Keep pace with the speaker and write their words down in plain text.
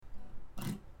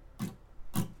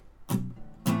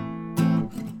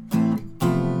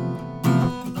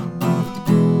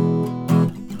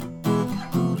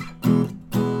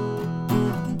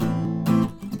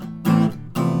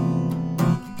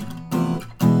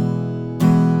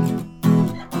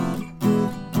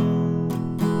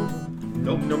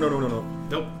Nope.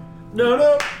 No,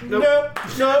 no, no, no, no,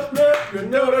 no, no, no,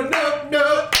 no,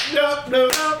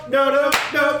 no, no,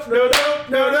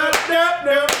 no,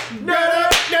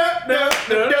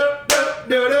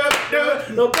 no, no,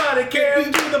 nobody can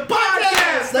do the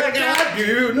podcast like I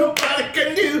do. Nobody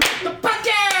can do the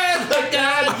podcast like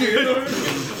I do.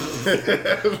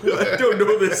 I don't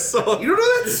know this song. You don't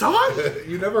know that song?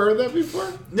 You never heard that before?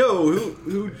 No,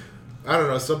 who? I don't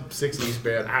know, some 60s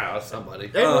band. I don't know, somebody.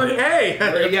 Hey,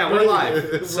 Yeah, we're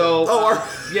live. So,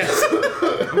 yes.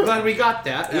 I'm glad we got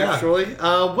that, Yeah. actually.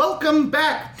 Welcome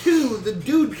back to the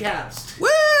Dudecast. Woo!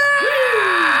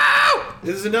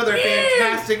 This is another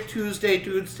fantastic Tuesday,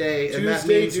 and that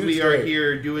means we are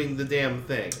here doing the damn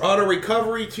thing. On a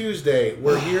Recovery Tuesday,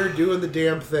 we're here doing the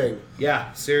damn thing.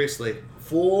 Yeah, seriously.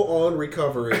 Full on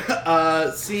recovery.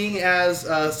 Seeing as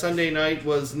Sunday night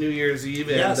was New Year's Eve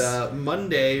Yes. and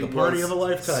Monday The party was of a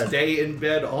lifetime. stay in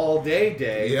bed all day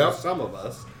Yep. for some of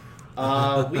us,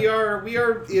 we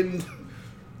are in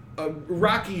a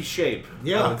rocky shape. I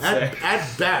Yeah, would say.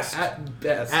 at best. At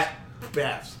best.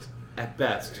 At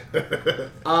best.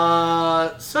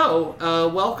 So,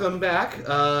 welcome back.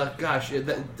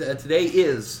 Today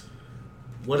is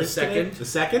What The is second? today? The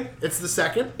second? It's the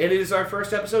second? it is our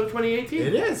first episode of 2018.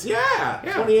 It is, yeah.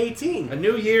 Yeah. 2018. A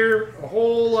new year, a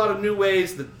whole lot of new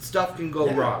ways that stuff can go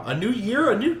Yeah. wrong. A new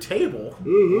year, a new table.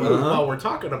 While we're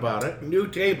talking about it. New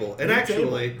table. And New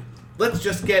actually, let's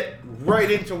just get right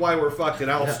into why we're fucked,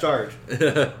 and I'll start.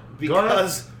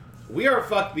 Because we are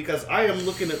fucked because I am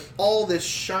looking at all this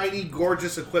shiny,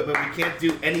 gorgeous equipment we can't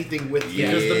do anything with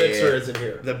yet. Because the mixer isn't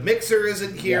here. The mixer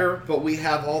isn't here, but we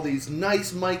have all these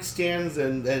nice mic stands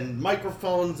and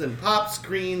microphones and pop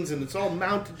screens, and it's all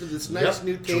mounted to this nice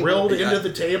new table. Drilled into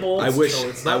the table. I wish- so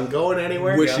it's not going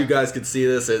anywhere. Wish Yeah. you guys could see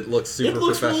this. It looks super It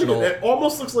looks professional. Really good. It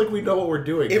almost looks like we know what we're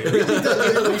doing. It really does.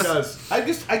 It really does. I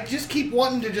just keep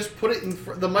wanting to just put it in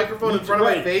the microphone in front of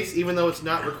my Right. face, even though it's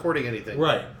not recording anything.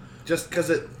 Right. Just because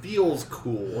it feels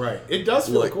cool. Right. It does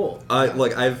feel Like, cool.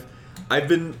 I've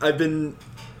been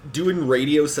doing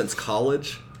radio since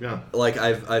college. Yeah. Like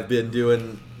I've been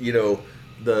doing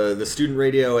the student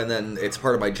radio, and then it's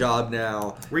part of my job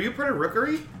now. Were you part of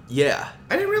Rookery? Yeah.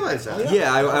 I didn't realize that.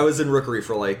 Yeah, I was in Rookery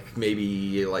for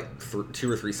maybe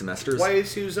 2 or 3 semesters.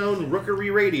 YSU's own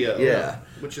Rookery Radio. Yeah.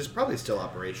 Which is probably still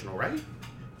operational, right?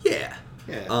 Yeah.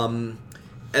 Yeah.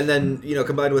 And then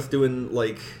combined with doing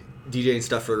DJing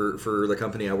stuff for the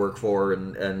company I work for,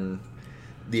 and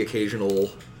the occasional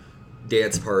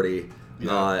dance party.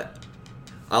 Yeah.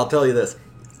 I'll tell you this: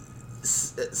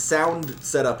 sound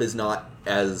setup is not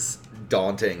as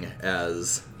daunting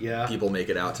as Yeah. people make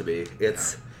it out to be.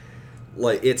 It's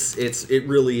it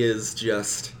really is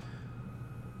just.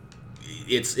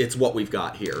 It's what we've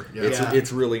got here. Yeah.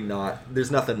 It's really not.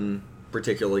 There's nothing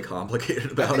particularly complicated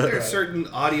I about think it. there are certain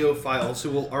audiophiles who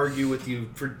will argue with you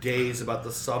for days about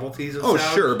the subtleties of Oh,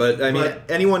 sound. sure, but I mean,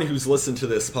 anyone who's listened to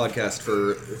this podcast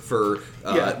for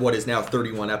Yeah. what is now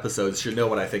 31 episodes should know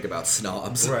what I think about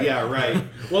snobs. Right. Yeah, right.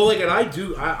 Well, and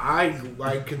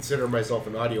I consider myself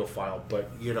an audiophile, but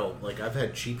I've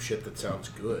had cheap shit that sounds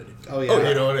good. Oh, yeah.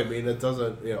 You know what I mean? It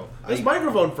doesn't. This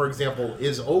microphone, for example,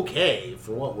 is okay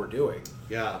for what we're doing.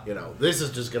 Yeah. This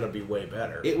is just going to be way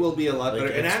better. It will be a lot better.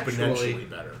 And exponentially actually,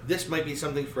 better. this might be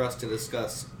something for us to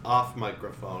discuss off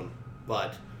microphone,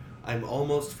 but I'm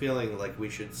almost feeling like we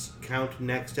should count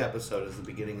next episode as the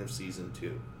beginning of season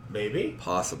 2. Maybe.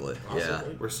 Possibly. Yeah.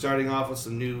 We're starting off with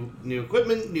some new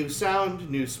equipment, new sound,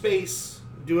 new space,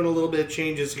 doing a little bit of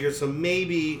changes here, so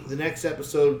maybe the next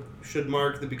episode should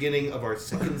mark the beginning of our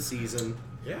second season,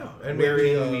 Yeah, and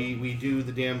wherein maybe, we do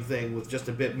the damn thing with just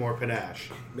a bit more panache.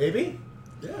 maybe.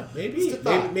 Yeah, maybe. Just a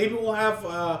thought. Maybe we'll have.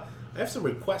 I have some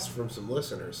requests from some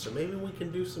listeners, so maybe we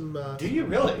can do some. Do you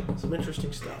really? Some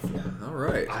interesting stuff. Yeah. All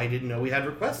right. I didn't know we had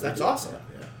requests. That's awesome.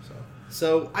 Yeah.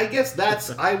 So I guess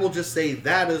I will just say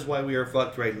that is why we are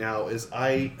fucked right now, is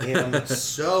I am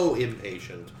so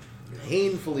impatient,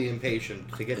 painfully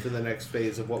impatient to get to the next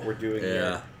phase of what we're doing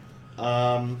here.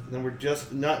 And we're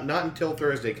just, not until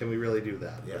Thursday can we really do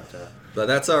that. Yeah. But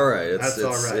that's all right. That's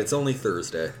all right. It's only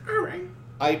Thursday. All right.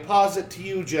 I posit to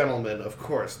you, gentlemen, of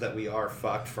course, that we are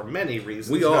fucked for many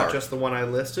reasons. We are. Not just the one I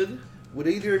listed. Would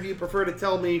either of you prefer to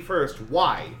tell me first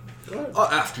why? Go ahead.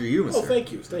 After you, Mr. Oh,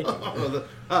 thank you.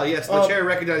 Yes, the chair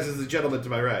recognizes the gentleman to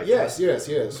my right. Yes.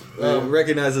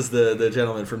 Recognizes the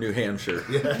gentleman from New Hampshire.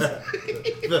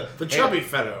 The chubby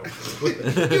fellow.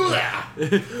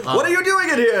 What are you doing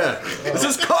in here? This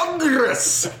is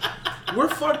Congress. We're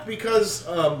fucked because,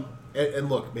 and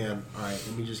look, man, all right,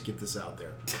 let me just get this out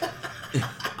there.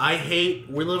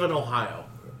 We live in Ohio.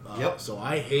 Yep. So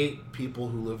I hate people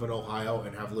who live in Ohio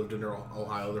and have lived in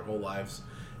Ohio their whole lives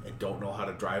and don't know how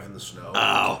to drive in the snow.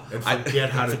 Oh, and forget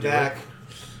how to do back. it.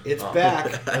 It's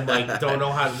back. And like don't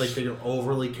know how to like they're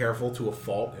overly careful to a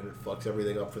fault, and it fucks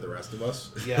everything up for the rest of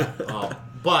us. Yeah.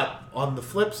 But on the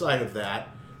flip side of that,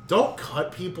 don't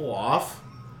cut people off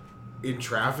in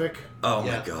traffic. Oh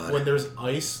Yeah. my god. When there's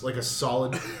ice, like a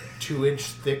solid 2-inch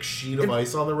thick sheet of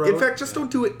ice on the road. In fact, just don't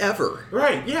do it ever.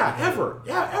 Right, yeah, ever.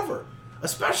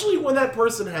 Especially when that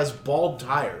person has bald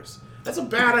tires. That's a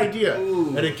bad idea.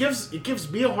 Ooh. And it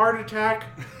gives me a heart attack.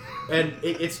 And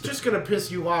it's just gonna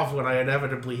piss you off when I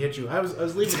inevitably hit you. I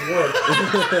was leaving work.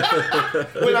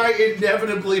 When I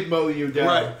inevitably mow you down.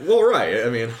 Right. Well, right. I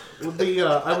mean,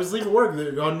 I was leaving work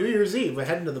on New Year's Eve,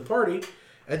 heading to the party,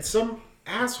 and some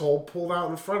asshole pulled out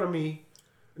in front of me.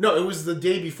 No, it was the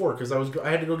day before because I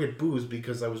had to go get booze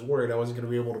because I was worried I wasn't going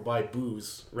to be able to buy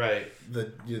booze Right. the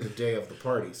day of the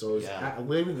party. So I was Yeah.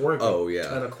 leaving work Oh, at yeah.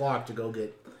 10 o'clock to go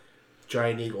get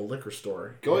Giant Eagle liquor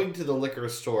store. Going to the liquor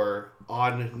store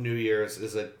on New Year's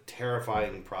is a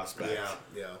terrifying prospect.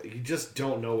 Yeah. You just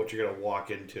don't know what you're going to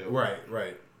walk into.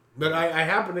 Right. But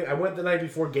I went the night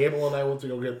before. Gable and I went to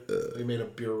go get. They made a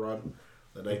beer run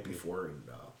the night before and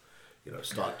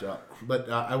stocked up. But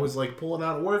I was like pulling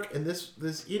out of work, and this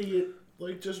idiot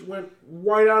like just went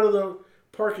right out of the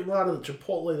parking lot of the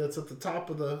Chipotle that's at the top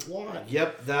of the lot.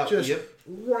 Yep. Just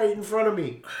right in front of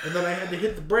me, and then I had to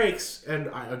hit the brakes. And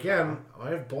I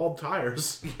have bald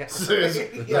tires. Yeah. So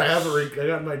I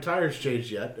got my tires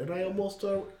changed yet, and I almost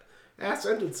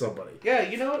ass-ended somebody. Yeah,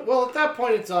 you know what? Well, at that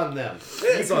point, it's on them.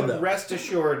 It's you on can them. rest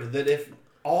assured that if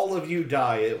all of you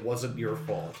die, it wasn't your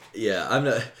fault. yeah, I'm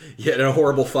not. Yeah, in a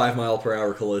horrible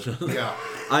 5-mile-per-hour collision. Yeah.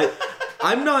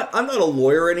 I'm not a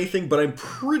lawyer or anything, but I'm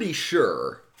pretty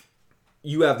sure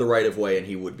you have the right of way, and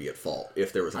he would be at fault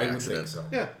if there was an I would accident. think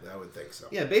so. Yeah. I would think so.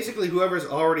 Yeah, basically, whoever's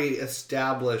already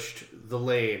established the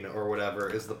lane or whatever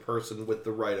is the person with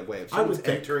the right of way. If I would someone's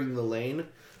think- entering the lane,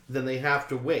 then they have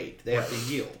to wait. They have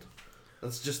to yield.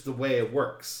 That's just the way it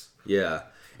works. Yeah,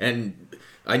 and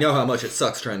I know how much it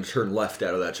sucks trying to turn left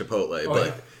out of that Chipotle, but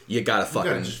yeah. you gotta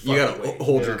fucking just you gotta fucking wait.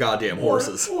 hold Yeah. your goddamn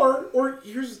horses. Or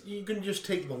you can just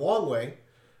take the long way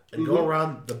and go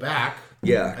around the back.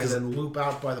 Yeah, And 'cause- then loop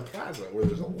out by the plaza where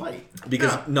there's a light.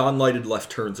 Because Yeah. non-lighted left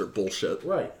turns are bullshit.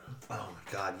 Right. Oh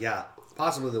my god, yeah.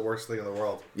 Possibly the worst thing in the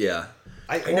world. Yeah.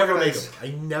 I never make organize-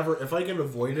 them. If I can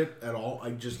avoid it at all, I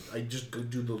just go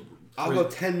do the. I'll go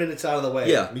 10 minutes out of the way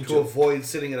Yeah, me to too. avoid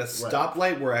sitting at a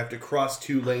stoplight where I have to cross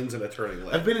 2 lanes in a turning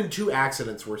lane. I've been in 2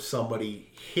 accidents where somebody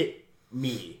hit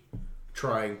me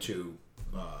trying to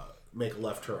make a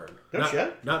left turn. No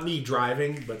shit. Not me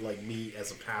driving, but like me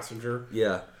as a passenger.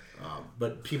 Yeah.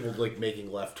 But people like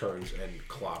making left turns and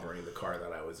clobbering the car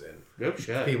that I was in. No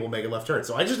shit. People making left turns,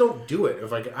 so I just don't do it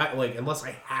if I like unless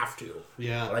I have to.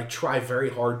 Yeah. But I try very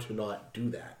hard to not do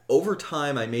that. Over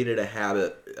time, I made it a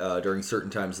habit during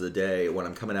certain times of the day when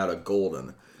I'm coming out of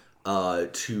Golden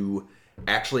to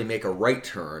actually make a right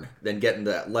turn, then get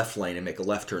into that left lane and make a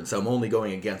left turn. So I'm only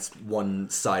going against one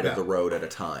side of the road at a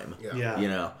time. Yeah. You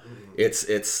know, it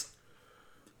saves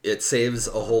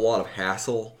a whole lot of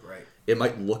hassle. Right. It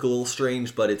might look a little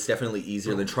strange, but it's definitely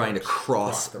easier than trying to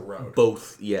cross the road.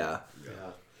 both. Yeah.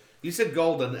 You said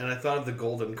Golden, and I thought of the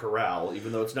Golden Corral,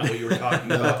 even though it's not what you were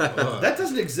talking about. That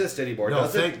doesn't exist anymore, No,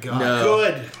 does thank it? God. No.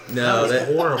 Good. No, That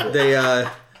was horrible. They,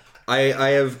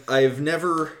 I've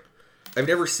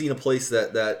never seen a place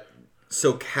that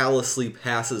so callously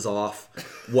passes off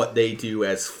what they do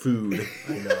as food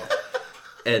I know.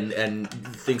 and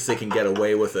thinks they can get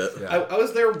away with it. Yeah. I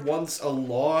was there once a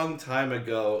long time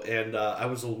ago, and I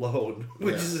was alone,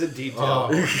 which is a detail.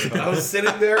 Oh. I was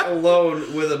sitting there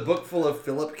alone with a book full of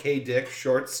Philip K. Dick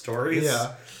short stories,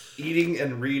 Yeah. eating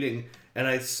and reading, and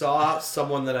I saw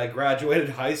someone that I graduated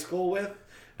high school with,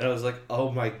 and I was like, oh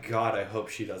my god, I hope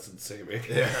she doesn't see me.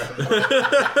 Yeah.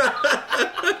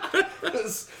 It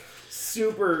was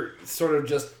super sort of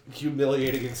just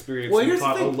humiliating experience. Well, Well, here's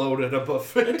the thing. alone at a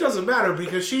buffet. It doesn't matter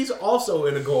because she's also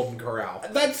in a Golden Corral.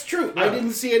 That's true. I Yeah.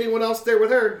 didn't see anyone else there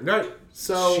with her. Right.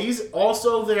 So- she's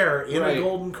also there in Right. a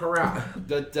Golden Corral.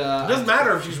 But It doesn't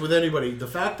matter if she's with anybody. The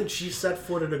fact that she set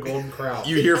foot in a Golden Corral.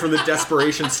 You hear from the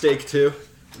desperation steak too?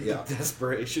 Yeah.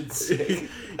 Desperation's sake.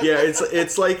 Yeah,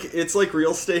 it's like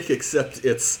real steak except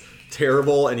it's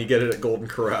terrible and you get it at Golden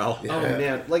Corral. Oh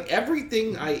man, like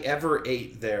everything I ever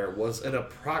ate there was an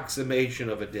approximation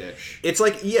of a dish. It's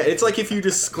like if you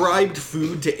described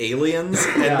food to aliens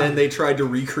and then they tried to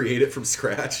recreate it from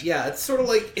scratch. Yeah, it's sort of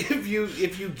like if you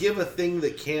give a thing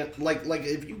that can't like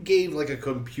if you gave like a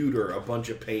computer a bunch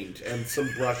of paint and some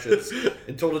brushes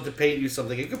and told it to paint you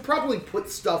something, it could probably put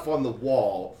stuff on the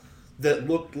wall that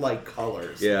looked like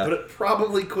colors. Yeah. But it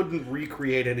probably couldn't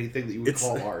recreate anything that you would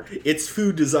call art. It's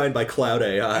food designed by Cloud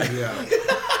AI. Yeah.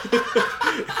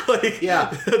 Like,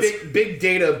 Yeah. Big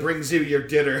data brings you your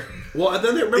dinner. Well, and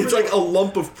then they remember it's like a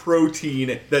lump of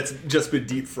protein that's just been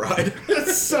deep fried. A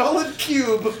solid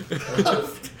cube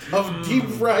of deep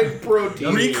fried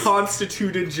protein.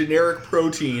 Reconstituted generic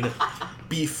protein,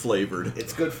 beef flavored.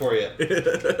 It's good for you.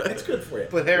 it's good for you.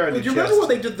 Put hair on Did you your remember chest.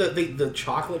 when they did the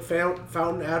chocolate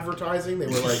fountain advertising? They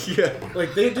were like, Yeah.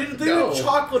 like they did No. a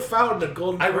chocolate fountain at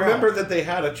Golden I Corral. remember that they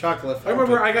had a chocolate I fountain.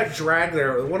 remember I got dragged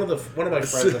there. One of my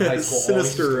friends in high school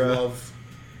Sinister, always loved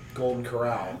Golden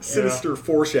Corral. Sinister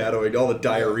foreshadowing all the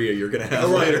diarrhea you're gonna have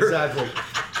Yeah. Right, later. exactly.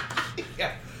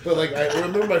 Yeah. But like, I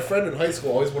remember my friend in high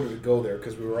school always wanted to go there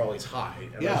because we were always high.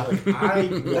 And Yeah. I was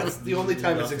like, That's the only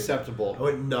time it's nothing. acceptable. I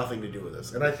want nothing to do with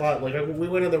this. And I thought, like, we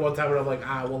went in there one time and I'm like,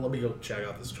 well, let me go check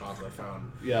out this chocolate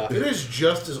fountain. Yeah. It is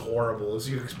just as horrible as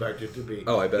you expect it to be.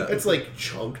 Oh, I bet. It's like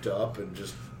chunked up and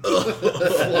just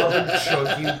flopping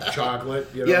chunky chocolate.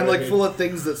 You know Yeah, and what I like mean? full of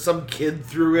things that some kid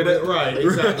threw in it. Right,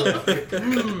 exactly.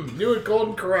 New at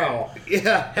Golden Corral.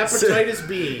 Yeah. Hepatitis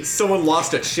B. Someone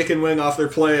lost a chicken wing off their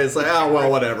plate. It's like, well,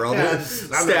 whatever.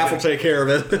 Staff will take care of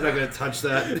I'm it. not gonna touch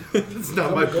that. It's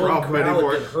not my Golden problem Corral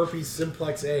anymore. and get herpes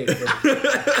simplex A.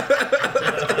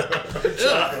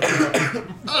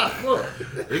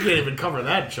 You can't even cover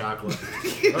that chocolate.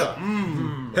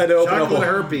 Had to open Chocolate up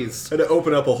herpes. had to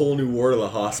open up a whole new ward of the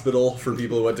hospital for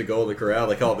people who went to Golden Corral.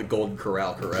 They call it the Golden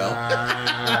Corral Corral.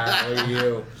 Look at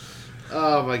you.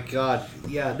 Oh my god.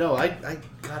 Yeah, no, I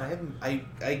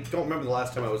don't remember the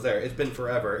last time I was there. It's been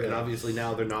forever, and Yeah. obviously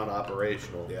now they're not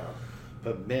operational. Yeah.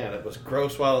 But man, it was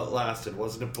gross while it lasted,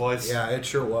 wasn't it, boys? Yeah, it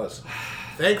sure was.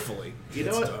 Thankfully. You know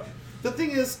it's what? done. The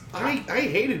thing is, I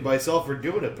hated myself for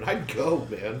doing it, but I'd go,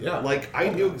 man. Yeah. Like, I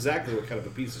Oh, knew yeah. exactly what kind of a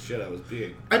piece of shit I was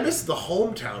being. I missed the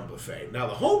hometown buffet. Now,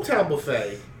 the hometown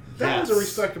buffet, that was a Yes.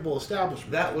 respectable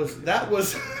establishment. That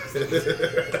was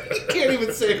you can't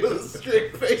even say it with a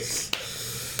straight face.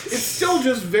 It's still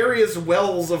just various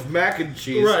wells of mac and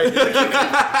cheese. Right.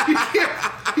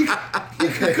 You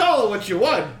can call it what you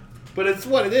want, but it's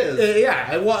what it is.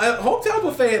 Yeah, well, hometown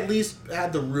buffet at least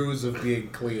had the ruse of being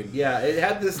clean. Yeah, it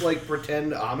had this like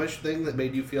pretend Amish thing that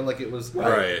made you feel like it was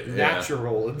Right, yeah.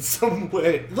 natural in some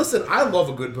way. Listen, I love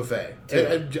a good buffet.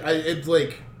 Too. It's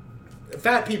like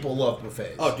fat people love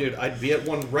buffets. Oh, dude, I'd be at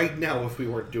one right now if we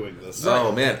weren't doing this.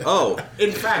 Oh man. Oh,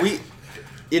 in fact,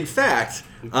 in fact,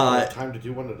 We probably have time to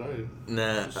do one tonight.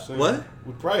 nah. Just saying. What?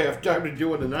 We probably have time to do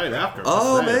one tonight after.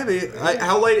 Oh, Just saying.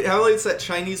 maybe. How late's that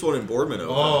Chinese one in Boardman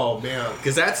open? oh man,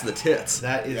 Because that's the tits.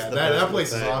 That is yeah, the that best place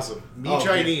is buffet. awesome. Me Oh,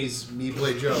 Chinese, me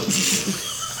play Joe.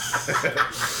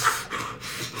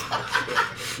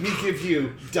 Me give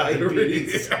you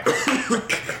diabetes.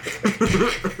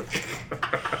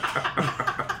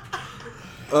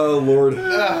 Oh Lord.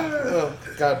 Oh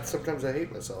God, sometimes I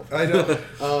hate myself. I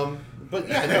know. But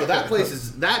yeah, no, that's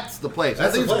the place. That's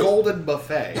I think the it's place. Golden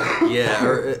Buffet. Yeah.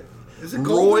 Or, Is it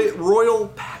golden?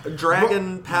 Royal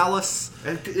Dragon Palace.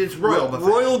 And it's Royal Buffet.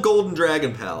 Royal Golden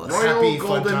Dragon Palace. Royal Happy fun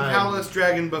Golden time. Palace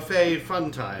Dragon Buffet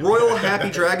Fun Time. Royal Happy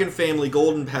Dragon Family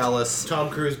Golden Palace Tom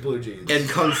Cruise blue jeans. and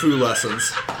Kung Fu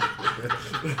lessons.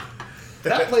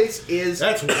 That place is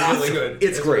That's really good.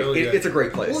 It's great. really good. It's a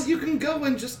great place. Well, you can go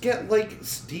and just get like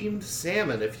steamed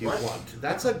salmon if you want.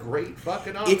 That's a great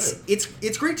fucking option.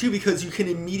 It's great too because you can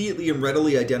immediately and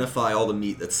readily identify all the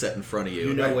meat that's set in front of you.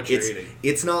 You know what you're It's- eating.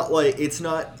 It's not like it's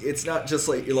not just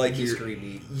like your Mystery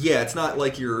meat. yeah. It's not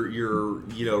like your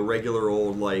regular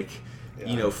old like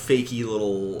fakey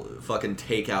little fucking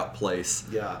takeout place.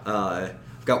 Yeah.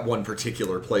 I've got one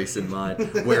particular place in mind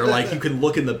where like you can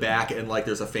look in the back and like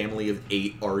there's a family of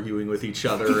 8 arguing with each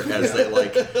other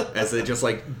as they just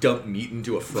like dump meat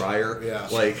into a fryer. Yeah.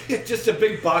 Like Just a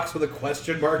big box with a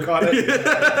question mark on it.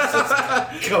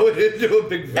 Just going into a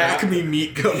big vat. Acme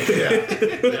Meat Company. Yeah.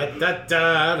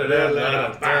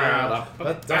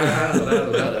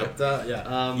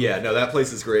 Yeah, no, that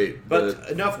place is great. But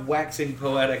enough waxing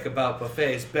poetic about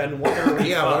buffets. Ben, what are we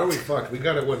Yeah, why are we fucked? fucked? We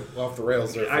kind of went off the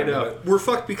rails there. For I a know. minute. We're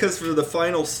fucked because for the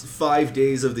final 5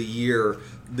 days of the year,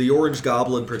 the Orange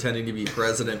Goblin pretending to be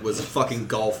president was fucking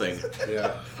golfing.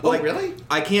 Yeah. Oh, really?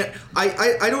 I can't.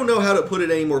 I don't know how to put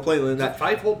it any more plainly than that.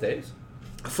 5 whole days?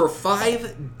 For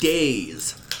 5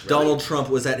 days, Donald Trump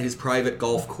was at his private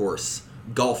golf course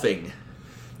golfing.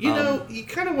 You know, you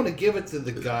kind of want to give it to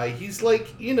the guy. He's like,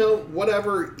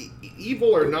 whatever,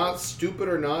 evil or not, stupid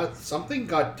or not, something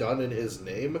got done in his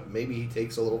name. Maybe he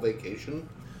takes a little vacation.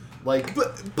 Like,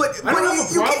 but I don't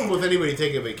have a you problem with anybody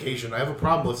taking a vacation. I have a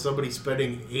problem with somebody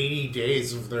spending 80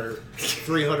 days of their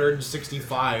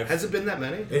 365. has it been that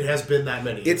many? It has been that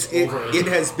many. it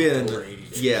has been over 80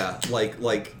 days.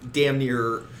 like damn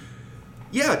near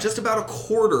just about a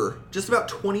quarter, just about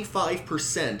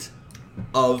 25%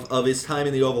 of his time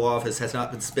in the Oval Office has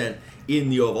not been spent in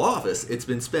the Oval Office. It's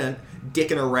been spent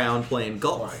dicking around playing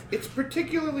golf. It's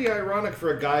particularly ironic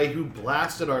for a guy who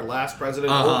blasted our last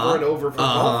president over and over for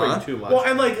golfing too much. Well,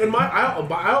 and like,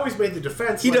 I always made the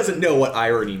defense. He like, doesn't know what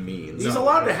irony means. He's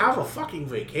allowed to have a fucking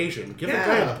vacation. Give the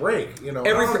guy a break. You know,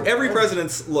 Every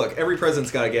president's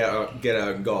got to get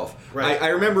out and golf. Right. I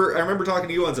remember talking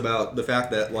to you once about the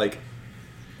fact that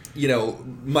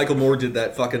Michael Moore did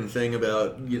that fucking thing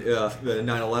about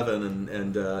 9/11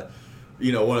 and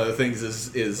one of the things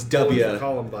is W.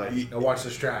 Columbine. Now watch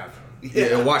this drive.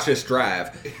 Yeah, watch this drive,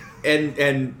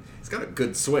 and he's got a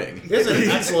good swing. He has an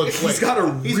excellent swing. He's got a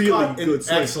really good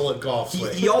swing. Excellent golf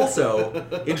swing. He also,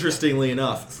 interestingly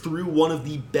enough, threw one of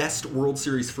the best World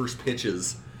Series first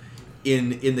pitches in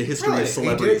the history Really? of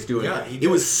celebrities He did? doing Yeah, it. he It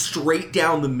did. was straight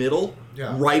down the middle,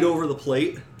 Yeah. right over the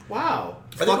plate. Wow.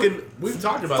 We've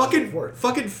talked about this before.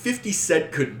 Fucking 50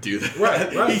 Cent couldn't do that.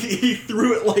 Right. He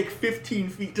threw it like 15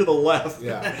 feet to the left.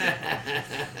 Yeah.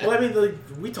 Well, I mean,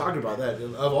 we talked about that.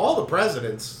 Of all the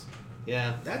presidents,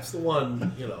 Yeah. that's the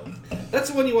one. That's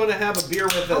the one you want to have a beer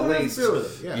with I at would have least. a beer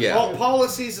with it. Yeah. All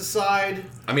policies aside.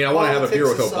 I mean, I want to have a beer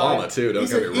with Politics Obama aside, too. Don't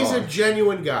get me He's a wrong.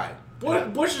 genuine guy.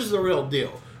 Bush is the real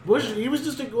deal. Bush, he was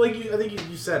just I think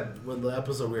you said when the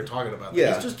episode we were talking about.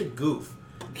 Yeah. He's just a goof.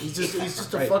 He's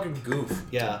just a Right. fucking goof.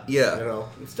 Yeah. Yeah.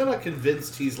 I'm still not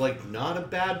convinced he's not a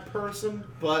bad person,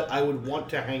 but I would want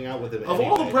to hang out with him. Of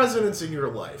all the presidents in your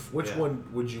life, which Yeah. one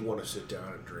would you want to sit down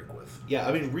and drink with? Yeah,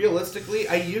 I mean, realistically,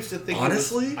 I used to think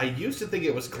Honestly?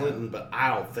 it was Clinton, but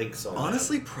I don't think so. man.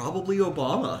 Honestly, probably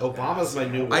Obama. Obama's my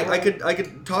new. I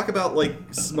could talk about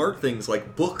smart things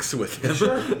like books with him.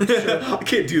 Sure. I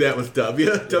can't do that with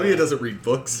W. W doesn't read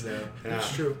books. Yeah, Yeah.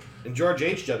 that's true. And George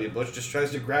H.W. Bush just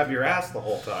tries to grab your ass the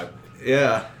whole time.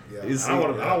 Yeah. Yeah. He's- I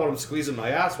don't want him squeezing my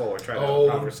ass while we're trying to have a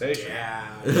conversation.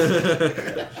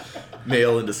 Yeah.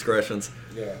 male indiscretions.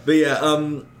 Yeah.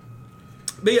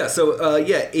 But yeah, so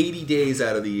 80 days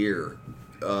out of the year,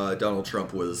 Donald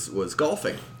Trump was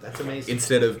golfing That's amazing.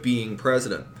 instead of being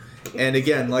president. And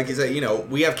again, like you said,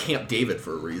 we have Camp David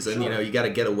for a reason. Sure. You got to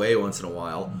get away once in a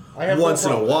while. I have no Once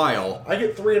in a problem. while. I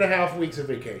get 3.5 weeks of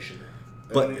vacation.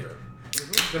 But- And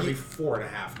it's gonna be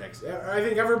 4.5 next. I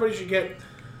think everybody should get.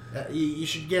 You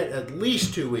should get at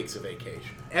least 2 weeks of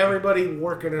vacation. Everybody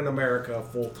working in America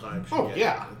full time should get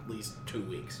yeah. at least 2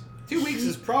 weeks. 2 weeks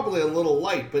is probably a little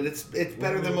light, but it's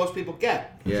better than most people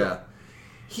get. Yeah.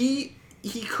 He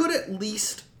could at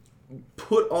least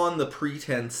put on the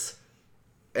pretense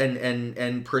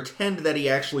and pretend that he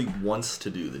actually wants to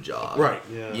do the job. Right.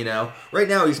 Yeah. Right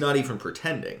now he's not even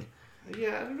pretending.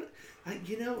 Yeah, I don't know.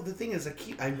 The thing is,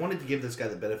 I wanted to give this guy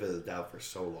the benefit of the doubt for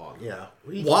so long. Yeah.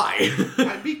 Why?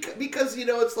 Because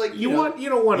it's like You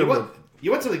don't want him.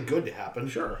 you want something good to happen,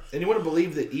 Sure. and you want to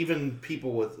believe that even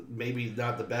people with maybe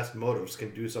not the best motives can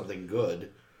do something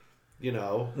good.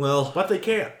 Well, But they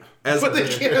can't. But they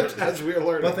can't, as we're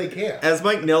learning. But they can't. as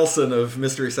Mike Nelson of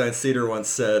Mystery Science Theater once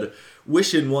said,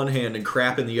 wish in one hand and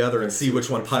crap in the other and see which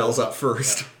one piles up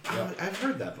first. I've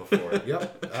heard that before.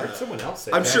 Yep. I heard someone else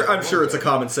say I'm that. sure it's a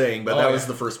common saying, but that was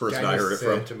the first person I heard it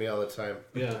from. To me all the time.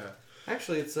 Yeah.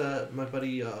 Actually, it's my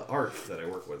buddy Art that I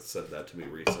work with said that to me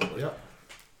recently. Yep.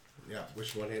 Yeah.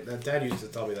 Which one? That Dad used to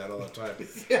tell me that all the time.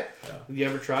 Yeah. Did you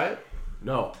ever try it?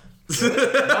 No.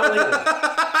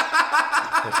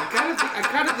 I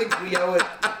kind of think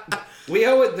we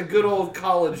owe it the good old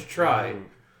college try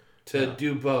to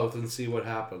do both and see what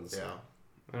happens. Yeah.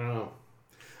 I don't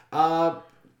know.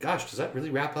 Gosh, does that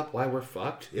really wrap up why we're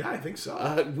fucked? Yeah, I think so.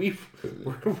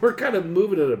 We're kind of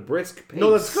moving at a brisk pace. No,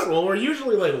 that's good. Well, we're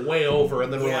usually way over,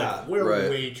 and then Yeah. we're Right.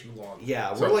 way too long.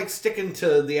 Yeah, So- we're sticking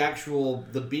to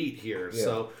the beat here.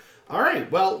 So, all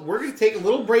right. Well, we're gonna take a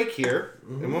little break here,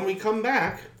 and when we come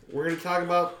back, we're gonna talk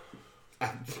about,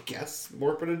 I guess,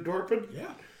 Morpin and Dorpin. Yeah.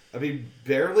 I mean,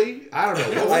 barely. I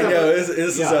don't know. I know, this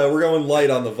is we're going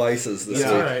light on the vices this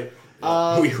All week. right.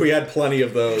 We had plenty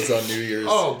of those on New Year's.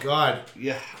 Oh God.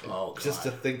 Yeah. Oh, Just to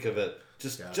God. think of it.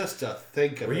 Just to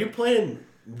think of Were it. you playing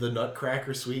the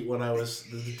Nutcracker Suite when I was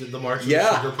the March of Yeah.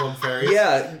 the Sugar Plum Fairies.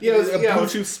 Yeah, Yeah, it was- a yeah, it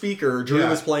Bluetooth speaker. Drew Yeah.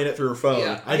 was playing it through her phone.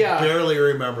 Yeah. I barely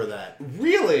remember that.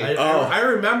 Really? I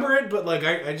remember it, but like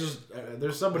I just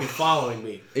there's somebody following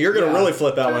me. You're gonna Yeah. really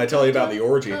flip out when I tell you about the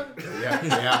orgy.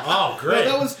 Yeah. Oh, No, great.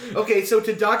 that was okay. So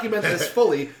to document this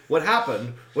fully, what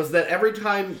happened was that every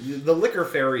time the liquor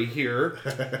fairy here,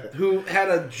 who had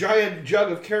a giant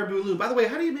jug of Caribou Lou. By the way,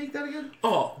 how do you make that again?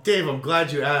 Oh, Dave, I'm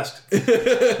glad you asked.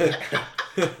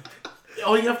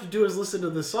 All you have to do is listen to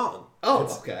the song. Oh,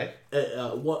 okay.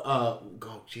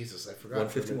 Jesus, I forgot.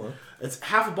 151. It's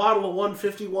half a bottle of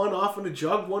 151 off in a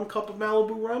jug, 1 cup of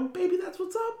Malibu rum. Baby, that's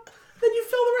what's up. Then you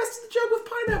fill the rest of the jug with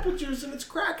pineapple juice and it's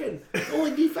cracking. The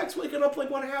only defect's waking up like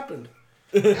what happened.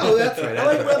 Oh, that's right. I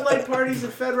like red light parties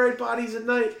and fed right bodies at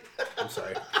night. I'm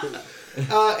sorry.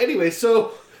 Anyway,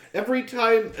 so every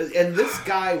time, and this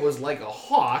guy was like a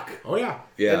hawk. Oh, yeah.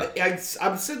 Yeah. And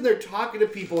I'm sitting there talking to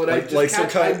people, and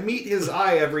I meet his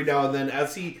eye every now and then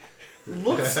as he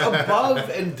looks above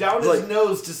and down his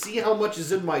nose to see how much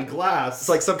is in my glass. It's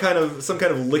like some kind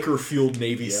of liquor fueled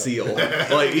Navy SEAL.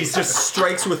 Like he just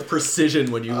strikes with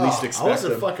precision when you least I expect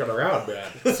wasn't him. fucking around,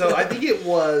 man. So I think it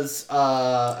was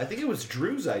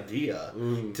Drew's idea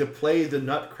to play the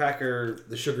Nutcracker,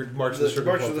 The March of the Sugar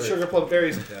Plum Fairies. Sugar Plum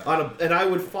Fairies and I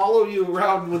would follow you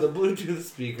around with a Bluetooth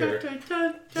speaker,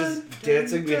 just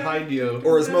dancing behind you.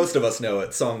 Or as most of us know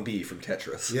it, Song B from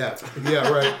Tetris. Yeah,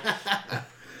 right.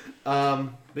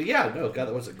 But yeah, no, God,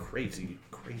 that was a crazy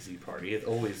party. It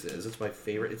always is. It's my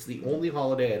favorite. It's the only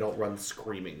holiday I don't run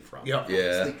screaming from. Yep.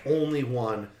 Yeah. It's the only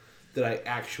one that I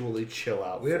actually chill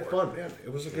out. We had for. fun, man.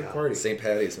 It was a good party. St.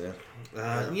 Patty's,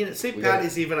 man. St.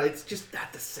 Patty's even, it's just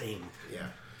not the same. Yeah.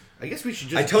 I guess we should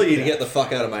just I tell do you to that. get the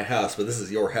fuck out of my house, but this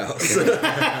is your house.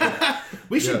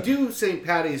 We should do St.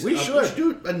 Patty's. We should. We should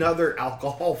do another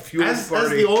alcohol fueled As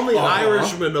party. the only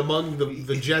Irishman among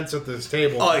the gents at this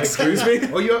table. Oh, excuse me?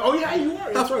 Oh, yeah, you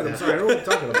are. That's right. I'm sorry. I don't know what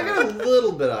you're talking I about. got a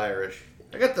little bit Irish.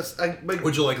 I got this.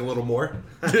 Would you like a little more?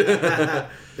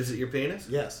 Is it your penis?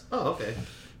 Yes. Oh, okay.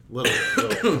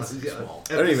 Little small.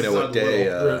 I don't even know what day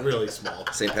Really small.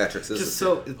 St. Patrick's is. Just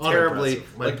so terribly,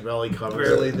 Unimpressive. My belly covers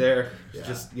barely it. there. Yeah.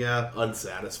 Just you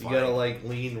Unsatisfying. gotta like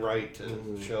lean right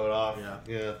to show it off.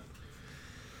 Yeah.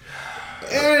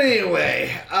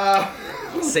 Anyway,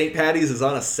 St. Patty's is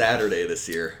on a Saturday this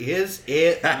year. is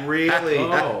it really?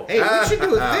 Oh. Hey, we should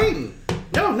do a thing.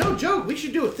 No joke. We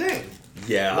should do a thing.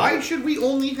 Yeah. Why should we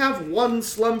only have one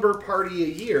slumber party a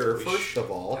year? First of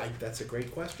all, That's a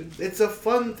great question. it's a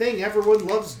fun thing. Everyone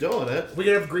loves doing it. We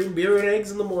can have green beer and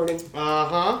eggs in the morning.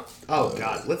 Oh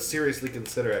God, let's seriously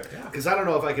consider it. Because I don't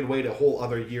know if I can wait a whole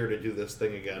other year to do this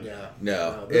thing again. Yeah.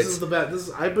 No, This it's- is the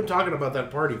best. I've been talking about that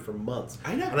party for months.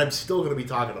 I know. And I'm still going to be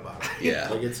talking about it. Yeah.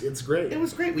 Like, it's great. It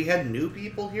was great. We had new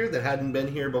people here that hadn't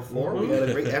been here before. We had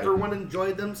a great. Everyone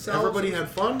enjoyed themselves. Everybody had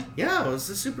fun. Yeah, it was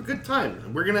a super good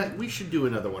time. We should do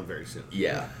another one very soon.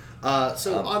 Yeah.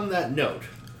 So on that note,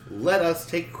 let us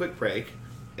take a quick break,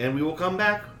 and we will come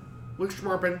back with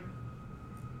Schmorpin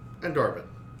and Dorbin.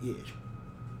 Yes.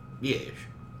 Yes.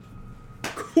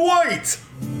 Quite!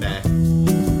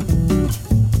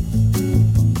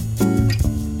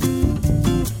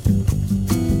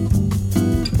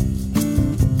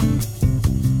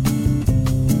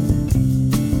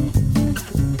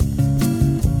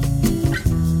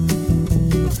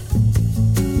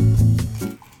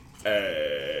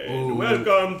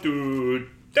 Welcome to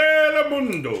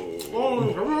Telemundo.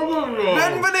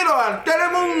 Bienvenido al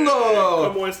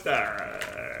Telemundo! ¿Cómo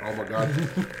está? Oh my god.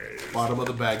 Bottom of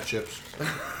the bag chips.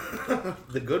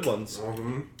 The good ones.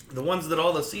 The ones that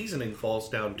all the seasoning falls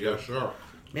down to. Yeah, sure.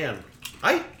 Man,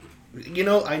 I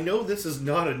know this is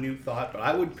not a new thought, but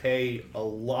I would pay a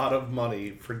lot of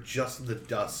money for just the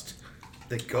dust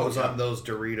that goes on those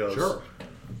Doritos. Sure.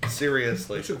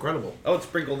 Seriously. It's incredible. I would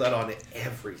sprinkle that on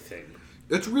everything.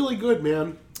 It's really good,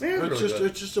 man. Yeah, it's really good.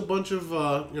 It's just a bunch of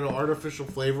artificial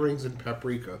flavorings and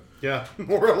paprika. Yeah,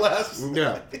 more or less.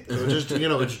 Yeah.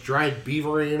 It's dried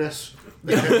beaver anus.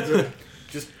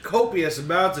 Just copious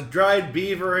amounts of dried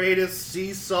beaver anus,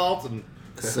 sea salt, and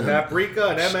paprika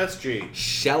and MSG.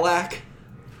 Shellac.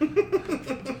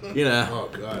 Oh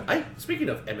god. Speaking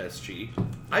of MSG,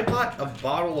 I bought a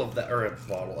bottle of that, or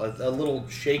a little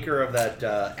shaker of that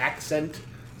accent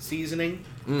seasoning,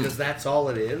 because that's all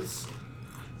it is.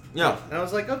 Yeah. And I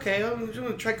was like, okay, I'm going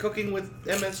to try cooking with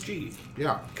MSG.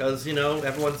 Yeah. Because,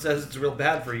 everyone says it's real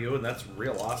bad for you, and that's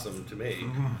real awesome to me.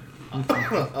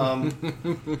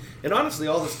 And honestly,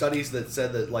 all the studies that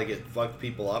said that, like, it fucked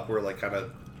people up were, like, kind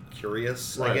of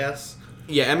curious, I Right. guess.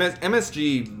 Yeah,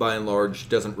 MSG by and large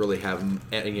doesn't really have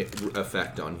any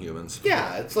effect on humans.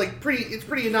 Yeah, it's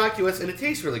pretty innocuous and it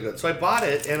tastes really good. So I bought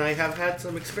it and I have had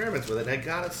some experiments with it. And I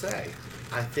gotta say,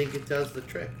 I think it does the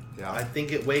trick. Yeah. I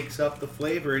think it wakes up the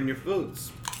flavor in your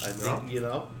foods. I think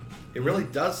it really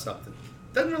does something.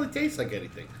 It doesn't really taste like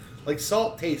anything. Like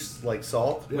salt tastes like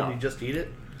salt when you just eat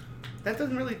it. That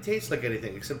doesn't really taste like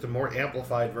anything except a more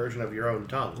amplified version of your own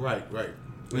tongue. Right.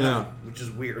 Yeah. Which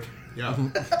is weird. Yeah.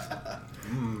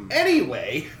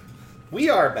 Anyway, we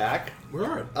are back. We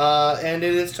are. And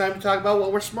it is time to talk about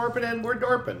what we're smurping and we're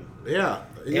dorping. Yeah.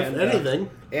 If And, anything.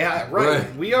 Yeah,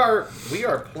 Right. We are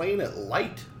playing it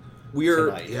light.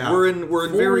 We're Yeah. we're in Full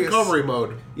various recovery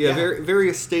mode. Yeah,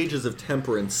 various stages of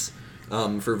temperance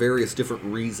for various different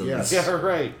reasons. Yes. Yeah,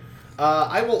 right.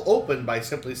 I will open by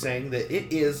simply saying that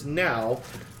it is now,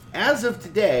 as of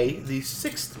today, the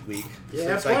 6th week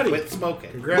since I buddy. quit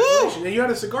smoking. Congratulations. And you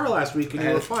had a cigar last week and you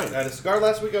were fine. I had a cigar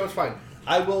last week. I was fine.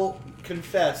 I will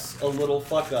confess a little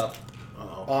fuck up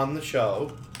on the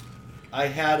show. I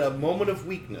had a moment of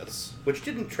weakness, which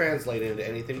didn't translate into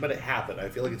anything, but it happened. I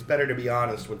feel like it's better to be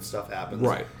honest when stuff happens.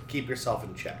 Right. Keep yourself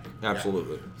in check.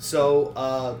 Absolutely.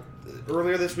 So,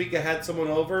 earlier this week I had someone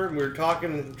over, and we were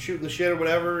talking, shooting the shit or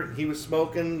whatever. He was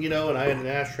smoking, and I had an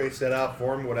ashtray set out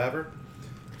for him, whatever.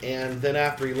 And then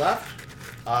after he left,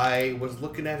 I was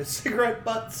looking at his cigarette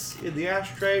butts in the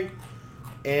ashtray,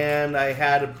 and I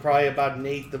had probably about an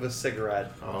eighth of a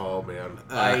cigarette. Oh, man.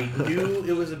 I knew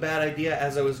it was a bad idea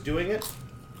as I was doing it,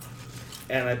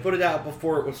 and I put it out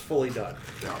before it was fully done.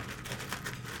 Yeah.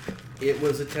 It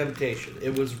was a temptation.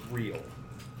 It was real.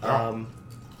 Yeah.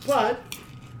 But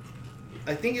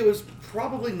I think it was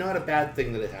probably not a bad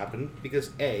thing that it happened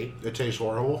because A, It tastes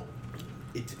horrible.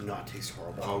 it did not taste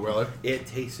horrible. Oh, really? It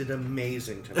tasted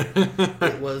amazing to me.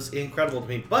 It was incredible to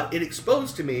me. But it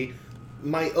exposed to me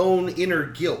my own inner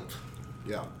guilt.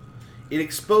 Yeah. It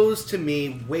exposed to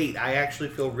me, wait, I actually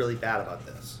feel really bad about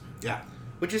this. Yeah.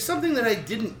 Which is something that I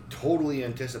didn't totally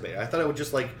anticipate. I thought I would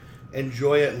just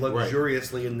enjoy it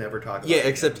luxuriously and never talk about Yeah, it.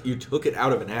 except you took it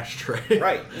out of an ashtray.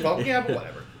 Right. Well, yeah, but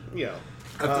whatever.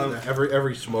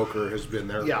 Every smoker has been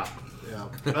there. Yeah.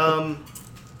 Yeah.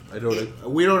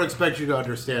 We don't expect you to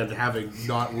understand having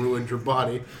not ruined your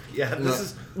body. Yeah, this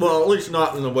is... Well, at least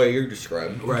not in the way you're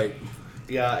describing. Right.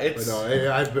 Yeah, it's... But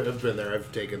no, I've been there.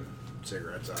 I've taken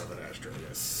cigarettes out of an ashtray.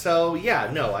 Yes. So, yeah,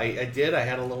 no, I did. I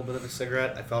had a little bit of a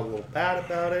cigarette. I felt a little bad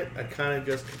about it. I kind of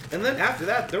just... And then after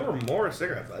that, there were more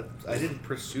cigarette butts. I didn't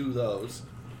pursue those.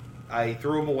 I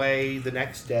threw them away the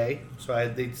next day, so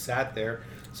they sat there.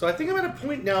 So I think I'm at a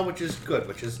point now which is good,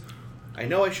 which is... I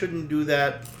know I shouldn't do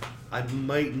that. I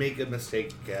might make a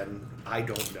mistake again. I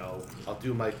don't know. I'll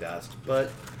do my best.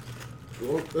 But...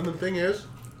 Well, and the thing is,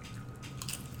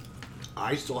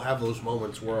 I still have those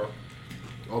moments where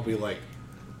I'll be like,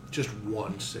 just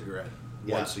one cigarette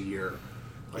once a year.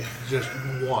 Like, just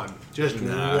one. Just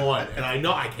one. And I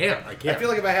know I can't. I feel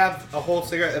like if I have a whole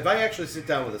cigarette... If I actually sit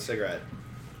down with a cigarette...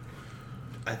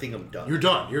 I think I'm done. You're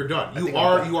done. You're done. You think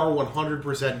are I'm done.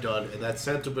 100% done, and that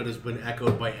sentiment has been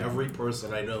echoed by every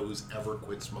person I know who's ever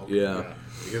quit smoking. Yeah.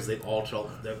 Because they all tell.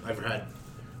 I've had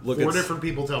Look, 4 it's- different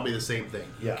people tell me the same thing.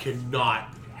 Yeah. You cannot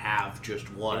have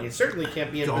just one. And you certainly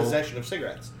can't be in Don't. possession of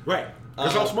cigarettes. Right.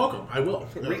 Because I'll smoke them. I will.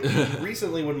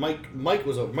 Recently, when Mike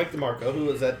was over, Mike DeMarco, who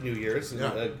was at New Year's, and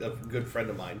Yeah. a good friend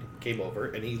of mine, came over,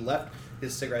 and he left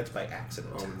his cigarettes by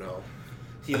accident. Oh no.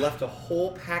 He left a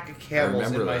whole pack of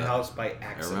Camels in my that. house by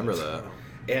accident. I remember that.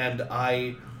 And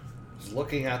I was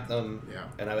looking at them, Yeah.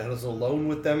 and I was alone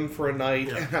with them for a night,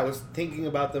 Yeah. and I was thinking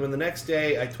about them. And the next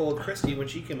day, I told Christy when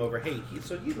she came over, "Hey,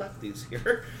 so you left these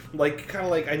here?" Kind of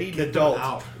like I need an adult.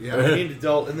 out. Yeah. I need an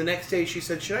adult. And the next day, she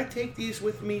said, "Should I take these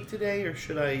with me today, or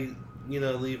should I,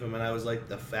 leave them?" And I was like,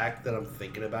 "The fact that I'm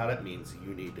thinking about it means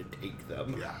you need to take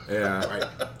them." Yeah. Yeah. Right.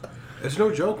 It's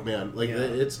no joke, man. Like Yeah.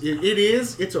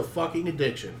 it's a fucking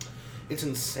addiction. It's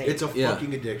insane. It's a Yeah.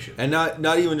 fucking addiction. And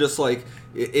not even just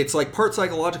it's like part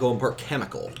psychological and part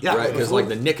chemical, Yeah, right? Because like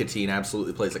absolutely. the nicotine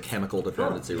absolutely plays a chemical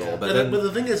dependency role, but But then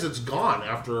the thing is, it's gone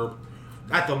after,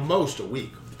 at the most, a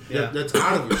week. Yeah. That's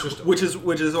out of your system. which is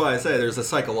why I say there's a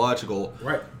psychological.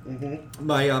 Right.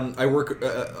 My I work.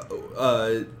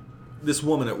 This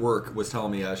woman at work was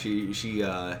telling me she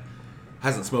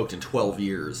hasn't smoked in 12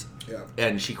 years. Yeah.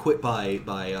 And she quit by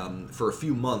for a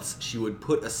few months. She would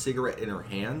put a cigarette in her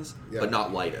hands, Yeah. but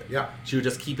not light it. Yeah. She would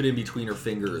just keep it in between her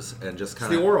fingers and just It's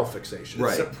kind the of. oral fixation.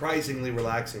 Right. surprisingly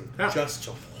relaxing. Yeah. Just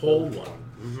to Hold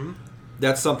one.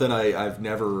 That's something I've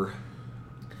never.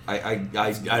 I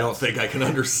don't think I can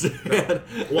understand.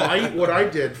 Well, what I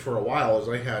did for a while is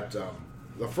I had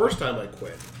the first time I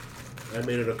quit, I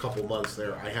made it a couple months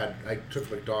there. I took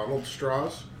McDonald's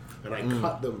straws and I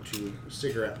cut them to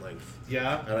cigarette length.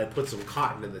 Yeah. And I put some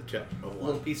cotton in the tip of A one.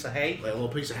 little piece of hay. Like a little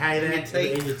piece of hay there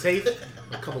in your teeth.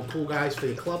 A couple cool guys for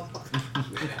your club.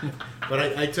 But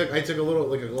I took a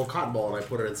little cotton ball and I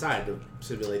put it inside to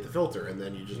simulate the filter, and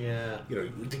then you just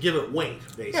to give it weight,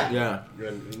 basically. Yeah.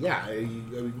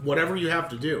 And whatever you have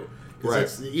to do. Right.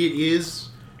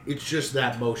 It's just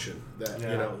that motion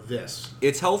that this.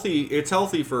 It's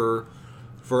healthy for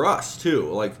us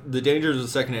too. Like, the dangers of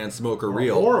secondhand smoke are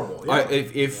real. Horrible. Yeah.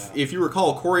 If you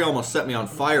recall, Corey almost set me on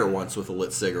fire once with a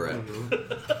lit cigarette.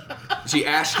 She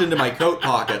ashed into my coat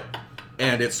pocket,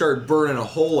 and it started burning a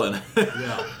hole in it.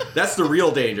 Yeah. That's the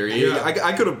real danger. Yeah.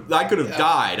 I could have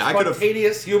died.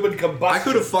 Spontaneous human combustion. I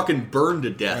could have fucking burned to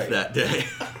death that day.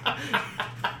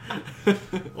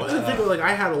 Well, the thing was, like,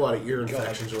 I had a lot of ear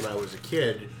infections when I was a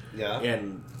kid. Yeah.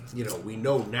 And we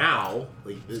know now,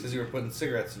 like, because you were putting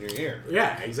cigarettes in your ear.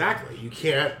 yeah, exactly. You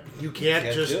can't do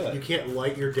it. you can't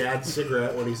light your dad's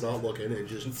cigarette when he's not looking and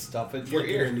just Stuff it in flick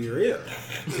your it ear. into your ear.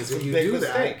 Because if you Big do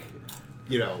mistake.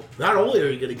 that, not only are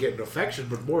you going to get an infection,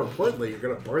 but more importantly, you're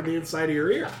going to burn the inside of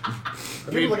your ear. I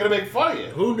mean, People are gonna make fun of you.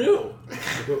 who knew?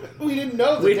 We didn't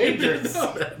know the We dangers. didn't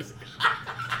know that.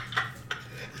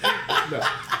 No.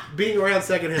 Being around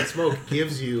secondhand smoke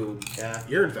gives you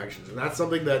ear infections, and that's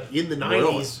something that in the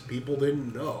 90s people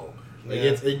didn't know. Like,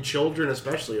 it's in children,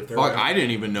 especially if they're. Fuck, I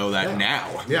didn't even know that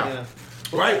now. Yeah.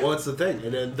 Right. Well, it's the thing,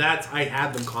 and then I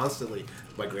had them constantly.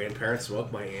 My grandparents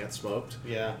smoked. My aunt smoked.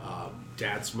 Yeah.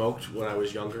 Dad smoked when I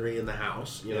was younger in the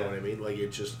house. You know what I mean? Like,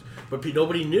 it just. But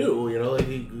nobody knew. Like,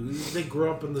 they grew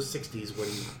up in the '60s when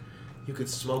you could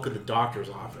smoke in the doctor's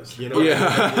office. You know.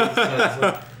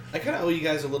 Yeah. I kind of owe you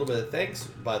guys a little bit of thanks,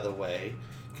 by the way,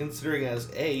 considering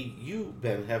as A, you,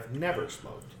 Ben, have never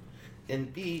smoked,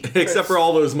 and B, Chris, Except for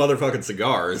all those motherfucking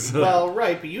cigars. well,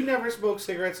 right, but you never smoked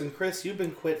cigarettes, and Chris, you've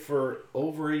been quit for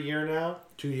over a year now.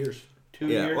 2 years. 2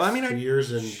 Yeah, years. well, I mean, 2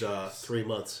 years and 3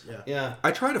 months. Yeah. yeah.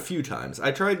 I tried a few times.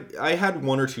 I had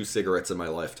 1 or 2 cigarettes in my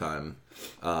lifetime.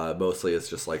 Mostly it's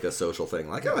just like a social thing.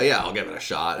 Like, oh yeah, I'll give it a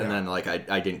shot. And then like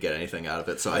I didn't get anything out of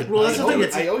it. So Well, that's the thing.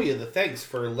 I owe you the thanks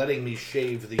for letting me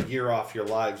shave the year off your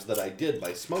lives that I did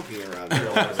by smoking around you.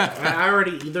 I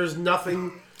already. There's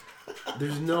nothing.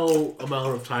 There's no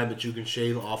amount of time that you can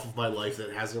shave off of my life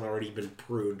that hasn't already been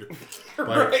pruned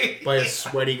by a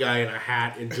sweaty guy in a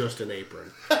hat and just an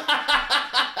apron.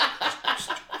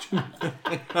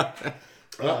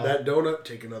 That donut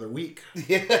take another week.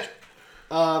 Yeah.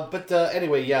 But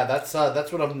anyway, yeah, that's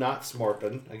what I'm not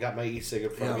smorping. I got my e-cig in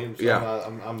front of me. So Yeah.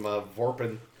 I'm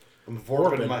vorping. I'm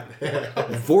vorping my.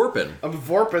 Vorpin. I'm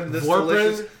vorping this Vorping?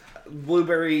 delicious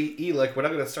blueberry e-liquid.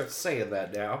 I'm gonna start saying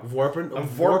that now. Vorping. I'm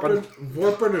Vorping and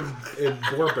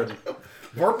Vorping.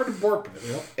 Vorping.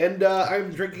 Yep. And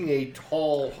I'm drinking a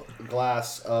tall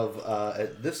glass of.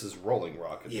 This is Rolling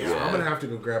Rock. Yeah, I'm gonna have to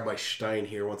go grab my Stein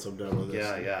here once I'm done with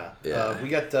this. Yeah. We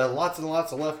got lots and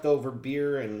lots of leftover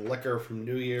beer and liquor from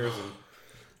New Year's and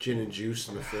Gin and juice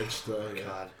in the fridge still. Yeah.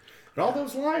 God, and all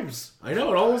those limes. I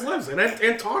know, it always lives.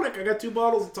 And tonic. I got 2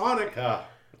 bottles of tonic. Yeah.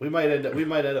 We might end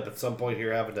up at some point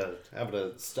here having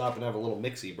to stop and have a little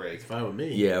mixy break. Fine with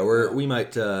me. Yeah, we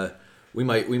might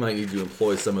need to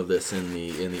employ some of this in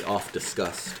the oft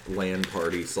discussed LAN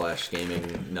party /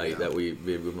 gaming night that we've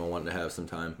been wanting to have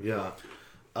sometime. Yeah.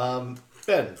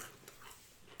 Ben.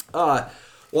 Well,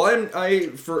 I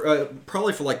for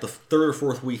probably for like the 3rd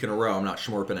or 4th week in a row, I'm not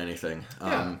schmorping anything.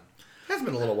 Yeah. Has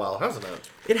been a little while, hasn't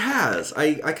it? It has.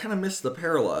 I kind of missed the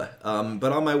Perla.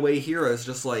 But on my way here, I was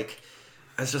just like,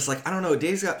 I don't know.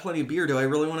 Dave's got plenty of beer. Do I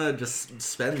really want to just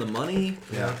spend the money?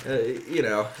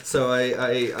 Yeah. So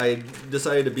I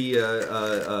decided to be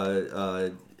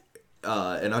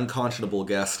an unconscionable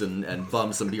guest and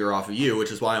bum some beer off of you,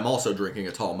 which is why I'm also drinking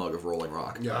a tall mug of Rolling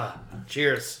Rock. Yeah.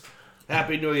 Cheers.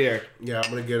 Happy New Year. Yeah, I'm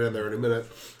gonna get in there in a minute.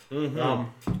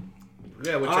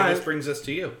 Yeah, which I guess brings us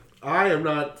to you. I am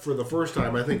not, for the first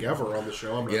time I think ever on the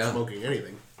show, I'm not smoking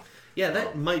anything. Yeah,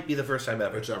 that might be the first time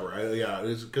ever. It's ever.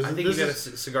 Because I think you've got a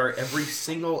cigar every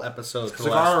single episode for the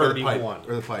cigar last or the 31. pipe.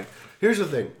 Or the pipe. Here's the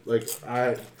thing.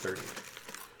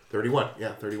 31.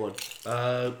 Yeah, 31.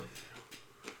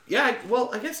 Yeah,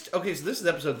 well, I guess, okay, so this is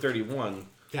episode 31.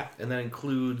 Yeah. And that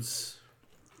includes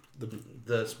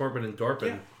the Smorpin and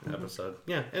Dorpin episode.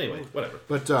 Yeah, anyway, whatever.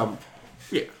 But,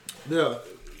 Yeah.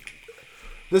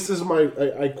 this is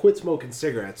I quit smoking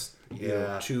cigarettes,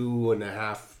 Yeah.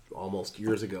 2.5 almost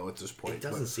years ago at this point. It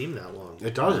doesn't seem that long.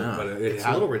 It doesn't, but It's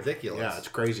a little ridiculous. Yeah, it's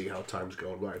crazy how time's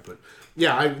going by. But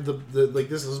yeah,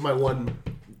 this is my one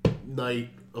night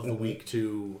of the week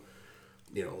to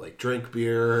like drink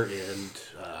beer and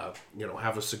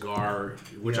have a cigar,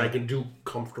 which I can do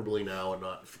comfortably now and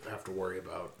not have to worry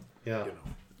about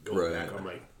going back on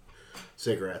my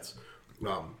cigarettes.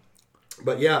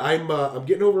 But yeah, I'm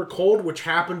getting over a cold, which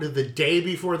happened the day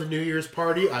before the New Year's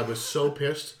party. I was so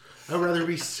pissed. I'd rather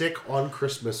be sick on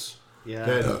Christmas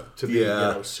than to be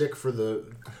sick for the.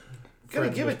 Gotta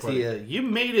give it to you. You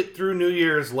made it through New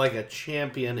Year's like a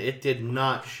champion. It did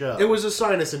not show. It was a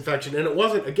sinus infection, and it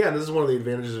wasn't. Again, this is one of the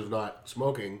advantages of not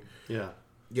smoking. Yeah.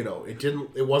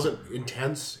 It wasn't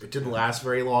intense. It didn't last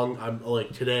very long. I'm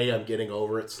like today. I'm getting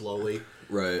over it slowly.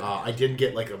 Right. I didn't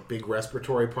get like a big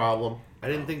respiratory problem. I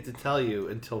didn't think to tell you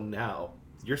until now.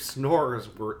 Your snores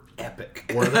were epic.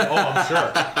 Were they? Oh, I'm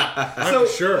sure. I'm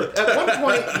sure. At one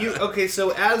point,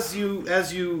 so as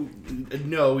you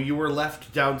know, you were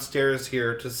left downstairs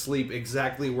here to sleep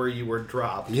exactly where you were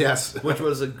dropped. Yes. Which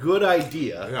was a good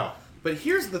idea. Yeah. But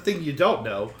here's the thing you don't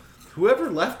know. Whoever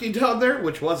left you down there,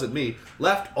 which wasn't me,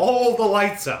 left all the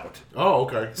lights out. Oh,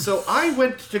 okay. So I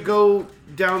went to go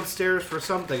downstairs for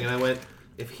something, and I went,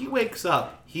 if he wakes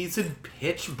up, he's in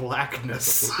pitch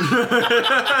blackness. And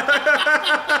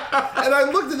I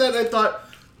looked at that and I thought,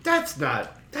 that's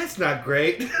not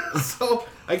great. So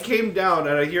I came down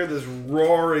and I hear this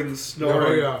roaring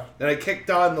snoring. Oh, yeah. And I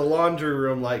kicked on the laundry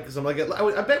room light because I'm like,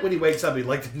 I bet when he wakes up, he'd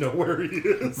like to know where he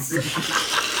is.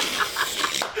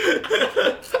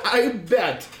 I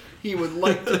bet he would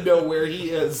like to know where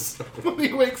he is when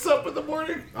he wakes up in the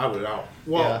morning. I would know.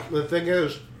 Well, the thing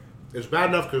is, it's bad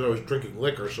enough because I was drinking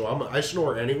liquor, so I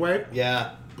snore anyway.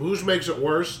 Yeah. Booze makes it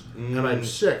worse, and I'm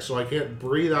sick, so I can't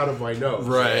breathe out of my nose.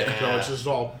 Right. So it's just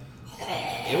all...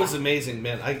 It was amazing,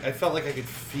 man. I felt like I could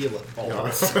feel it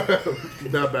almost.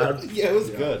 Not bad. Yeah, it was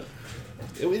good.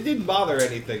 It didn't bother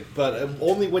anything, but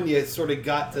only when you sort of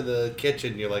got to the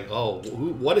kitchen, you're like, oh,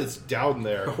 what is down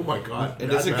there? Oh my god.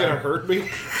 And is it going to hurt me?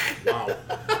 Wow.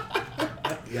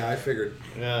 Yeah, I figured.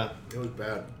 Yeah. It was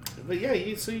bad. But yeah,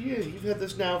 you've had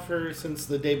this now since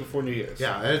the day before New Year's.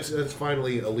 Yeah, it's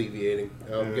finally alleviating.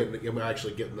 I'm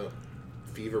actually getting the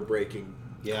fever-breaking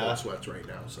cold sweats right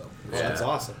now. So That's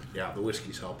awesome. Yeah, the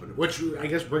whiskey's helping. Which I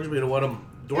guess brings me to what I'm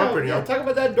dorping here. Talk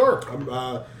about that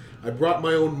dorp. I brought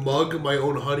my own mug, my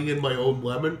own honey, and my own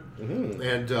lemon,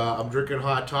 and I'm drinking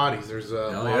hot toddies. There's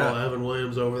a bottle of Evan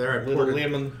Williams over there. I Little poured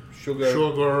lemon,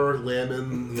 sugar,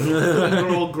 lemon,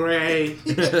 Earl Grey.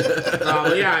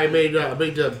 Yeah, I made a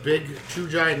big 2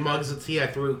 giant mugs of tea. I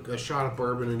threw a shot of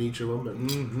bourbon in each of them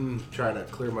and trying to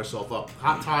clear myself up.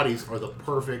 Hot toddies are the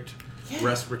perfect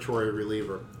respiratory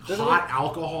reliever. Hot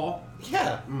alcohol.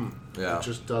 Yeah. Yeah. It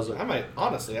just doesn't. I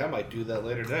might do that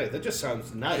later tonight. That just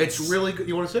sounds nice. It's really good.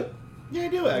 You want to sip? Yeah, I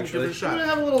do actually. Give it a shot.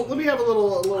 Let me have a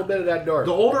little bit of that dorp.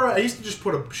 The older I used to just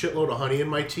put a shitload of honey in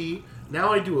my tea.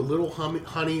 Now I do a little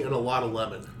honey and a lot of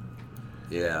lemon.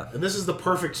 Yeah. And this is the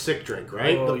perfect sick drink,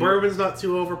 right? Oh, the bourbon's not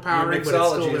too overpowering, Your but it's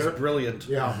still mixology there. is brilliant.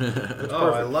 Yeah. It's Oh,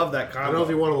 I perfect. love that I combo. don't know if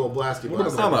you want a little blasty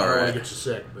blast. I'm I don't alright. want to get you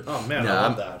sick. But Oh man, Yeah, I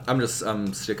love that.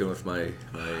 I'm sticking with my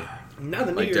Now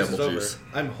the New like Year's is devil over. juice.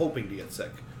 I'm hoping to get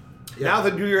sick. Yeah. Now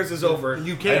the New Year's is over.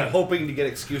 You can. I'm hoping to get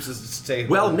excuses to stay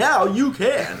home. Well, now you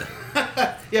can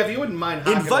yeah, if you wouldn't mind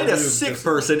hocking invite a lube, sick just-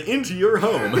 person into your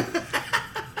home.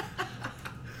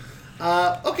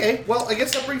 Okay, well, I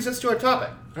guess that brings us to our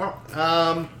topic.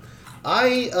 Oh.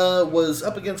 I was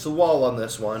up against the wall on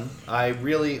this one. I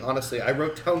honestly, I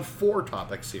wrote down 4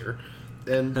 topics here,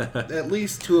 and at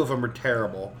least 2 of them are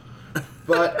terrible.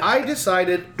 But I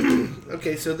decided,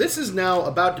 okay, so this is now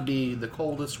about to be the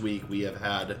coldest week we have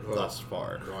had thus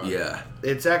far. Yeah.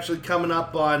 It's actually coming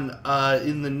up on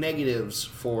in the negatives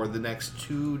for the next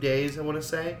 2 days, I want to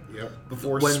say. Yep.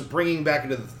 Before springing back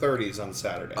into the 30s on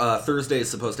Saturday. Thursday is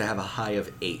supposed to have a high of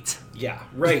 8. Yeah,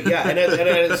 right, yeah. And at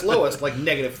its lowest, like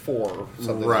 -4 or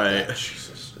something like that.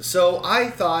 Jesus. So I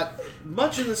thought,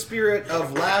 much in the spirit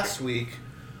of last week,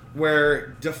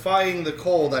 where defying the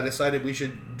cold, I decided we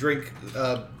should drink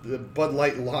Bud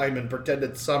Light Lime and pretend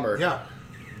it's summer. Yeah.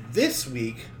 This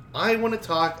week, I want to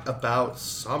talk about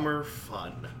summer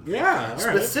fun. Yeah. All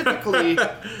right. Specifically,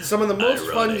 some of the most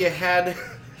fun Ironic. you had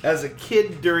as a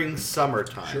kid during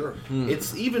summertime. Sure.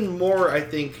 It's even more, I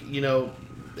think,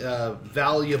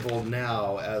 valuable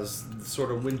now as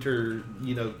sort of winter,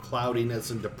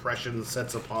 cloudiness and depression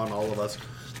sets upon all of us.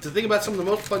 To think about some of the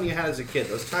most fun you had as a kid.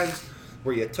 Those times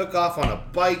where you took off on a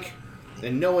bike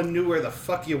and no one knew where the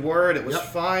fuck you were and it was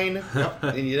fine.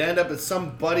 And you'd end up at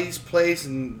some buddy's place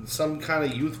and some kind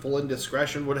of youthful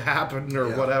indiscretion would happen or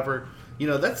whatever.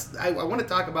 I want to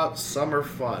talk about summer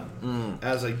fun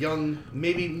as a young,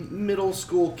 maybe middle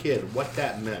school kid, what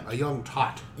that meant. A young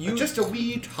tot. Just a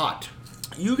wee tot.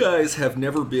 You guys have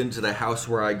never been to the house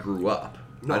where I grew up.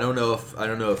 I don't know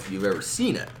if you've ever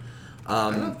seen it.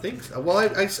 I don't think so. Well,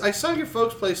 I saw your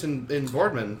folks' place in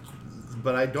Boardman,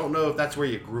 but I don't know if that's where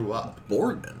you grew up.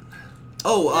 Boardman.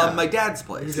 Oh, Yeah. My dad's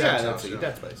place. Yeah, that's your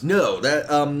dad's place. No,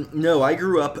 no, I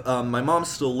grew up. My mom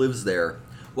still lives there.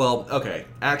 Well, okay,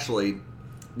 actually,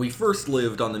 we first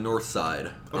lived on the north side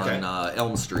on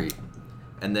Elm Street,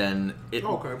 and then it.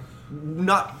 Okay.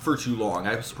 Not for too long.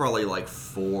 I was probably like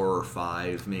 4 or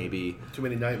 5, maybe. Too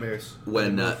many nightmares.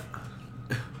 When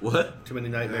what? Too many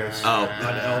nightmares. Oh.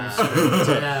 On Elm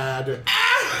Street. Dad.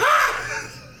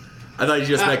 I thought you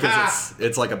just meant because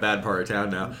it's like a bad part of town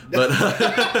now. But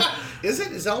Is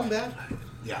it? Is Elm bad?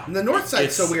 Yeah. And the north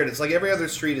side's so It's- weird. It's like every other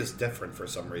street is different for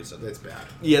some reason. It's bad.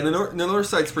 yeah, the north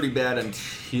side's pretty bad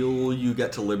until you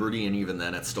get to Liberty, and even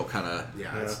then, it's still kind of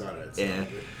Yeah, it's not it. Eh.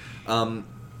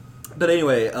 But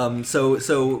anyway,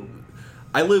 so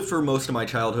I lived for most of my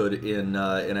childhood in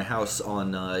a house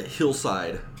on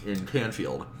Hillside in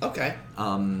Canfield. Okay.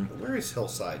 Where is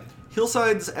Hillside?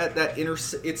 Hillside's at that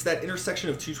it's that intersection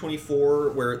of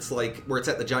 224 where it's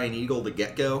at the Giant Eagle, the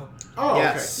Get-Go. Oh,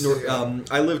 Yes. okay.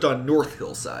 I lived on North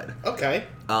Hillside. Okay.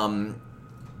 And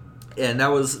that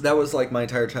was like my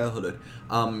entire childhood.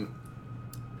 And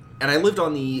I lived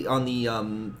on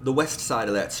the west side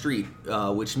of that street,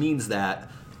 which means that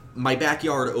my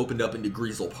backyard opened up into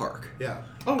Griesel Park. Yeah.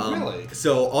 Oh, really?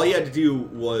 So all you had to do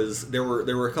was there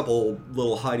were a couple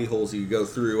little hidey holes you could go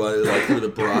through, like through the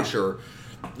brush or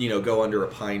go under a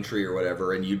pine tree or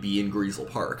whatever, and you'd be in Griesel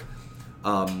Park.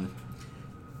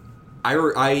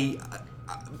 I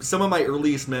some of my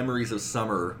earliest memories of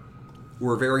summer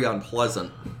were very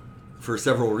unpleasant for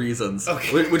several reasons,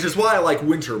 Okay. which is why I like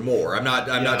winter more. I'm not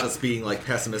Yeah. just being like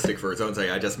pessimistic for its own sake.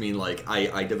 I just mean like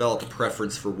I developed a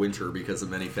preference for winter because of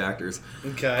many factors.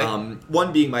 Okay.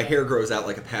 One being my hair grows out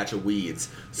like a patch of weeds.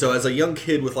 So as a young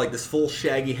kid with like this full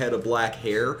shaggy head of black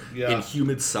hair Yeah. in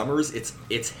humid summers,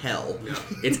 it's hell.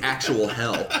 It's actual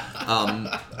hell.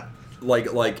 Like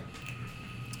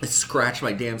it scratched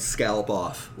my damn scalp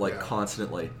off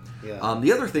constantly. Yeah.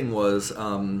 The other thing was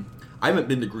I haven't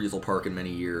been to Griesel Park in many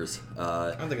years.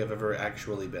 I don't think I've ever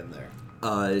actually been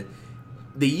there.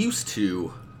 They used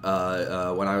to,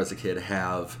 when I was a kid,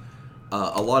 have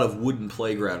a lot of wooden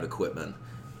playground equipment.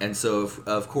 And so,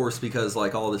 of course, because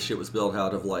like all this shit was built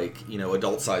out of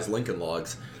adult-sized Lincoln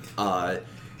logs,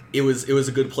 it was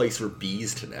a good place for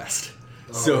bees to nest.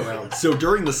 So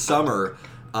during the summer,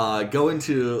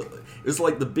 it was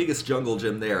like the biggest jungle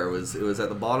gym there. It was at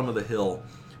the bottom of the hill.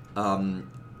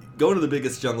 Going to the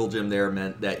biggest jungle gym there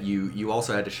meant that you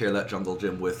also had to share that jungle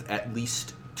gym with at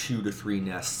least 2 to 3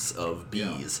 nests of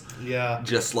bees, Yeah.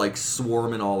 just like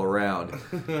swarming all around.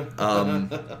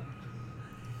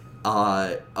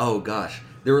 Oh gosh,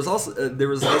 there's also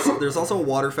a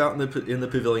water fountain in the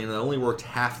pavilion that only worked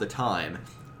half the time.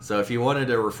 So if you wanted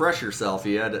to refresh yourself, I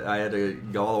had to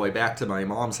go all the way back to my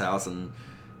mom's house and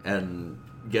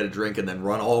get a drink and then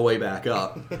run all the way back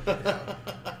up.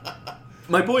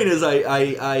 My point is,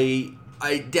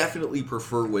 I definitely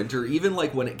prefer winter, even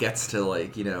like when it gets to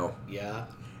Yeah.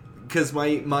 because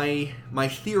my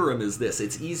theorem is this: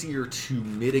 it's easier to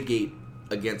mitigate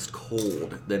against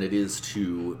cold than it is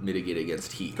to mitigate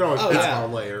against heat. You can always Oh, put yeah.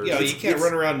 on layers. Yeah, you can't it's-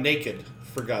 run around naked,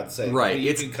 for God's sake. Right, You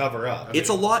it's- can cover up. It's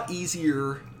a lot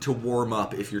easier to warm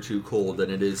up if you're too cold than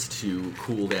it is to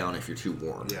cool down if you're too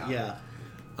warm. Yeah. Yeah.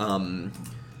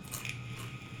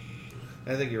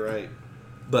 I think you're right.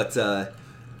 But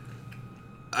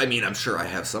I mean, I'm sure I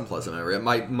have some pleasant memory.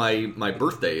 My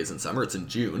birthday is in summer. It's in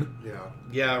June. Yeah.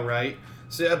 Yeah, right.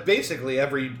 So basically,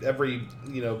 every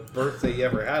birthday you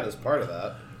ever had is part of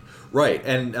that. Right,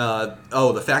 and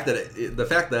the fact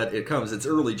that it comes, it's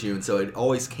early June, so it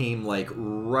always came like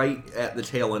right at the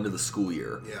tail end of the school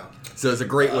year. Yeah. So it's a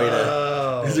great way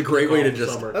to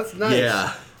just Summer. That's nice.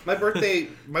 Yeah. My birthday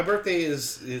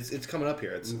is it's coming up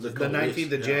here. It's a the couple 19th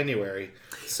weeks, of yeah. January.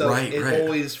 So Right, it right.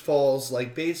 always falls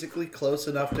like basically close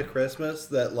enough to Christmas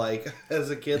that like as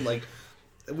a kid like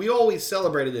we always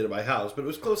celebrated it at my house, but it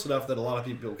was close enough that a lot of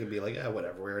people can be like,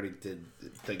 whatever, we already did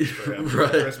things for him for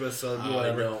Right. Christmas, so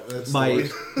whatever. know. That's my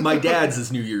my dad's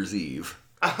is New Year's Eve.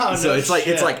 Oh, So no it's like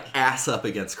shit. ass up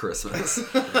against Christmas.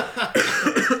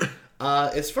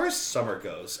 As far as summer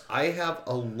goes, I have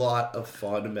a lot of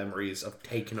fond memories of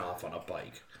taking off on a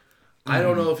bike. I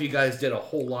don't know if you guys did a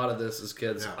whole lot of this as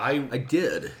kids. Yeah. I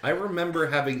did. I remember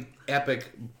having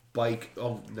epic bike.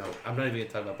 Oh no, I'm not even gonna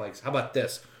talk about bikes. How about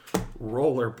this?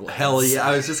 Rollerblades. Hell yeah!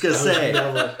 I was just gonna say,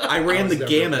 never- I ran the never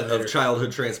gamut there. of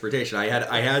childhood transportation. I had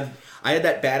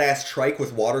that badass trike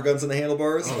with water guns in the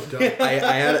handlebars. Oh, dope. I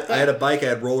had a bike. I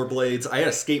had rollerblades. I had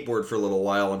a skateboard for a little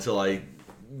while until I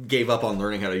gave up on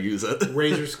learning how to use it.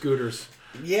 Razor scooters.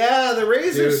 Yeah, the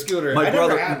Razor Dude, scooter. My I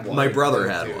brother, never had one. my brother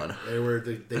had Dude, one. They were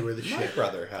the My shit.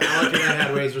 brother had Alec and I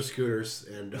had Razor scooters,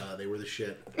 and they were the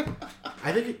shit.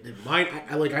 I think mine.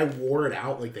 I wore it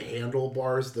out, like the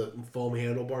handlebars, the foam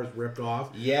handlebars ripped off.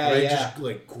 Yeah, and I yeah. just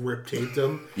like grip taped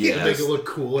them to Yes. make it look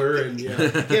cooler, and yeah,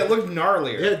 Yeah, it looked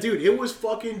gnarlier. yeah, dude, it was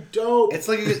fucking dope. It's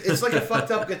like a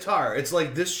fucked up guitar. It's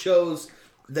like this shows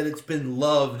that it's been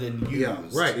loved and used. Yeah,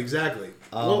 right, exactly.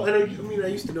 Well, and I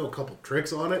used to know a couple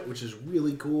tricks on it, which is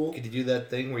really cool. Could you do that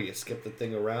thing where you skip the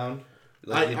thing around?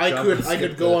 You I jump and could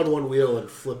skip go the- on one wheel and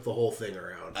flip the whole thing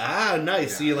around. Ah,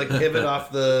 nice. So you like pivot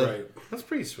off the. Right. That's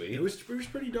pretty sweet. It was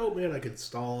pretty dope, man. I could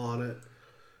stall on it.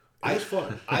 It was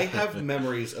fun. I have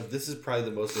memories of this is probably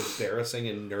the most embarrassing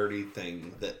and nerdy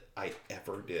thing that I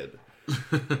ever did.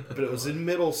 But it was in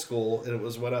middle school, and it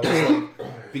was when I was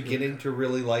like beginning to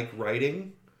really like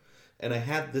writing, and I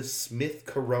had this Smith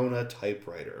Corona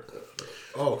typewriter,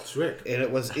 Oh, sweet. and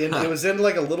it was in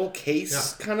like a little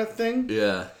case kind of thing.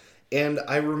 Yeah. And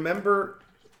I remember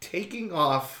taking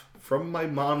off from my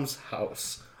mom's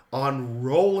house on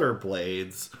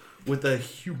rollerblades with a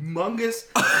humongous,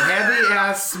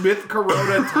 heavy-ass Smith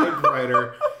Corona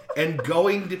typewriter and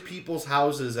going to people's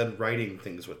houses and writing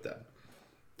things with them.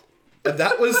 And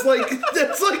that was like,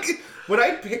 that's like, when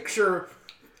I picture,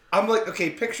 I'm like, okay,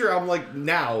 picture I'm like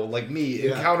now, like me,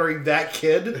 encountering that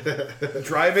kid,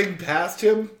 driving past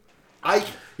him.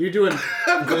 You're doing.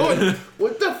 I'm going,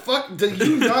 what the fuck? Do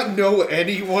you not know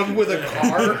anyone with a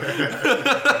car?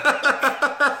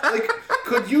 Like,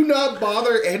 could you not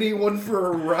bother anyone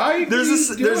for a ride? There's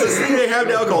What are you this doing? thing they have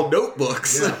now called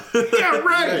notebooks. Yeah,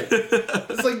 right.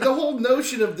 It's like the whole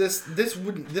notion of this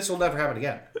will never happen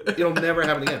again. It'll never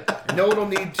happen again. No one will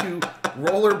need to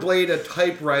rollerblade a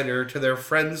typewriter to their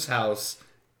friend's house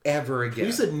ever again.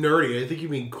 You said nerdy. I think you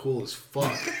mean cool as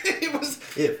fuck.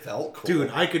 It felt cool. Dude,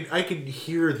 I could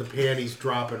hear the panties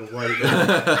dropping right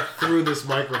now through this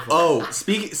microphone. Oh,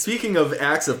 speaking of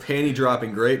acts of panty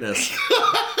dropping greatness,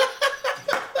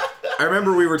 I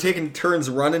remember we were taking turns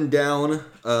running down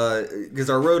because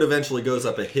our road eventually goes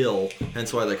up a hill,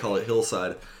 hence why they call it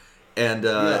hillside. And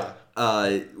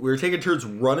we were taking turns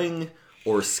running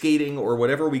or skating or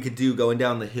whatever we could do going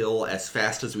down the hill as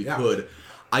fast as we could.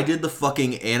 I did the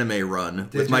fucking anime run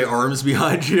with my arms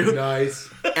behind you. Nice.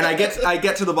 And I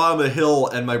get to the bottom of the hill,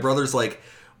 and my brother's like,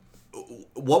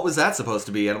 "What was that supposed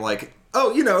to be?" And I'm like,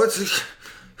 "Oh, it's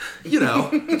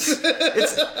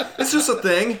it's just a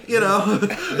thing,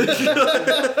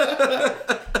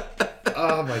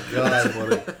 Oh my god,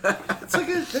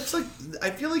 it's like I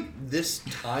feel like this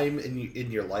time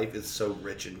in your life is so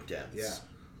rich and dense. Yeah.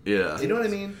 Yeah. You know what I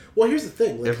mean? Well, here's the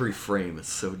thing. Like, Every frame is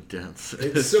so dense.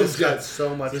 it's so just got dense.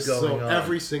 so much Just going so on.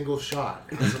 every single shot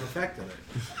has an effect on it.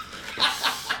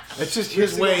 It's just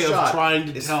his single way of shot trying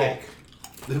to is tell fake.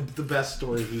 the best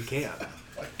story he can. Oh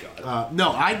my god.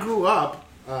 No, I grew up.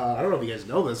 I don't know if you guys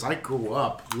know this. I grew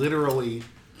up literally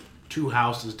 2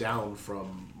 houses down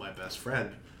from my best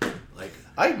friend. Like,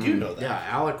 I do know that. yeah,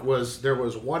 Alec was. There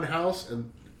was one house,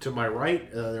 and to my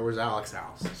right, there was Alec's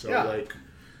house. So Yeah. like,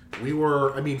 we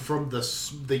were. I mean, from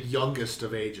the youngest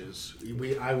of ages.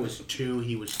 I was 2.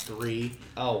 He was 3.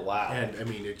 Oh wow. And I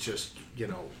mean, it just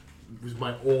it was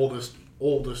my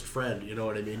oldest friend. You know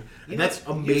what I mean? And that's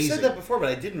amazing. You said that before, but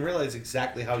I didn't realize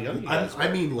exactly how young you guys were. I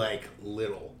mean, like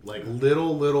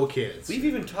little kids. We've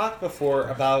even talked before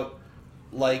about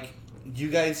like you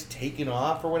guys taking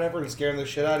off or whatever and scaring the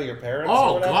shit out of your parents. or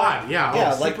Oh whatever. God, yeah,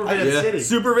 Yeah, oh, like, Superman Yeah. City.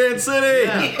 Supervan City.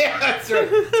 Yeah. Yeah, that's right.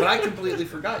 But I completely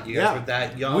forgot you guys were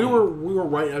that young. We were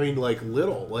right. I mean, like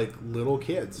little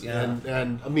kids. Yeah.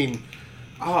 And I mean,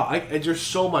 there's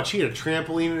so much. He had a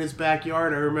trampoline in his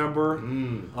backyard. I remember.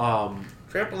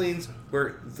 Trampolines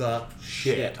were the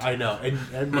shit. I know.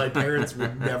 And my parents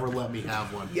would never let me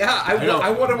have one. Yeah, I know. I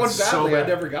wanted one It's so badly. I bad.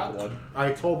 never got one.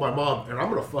 I told my mom, and I'm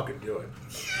gonna fucking do it.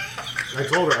 I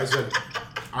told her, I said,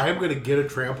 I am gonna get a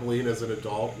trampoline as an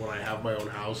adult when I have my own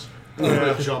house. I'm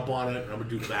gonna jump on it and I'm gonna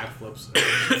do backflips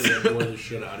and annoy the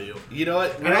shit out of you. You know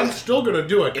what? And I'm still gonna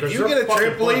do it. If 'cause you they're get a fucking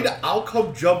trampoline, fun. I'll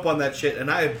come jump on that shit.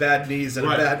 And I have bad knees and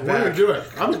a bad we're gonna back. do it.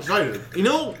 I'm excited. You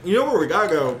know where we gotta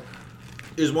go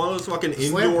is one of those fucking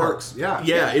Slam indoor parks,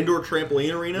 yeah. indoor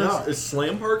trampoline arenas. Yeah. Is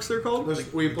slam parks they're called?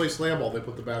 We play slam ball. They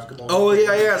put the basketball. Oh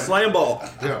yeah, slam ball.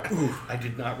 yeah. I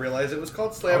did not realize it was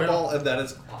called slam Oh, yeah. ball, and that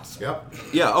is awesome. Yep.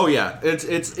 Yeah, oh yeah.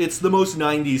 It's the most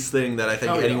 '90s thing that I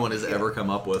think Oh, yeah. anyone has ever come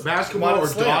up with. Basketball Come on, or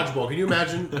slam. dodgeball? Can you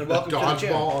imagine welcome to the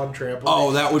gym. dodgeball on trampoline?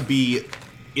 Oh, that would be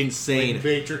insane. Like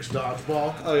Matrix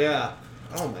dodgeball. Oh yeah.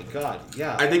 Oh my god.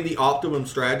 Yeah. I think the optimum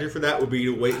strategy for that would be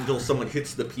to wait until someone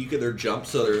hits the peak of their jump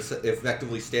so they're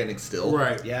effectively standing still.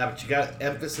 Right. Yeah, but you got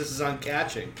emphasis is on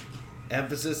catching.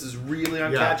 Emphasis is really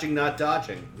on Yeah. catching, not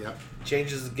dodging. Yep.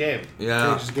 Changes the game. Yeah.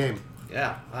 Changes the game.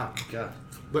 Yeah. Wow. God.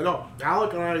 But no,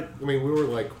 Alec and I mean, we were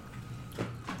like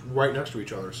right next to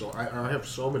each other, so I have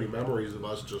so many memories of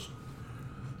us just,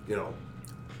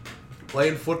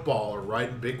 playing football or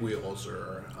riding big wheels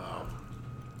or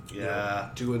Yeah.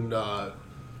 doing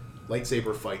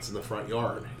lightsaber fights in the front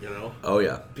yard. Oh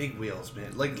yeah. Big wheels,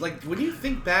 man. Like when you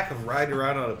think back of riding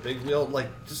around on a big wheel, like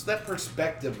just that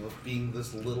perspective of being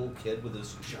this little kid with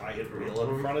this giant wheel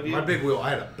in front of you. My big wheel, I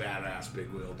had a badass big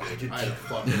wheel, dude. did I had a too.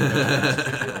 fucking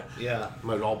badass big wheel. Yeah.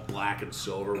 Mine all black and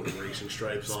silver with racing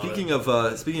stripes on it.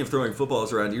 Speaking of throwing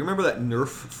footballs around, do you remember that Nerf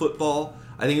football?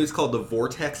 I think it was called the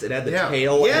Vortex. It had the Yeah.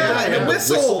 tail Yeah, and and the it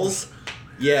whistled. whistles.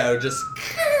 Yeah, it would just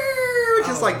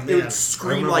like it man. would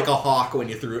scream like a hawk when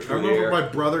you threw it I through the remember air. my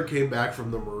brother came back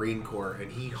from the Marine Corps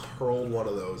and he hurled one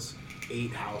of those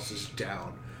 8 houses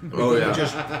down. Oh yeah.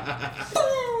 Just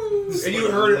and you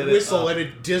like heard lit it it whistle up. and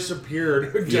it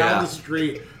disappeared down Yeah. the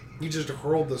street. He just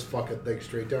hurled this fucking thing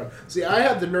straight down. See, I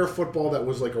had the Nerf football that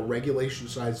was like a regulation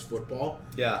sized football,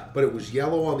 Yeah. but it was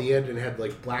yellow on the end and had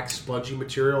like black spongy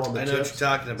material on the I know what tips. you're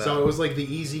talking about. So it was like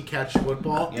the easy catch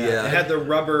football. Yeah. Yeah. It had the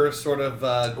rubber sort of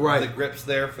Right. the grips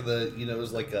there for the it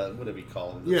was like a whatever you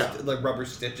call them. Yeah. Like rubber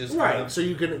stitches. Right, kind of. so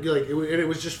you could and it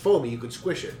was just foamy. You could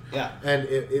squish it. Yeah. and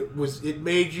it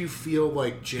made you feel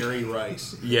like Jerry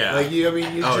Rice. Yeah. like you Oh,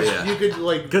 yeah. you could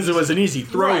like Because it was an easy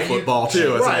throw Right, football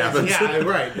too, as right, it happens. Yeah,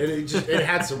 right, and it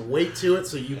had some weight to it,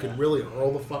 so you could really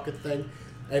hurl the fucking thing,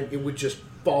 and it would just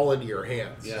fall into your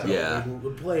hands. Yeah. So Yeah. when we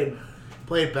were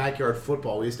playing backyard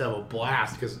football, we used to have a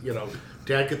blast because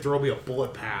Dad could throw me a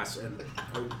bullet pass, and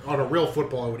on a real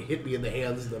football, it would hit me in the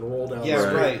hands and then roll down. Yeah, the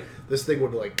street. right. This thing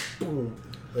would like boom,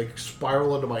 like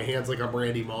spiral into my hands like I'm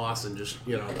Randy Moss, and just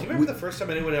Do you remember the first time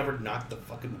anyone ever knocked the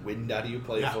fucking wind out of you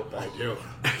playing yeah, football? I do.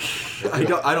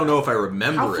 I don't know if I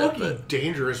remember How it, fucking but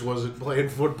dangerous was it playing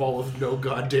football with no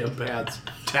goddamn pads?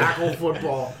 Tackle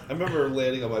football. I remember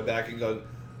landing on my back and going,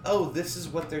 "Oh, this is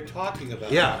what they're talking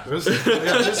about." Yeah, this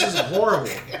is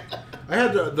horrible. I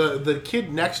had the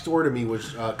kid next door to me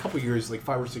was a couple years, like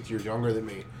 5 or 6 years younger than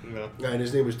me, Yeah. and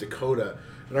his name was Dakota.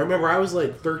 And I remember I was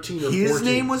like 13 or 14. his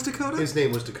name was Dakota. His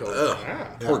name was Dakota. Ugh, Ah.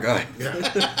 poor guy. Yeah.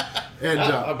 And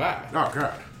Not bad. oh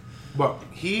god, but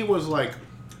he was like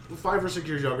 5 or 6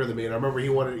 years younger than me, and I remember he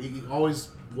always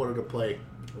wanted to play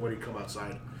when he'd come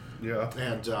outside. Yeah.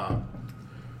 And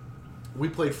we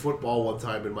played football one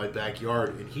time in my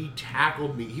backyard, and he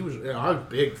tackled me. He was I was a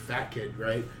big fat kid,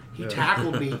 right? He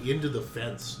tackled me into the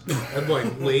fence and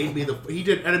like laid me he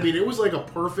did, and I mean it was like a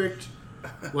perfect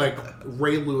like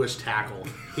Ray Lewis tackle.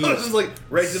 He It was like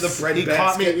right to the bread he basket.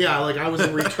 caught me. Yeah, like I was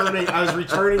returning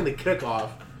the kickoff,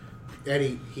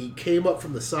 and he came up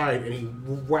from the side and he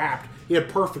wrapped. He had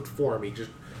perfect form. He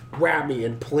just wrapped me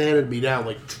and planted me down,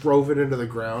 like drove it into the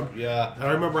ground. Yeah. And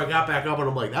I remember I got back up and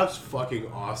I'm like, "That's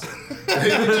fucking awesome." he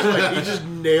just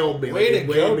nailed me. Way like,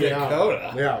 to he laid go, me out.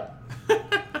 Dakota. Yeah.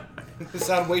 You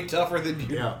sound way tougher than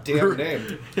your Yeah. damn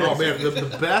name. Oh man,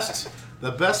 the best,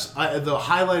 the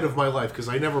highlight of my life, because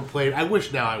I never played. I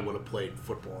wish now I would have played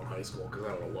football in high school because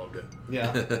I would have loved it.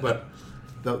 Yeah. But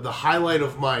the highlight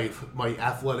of my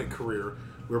athletic career,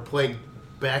 we were playing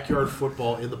backyard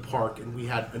football in the park, and we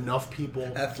had enough people.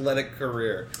 Athletic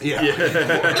career. Yeah. we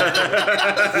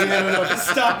had enough.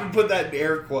 Stop and put that in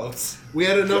air quotes. We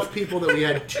had enough people that we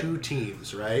had 2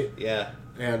 teams, right? Yeah.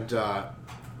 And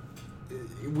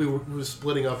we were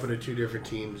splitting up into 2 different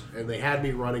teams, and they had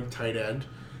me running tight end.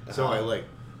 So I like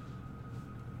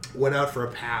went out for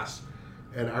a pass,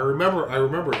 and I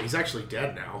remember he's actually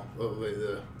dead now,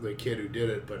 the kid who did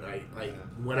it. But I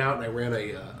went out and I ran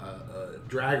a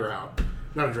drag route,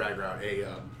 not a drag route,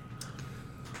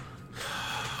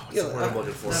 what's the word I'm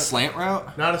looking for? Slant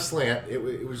route. Not a slant. It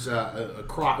was a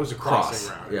crossing Cross,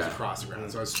 route. It yeah. was a crossing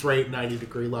route. So I was straight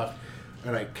 90-degree left,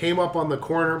 and I came up on the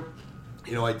corner.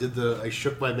 I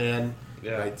shook my man.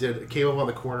 Yeah. I came up on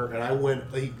the corner, and I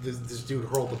went. This dude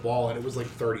hurled the ball, and it was like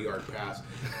 30-yard pass,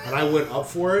 and I went up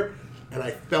for it, and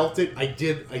I felt it. I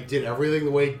did everything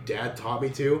the way Dad taught me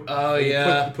to. Oh, You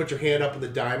yeah. put your hand up in the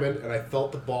diamond, and I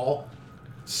felt the ball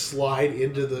slide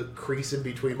into the crease in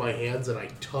between my hands, and I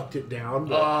tucked it down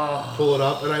to pull it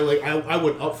up, and I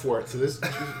went up for it. So this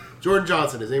Jordan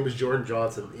Johnson, his name was Jordan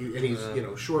Johnson, and he's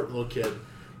short little kid,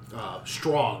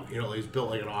 strong, he's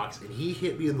built like an ox, and he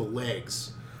hit me in the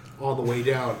legs on the way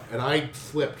down, and I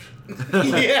flipped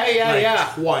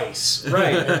Yeah. twice,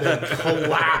 Right. and then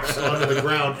collapsed onto the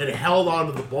ground and held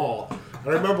onto the ball.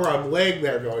 And I remember I'm laying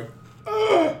there going,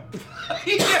 "Ugh."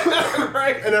 Yeah,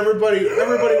 right. And everybody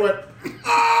went,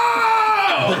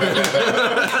 "Oh!"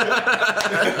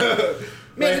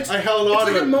 Man, I held on it's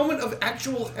to like it. a moment of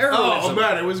actual heroism. Oh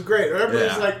man, it was great.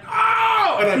 Everybody's Yeah. like,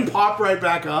 "Oh!" and I popped right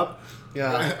back up.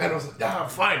 Yeah. And I was like, "Ah, I'm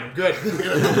fine, I'm good."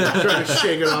 Trying to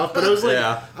shake it off, but it was like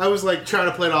I was like trying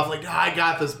to play it off, like, I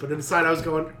got this. But inside, I was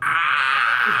going,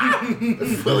 I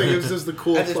feel like it was just the I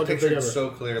coolest just fucking pictured thing it ever. so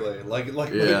clearly. Like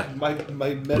Yeah. my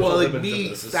mental Well, like image me, of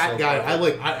this is fat so guy,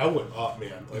 perfect. I went up,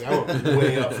 man. Like I went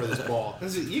way up for this ball.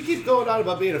 Listen, you keep going on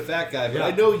about being a fat guy, but Yeah.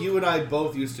 I know you and I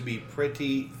both used to be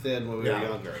pretty thin when we were Yeah.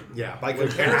 younger. Yeah, By like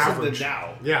comparison average. to now.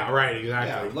 Yeah, right, Yeah,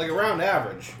 exactly. like around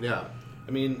average. Yeah.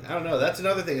 I mean, I don't know. That's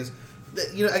another thing is,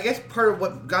 that, I guess part of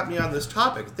what got me on this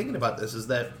topic, thinking about this, is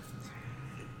that,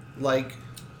 like,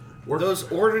 those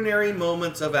ordinary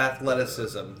moments of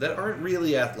athleticism that aren't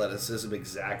really athleticism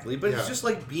exactly, but it's Yeah. just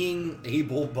like being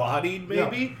able-bodied,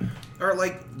 maybe, are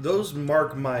like those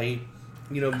mark my,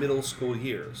 middle school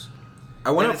years.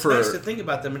 I went And up it's for. nice to think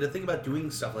about them and to think about doing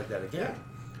stuff like that again.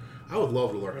 I would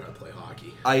love to learn how to play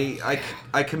hockey.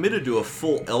 I committed to a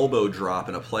full elbow drop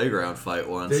in a playground fight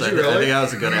once. Did you I really? think that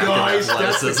was a good act Nice, of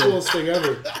that's the athleticism. coolest thing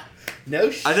ever.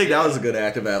 No shit. I think that was a good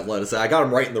act of athleticism. I got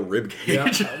him right in the rib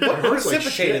cage. Yeah. What It hurts like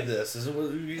precipitated shit. this? Is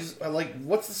it, like,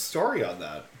 what's the story on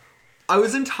that? I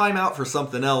was in timeout for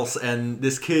something else, and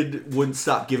this kid wouldn't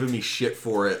stop giving me shit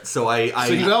for it. So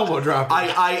So you elbow drop.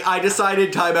 I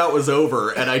decided timeout was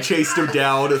over, and I chased him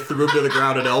down, threw him to the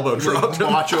ground, and elbow dropped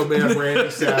him. Macho Man Randy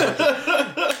Savage.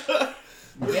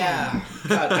 Yeah.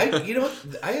 God, you know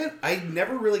what? I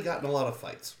never really got in a lot of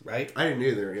fights, right? I didn't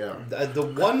either, yeah. The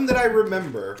one that I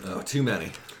remember Oh, too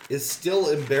many. is still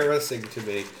embarrassing to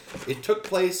me. It took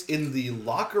place in the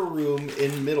locker room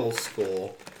in middle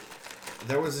school.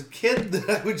 There was a kid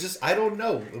that I don't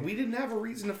know. We didn't have a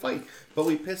reason to fight, but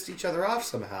we pissed each other off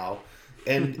somehow.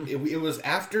 And it was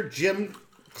after gym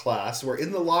class. We're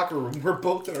in the locker room. We're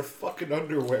both in our fucking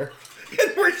underwear.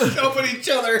 And we're shoving each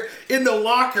other in the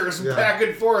lockers back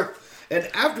and forth. And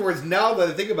afterwards, now that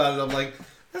I think about it, I'm like,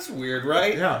 that's weird,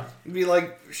 right? Yeah. You'd be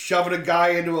like shoving a guy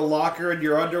into a locker in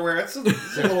your underwear. It's a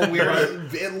little weird.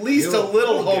 At least a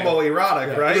little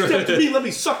homoerotic, right? Step to me, let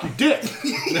me suck your dick.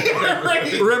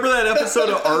 Right. Remember that episode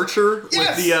of Archer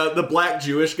Yes! with the black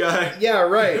Jewish guy? Yeah,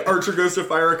 right. Archer goes to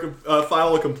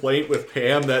file a complaint with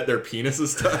Pam that their penis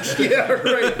is touched. Yeah,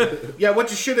 right. Yeah, what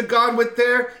you should have gone with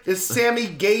there is Sammy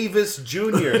Gavis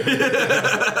Jr.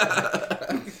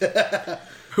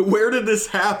 Where did this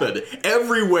happen?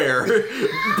 Everywhere.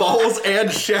 Balls and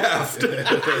shaft.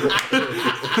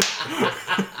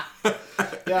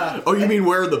 Yeah. Oh, you mean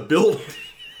where the building?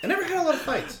 I never had a lot of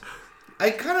fights. I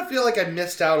kind of feel like I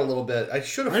missed out a little bit. I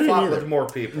should have I didn't fought either. with more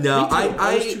people. No,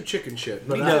 I was too chicken shit.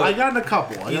 But know- I got in a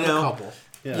couple. I you got know- a couple.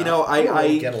 Yeah. You know, I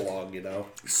I get along, you know.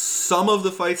 some of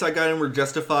the fights I got in were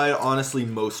justified. Honestly,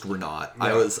 most were not. Yeah.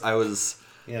 I was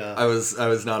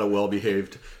Yeah. not a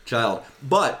well-behaved child.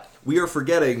 But we are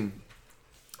forgetting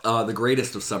the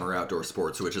greatest of summer outdoor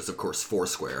sports, which is of course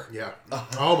Foursquare. Yeah.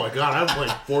 Oh my god, I haven't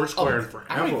played Foursquare in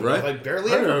I don't forever. even Right? I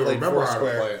barely I don't ever even played remember how to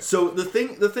Foursquare. play it. So the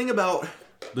thing about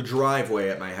the driveway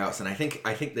at my house, and I think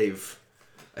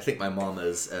my mom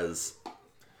as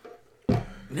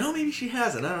no, maybe she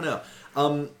hasn't. I don't know.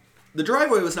 The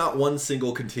driveway was not one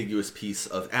single contiguous piece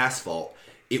of asphalt.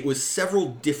 It was several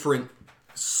different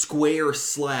square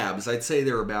slabs. I'd say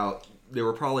they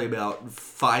were probably about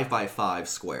 5 by 5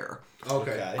 square.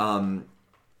 Okay.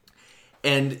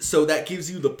 And so that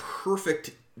gives you the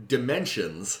perfect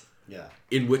dimensions Yeah.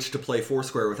 in which to play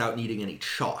Foursquare without needing any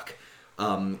chalk.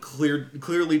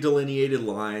 Clearly delineated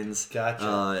lines.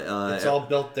 Gotcha. It's all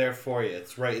built there for you.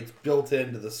 It's right. It's built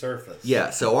into the surface.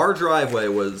 Yeah, so our driveway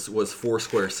was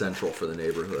Foursquare central for the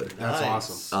neighborhood. That's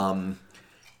Nice. awesome.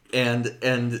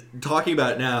 And talking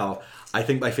about it now, I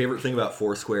think my favorite thing about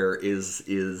Foursquare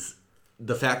is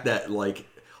the fact that like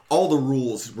all the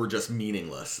rules were just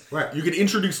meaningless. Right. You could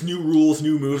introduce new rules,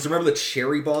 new moves. Remember the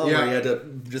cherry bomb Yeah. where you had to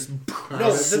just No,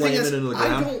 the slam thing it is, into the I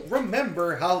ground? don't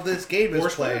remember how this game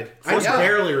is played. I just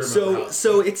barely remember.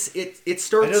 So it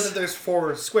starts. I know that there's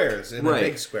 4 squares in a Right.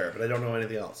 big square, but I don't know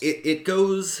anything else. It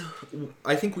goes.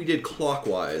 I think we did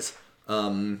clockwise.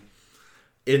 In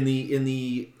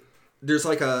the there's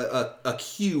like a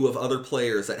queue of other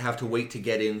players that have to wait to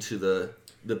get into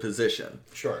the position.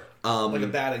 Sure. Like a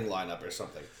batting lineup or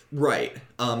something. Right.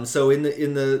 So in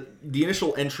the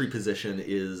initial entry position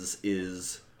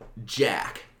is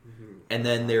Jack, and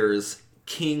then there's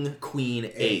King,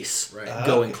 Queen, Ace, right.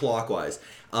 going clockwise.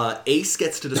 Ace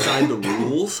gets to decide the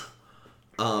rules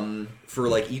for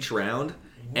like each round.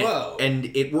 Whoa. And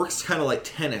it works kind of like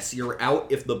tennis. You're out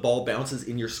if the ball bounces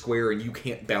in your square and you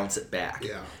can't bounce it back.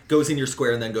 Yeah. Goes in your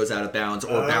square and then goes out of bounds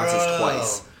or bounces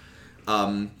twice.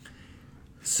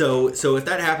 So if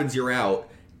that happens, you're out.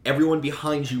 everyone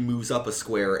behind you moves up a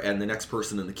square, and the next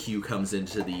person in the queue comes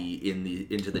into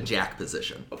the jack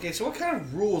position. Okay, so what kind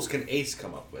of rules can Ace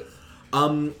come up with?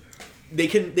 They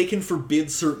can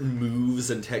forbid certain moves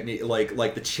and technique,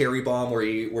 like the cherry bomb, where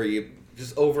you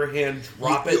Just overhand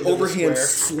drop it you into overhand the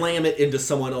square? slam it into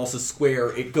someone else's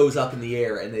square. It goes up in the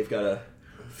air, and they've got to.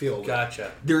 Field.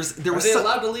 Gotcha. There Are was they some,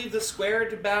 allowed to leave the square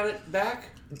to bat it back?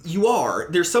 you are.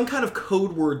 There's some kind of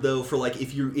code word though for like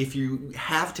if you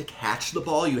have to catch the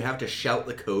ball, you have to shout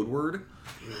the code word.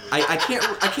 I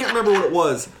can't remember what it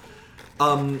was.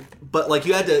 But like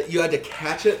you had to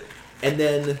catch it and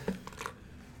then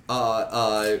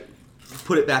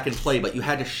put it back in play, but you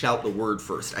had to shout the word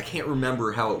first. I can't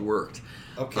remember how it worked.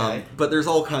 Okay. But there's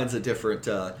all kinds of different.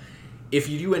 If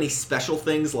you do any special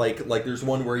things, like there's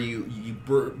one where you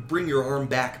bring your arm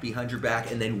back behind your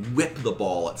back and then whip the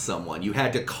ball at someone. You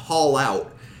had to call out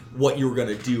what you were going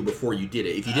to do before you did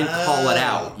it. If you didn't call it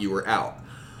out, you were out.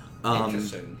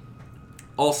 Interesting.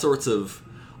 All sorts of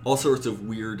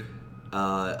weird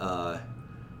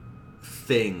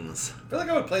things. I feel like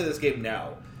I would play this game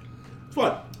now. It's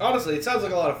fun. Honestly, it sounds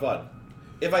like a lot of fun.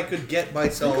 If I could get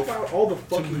myself Think about all the to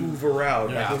fucking move around,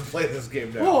 Yeah. I would play this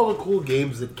game now. all the cool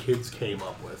games that kids came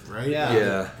up with, right? Yeah.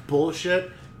 Yeah.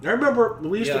 Bullshit. I remember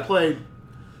we used Yeah. to play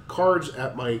cards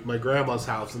at my grandma's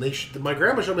house, and my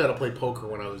grandma showed me how to play poker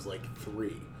when I was like 3.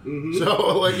 Mm-hmm.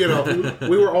 So, like, you know,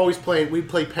 we were always we'd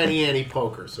play penny ante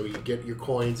poker. So you'd get your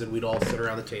coins, and we'd all sit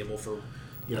around the table for,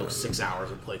 6 hours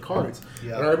and play cards.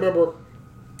 Yeah. And I remember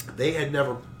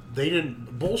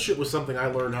bullshit was something I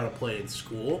learned how to play in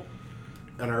school.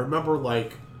 And I remember,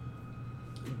 like,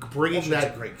 bringing Bullshit's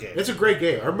that... a great game. It's a great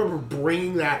game. I remember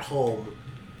bringing that home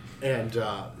and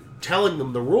telling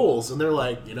them the rules, and they're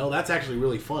like, that's actually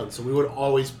really fun. So we would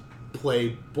always play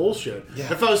bullshit. Yeah.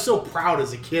 I felt so proud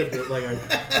as a kid that, like,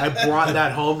 I brought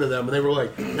that home to them, and they were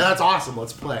like, yeah, that's awesome,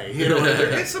 let's play. You know what I There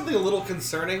mean? is something a little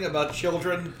concerning about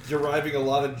children deriving a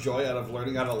lot of joy out of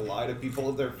learning how to lie to people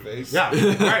in their face. Yeah,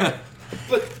 right.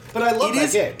 But I love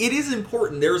that game. It is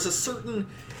important. There's a certain...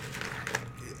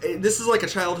 This is like a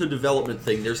childhood development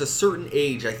thing. There's a certain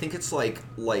age, I think it's like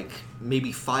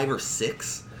maybe 5 or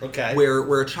 6, Okay.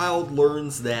 where a child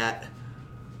learns that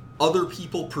other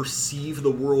people perceive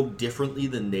the world differently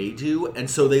than they do, and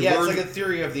so they Yeah, learn. it's like a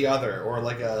theory of the other, or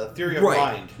like a theory of Right,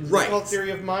 mind. Is it right. called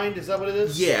theory of mind? Is that what it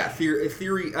is? Yeah,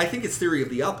 theory. I think it's theory of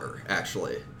the other,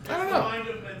 actually. I don't know. Mind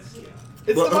of Mencia.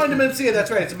 It's Well, the mind of Mencia. That's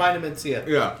right. It's the mind of Mencia.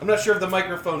 Yeah. I'm not sure if the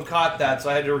microphone caught that,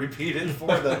 so I had to repeat it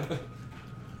for them.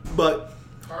 But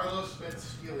Carlos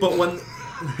Mencia.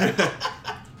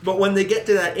 but when they get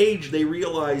to that age, they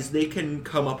realize they can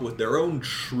come up with their own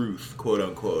truth, quote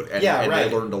unquote, and, Yeah, and right.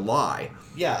 they learn to lie.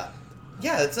 Yeah.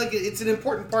 Yeah, it's like it's an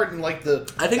important part in like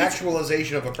the I think it's-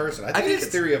 actualization of a person. I think it's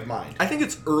theory of mind. I think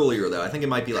it's earlier though. I think it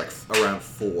might be like around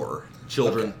 4.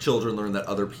 Children learn that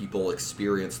other people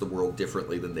experience the world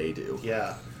differently than they do.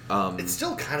 Yeah. It's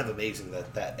still kind of amazing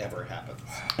that ever happened.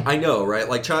 I know, right?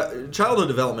 Like childhood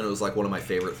development was like one of my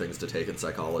favorite things to take in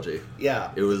psychology.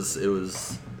 Yeah. It was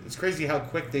It's crazy how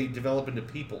quick they develop into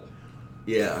people.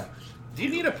 yeah. Do you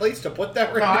need a place to put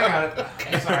that right No, now? I got it.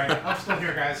 It's alright. I'm still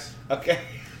here, guys. Okay.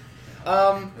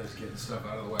 Just getting stuff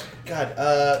out of the way.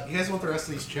 God, You guys want the rest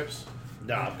of these chips?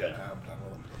 no, I'm good. I'm done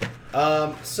with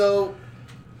them.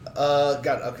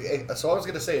 God, okay. So I was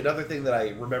gonna say another thing that I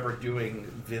remember doing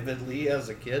vividly as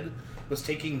a kid was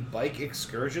taking bike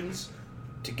excursions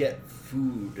to get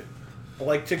food,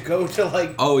 like to go to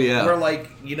like. Oh, yeah. Where like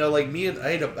like me and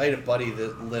I had a buddy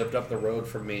that lived up the road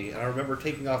from me, and I remember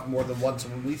taking off more than once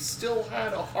when we still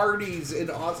had a Hardee's in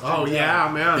Austin. Oh,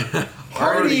 yeah, man.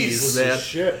 Hardee's, man.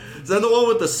 Shit. Is that the one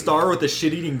with the star with the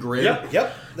shit-eating grin?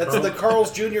 Yep. That's the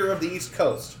Carl's Jr. of the East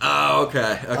Coast. Oh,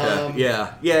 okay.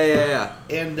 Yeah.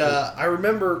 And I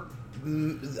remember,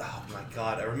 oh my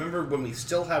god, I remember when we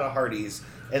still had a Hardee's,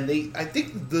 and I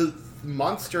think the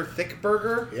Monster Thick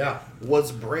Burger Yeah.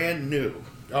 was brand new.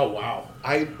 Oh, wow.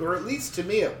 Or at least to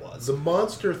me it was. The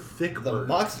Monster Thick The Burger.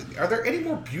 monster. Are there any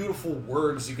more beautiful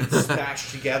words you could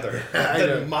smash together I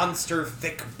know. than Monster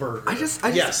Thick Burger? I just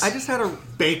Yes. had a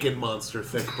Bacon Monster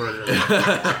Thick Burger.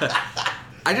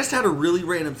 I just had a really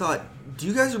random thought. Do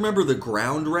you guys remember the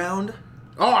Ground Round?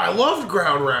 Oh, I loved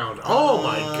Ground Round. Oh,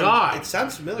 my God. It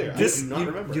sounds familiar. I do not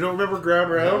remember. You don't remember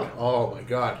Ground Round? No. Oh, my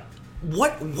God.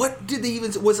 What did they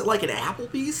even... Was it like an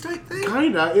Applebee's type thing?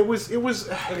 Kinda. It was...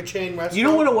 Like a chain restaurant. You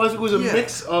know what it was? It was a Yeah.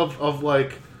 mix of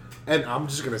like... And I'm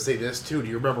just going to say this, too. Do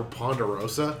you remember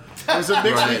Ponderosa? It was a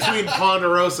mix Right. between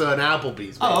Ponderosa and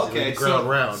Applebee's. Oh, basically, okay. the Ground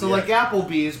Round. So yeah. like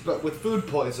Applebee's, but with food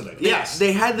poisoning. Yes.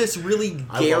 They had this really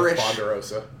I love garish...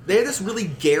 Ponderosa. They had this really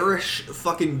garish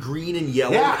fucking green and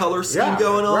yellow Yeah, color scheme yeah,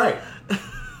 going on. right.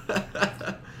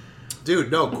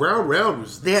 Dude, no, Ground Round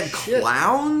was They had shit.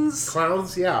 clowns.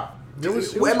 Clowns, yeah. It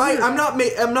was weird. I'm not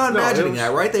No, imagining it was-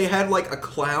 that, right? They had like a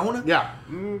clown. Yeah,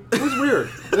 it was weird.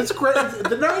 It's great.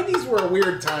 The 90s were a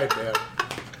weird time, man.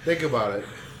 Think about it.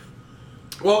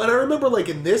 Well, and I remember, like,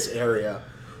 in this area,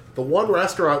 the one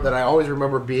restaurant that I always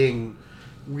remember being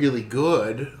really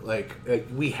good, like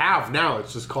we have now,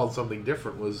 it's just called something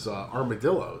different, was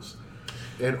Armadillo's.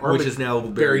 And Which is now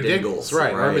Barry Dingle's,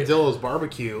 right. right. Armadillo's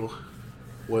Barbecue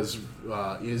was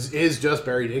is just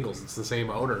Barry Dingle's. It's the same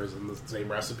owners and the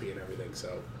same recipe and everything,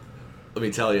 so... Let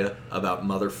me tell you about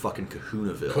motherfucking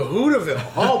Kahunaville.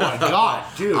 Kahunaville. Oh my god,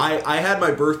 dude. I had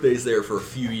my birthdays there for a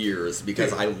few years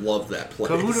because Dude. I love that place.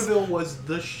 Kahunaville was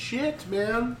the shit,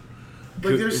 man.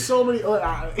 Like, there's so many...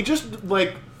 it just,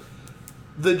 like,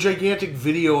 the gigantic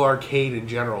video arcade in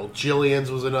general.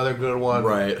 Jillian's was another good one.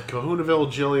 Right.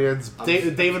 Kahunaville, Jillian's.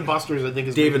 Dave & Buster's, I think,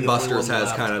 is Dave maybe and the only Buster's one has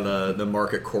left. kind of the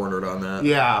market cornered on that.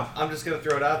 Yeah. I'm just going to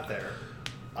throw it out there.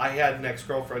 I had an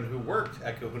ex-girlfriend who worked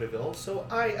at Kahunaville, so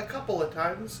I, a couple of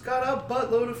times, got a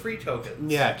buttload of free tokens.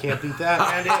 Yeah, can't beat that.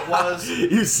 And it was...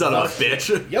 You son of a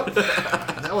bitch. Yep.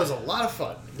 That was a lot of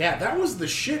fun. Yeah, that was the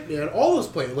shit, man. All those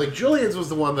places. Like, Jillian's was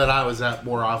the one that I was at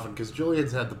more often, because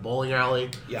Jillian's had the bowling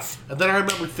alley. Yeah. And then I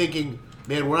remember thinking,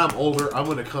 man, when I'm older, I'm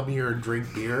going to come here and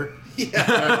drink beer.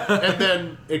 Yeah. And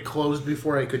then it closed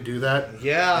before I could do that.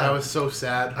 Yeah. And I was so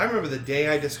sad. I remember the day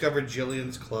I discovered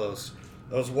Jillian's closed.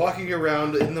 I was walking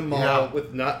around in the mall Yeah.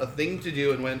 with not a thing to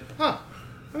do and went, I'm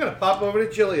going to pop over to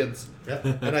Jillian's. Yeah.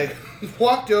 And I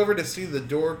walked over to see the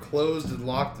door closed and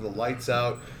locked and the lights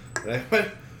out. And I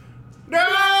went, no!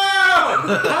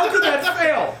 How could that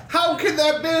fail? How can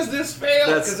that business fail?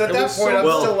 Because at it that was point, so- I'm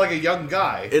well- still like a young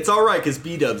guy. It's all right because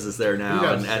B-Dubs is there now,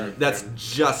 B-Dubs and is there. that's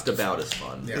just about as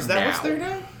fun. Yeah. Is that what's there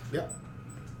now? Yep.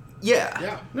 Yeah.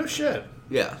 Yeah. No shit.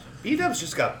 Yeah. B-Dubs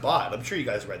just got bought. I'm sure you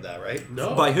guys read that, right?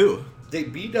 No. By who?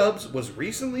 B-Dubs was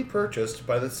recently purchased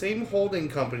by the same holding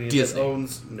company Disney. that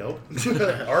owns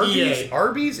Arby's, EA.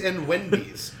 Arby's and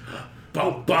Wendy's.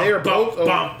 Bum, They are both owned,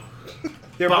 bum.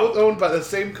 they're both owned by the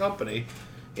same company,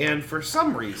 and for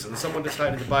some reason, someone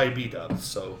decided to buy B-Dubs.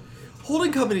 So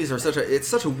Holding companies are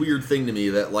such a weird thing to me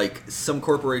that like some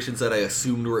corporations that I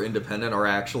assumed were independent are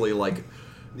actually like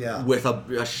yeah, with a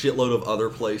shitload of other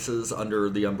places under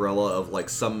the umbrella of like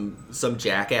some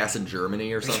jackass in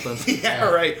Germany or something. yeah,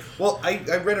 right. Well, I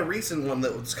read a recent one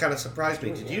that was kind of surprised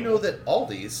me. Did you know that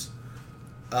Aldi's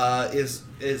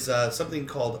is something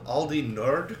called Aldi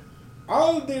Nord,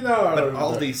 Aldi no. but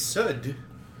Aldi Sud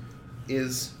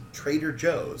is Trader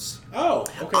Joe's. Oh,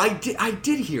 okay. I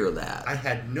did hear that. I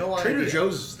had no Trader idea.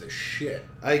 Joe's is the shit.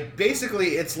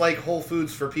 Basically it's like Whole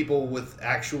Foods for people with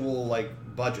actual like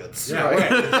budgets. Yeah,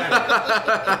 right.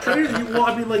 Exactly. Well,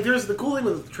 I mean, like, there's the cool thing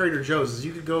with Trader Joe's is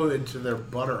you could go into their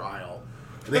butter aisle.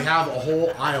 They have a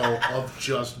whole aisle of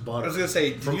just butter. I was gonna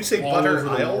say, did From you say all butter over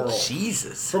the aisle? world.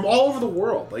 Jesus. From all over the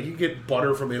world. Like, you get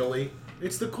butter from Italy.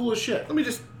 It's the coolest shit. Let me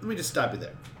just stop you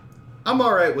there. I'm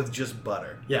all right with just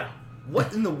butter. Yeah.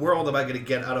 What in the world am I going to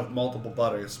get out of multiple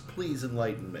butters? Please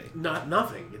enlighten me.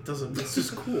 Nothing. It doesn't. It's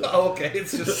just cool. Oh, okay.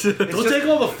 It's just. They'll take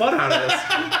all the fun out of this.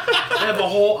 They have a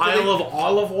whole aisle of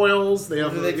olive oils. They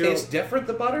have. Do they you know, taste different,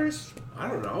 the butters? I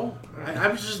don't know. I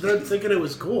was just thinking it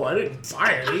was cool. I didn't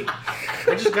buy any.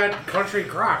 I just got Country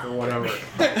Crock or whatever.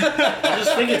 I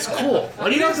just think it's cool. Why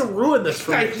do you have to ruin this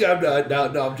for me? No,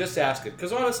 I'm just asking.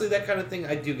 Because honestly, that kind of thing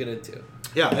I do get into.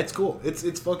 Yeah, it's cool.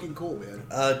 It's fucking cool, man.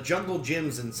 Jungle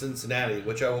Gyms in Cincinnati,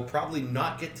 which I will probably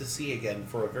not get to see again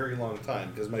for a very long time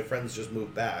because my friends just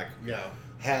moved back, Yeah.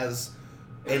 has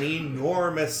an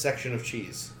enormous section of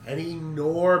cheese. An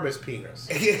enormous penis.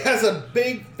 It has a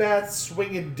big, fat,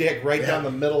 swinging dick right down the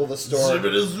middle of the store.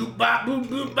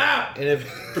 Zip-a-da-zoop-bop-boop-boop-bop. And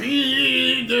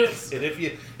Penis.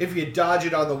 if you dodge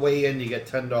it on the way in, you get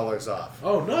 $10 off.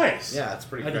 Oh, nice. Yeah, it's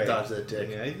pretty I great. can dodge that dick.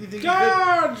 Yeah, you think you could-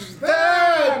 Dodge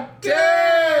that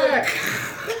dick!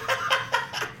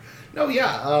 No,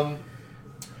 yeah.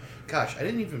 Gosh, I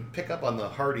didn't even pick up on the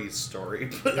Hardee's story,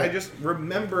 but I just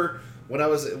remember when I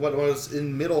was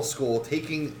in middle school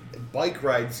taking bike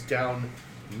rides down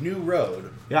New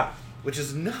Road, Yeah. which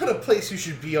is not a place you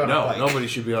should be on a No, bike. nobody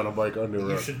should be on a bike on New You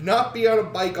Road. should not be on a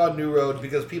bike on New Road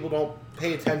because people don't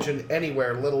pay attention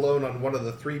anywhere, let alone on one of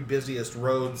the 3 busiest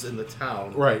roads in the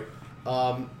town. Right.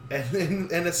 And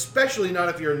especially not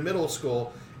if you're in middle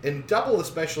school, and double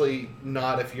especially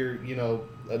not if you're,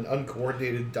 an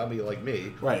uncoordinated dummy like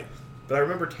me. Right. But I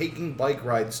remember taking bike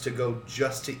rides to go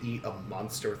just to eat a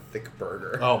monster thick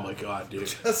burger. Oh my god, dude.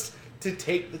 Just to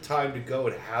take the time to go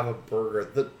and have a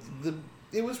burger.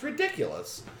 It was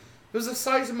ridiculous. It was the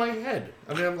size of my head.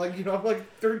 I mean, I'm like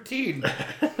 13.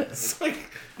 It's like,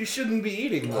 you shouldn't be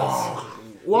eating this.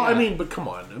 Well, Yeah. I mean, but come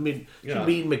on. I mean, you Yeah. can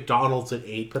be eating McDonald's at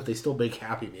 8, but they still make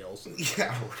Happy Meals.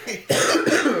 Yeah, right.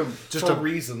 Just For a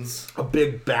reasons.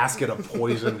 big basket of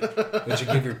poison that you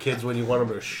give your kids when you want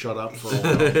them to shut up for a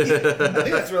while. I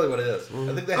think that's really what it is.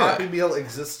 I think the Happy Meal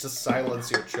exists to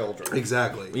silence your children.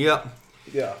 Exactly. Yep.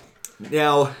 Yeah.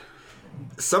 Now,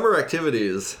 summer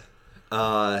activities.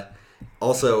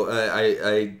 Also,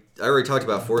 I already talked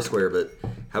about Foursquare, but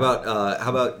how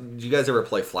about? Do you guys ever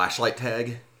play flashlight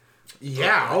tag?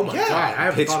 Yeah. Oh my Yeah. god, I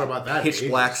haven't thought about that. in Pitch ages.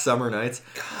 black summer nights.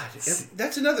 God,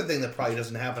 that's another thing that probably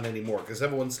doesn't happen anymore because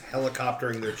everyone's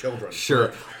helicoptering their children.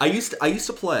 Sure. I used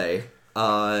to play.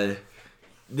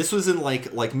 This was in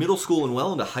like middle school and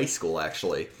well into high school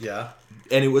actually. Yeah.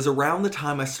 And it was around the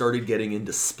time I started getting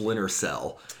into Splinter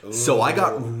Cell. So I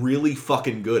got really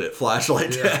fucking good at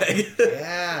flashlight tag.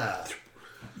 Yeah.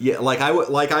 Yeah,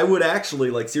 I would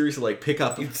actually seriously pick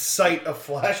up. You'd sight a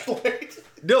flashlight.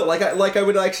 No, I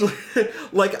would actually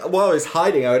while I was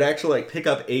hiding, I would actually pick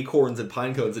up acorns and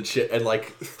pine cones and shit and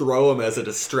throw them as a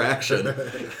distraction.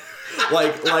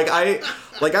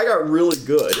 I got really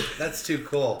good. That's too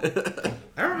cool.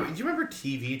 I remember. Do you remember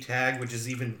TV Tag, which is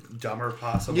even dumber,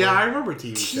 possibly? Yeah, I remember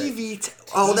TV.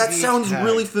 Oh, that TV sounds tag.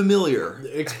 really familiar.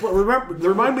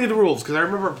 Remind me of the rules because I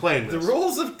remember playing The this.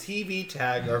 rules of TV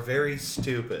Tag are very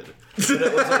stupid, but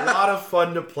it was a lot of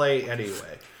fun to play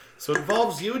anyway. So it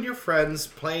involves you and your friends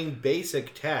playing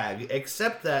basic tag,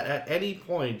 except that at any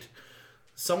point,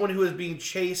 someone who is being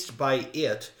chased by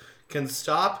it can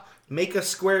stop, make a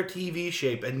square TV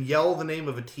shape, and yell the name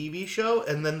of a TV show,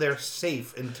 and then they're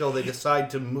safe until they decide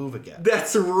to move again.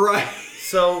 That's right.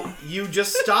 So you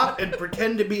just stop and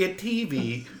pretend to be a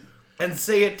TV and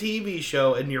say a TV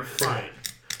show, and you're fine.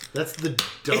 That's the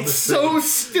dumbest It's so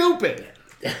stupid.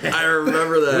 I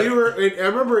remember that. I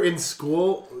remember in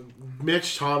school,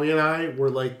 Mitch, Tommy, and I were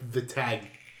the tag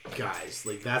guys.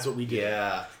 That's what we did.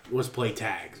 Yeah. Was play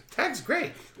tags. Tag's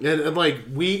great. And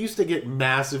we used to get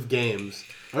massive games.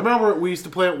 I remember we used to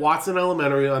play at Watson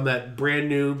Elementary on that brand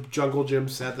new Jungle Gym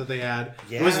set that they had.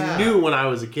 It was Yeah. new when I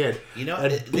was a kid. You know,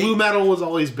 and they- Blue Metal was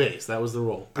always base. That was the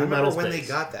rule. I Blue remember Metal's when base. they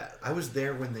got that. I was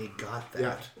there when they got that.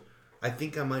 Yeah. I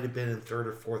think I might have been in 3rd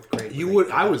or 4th grade. You when would.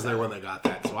 they I got was that. there when they got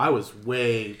that, so I was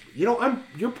way.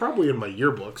 You're probably in my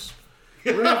yearbooks.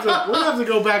 We're gonna have to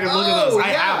go back and look at those. I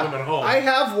have them at home. I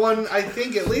have one. I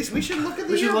think at least we should look at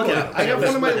the We should look yearbook. at it. I have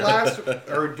one of my last,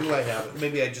 or do I have it?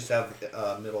 Maybe I just have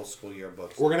middle school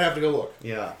yearbooks. We're gonna have to go look.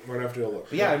 Yeah. We're gonna have to go look.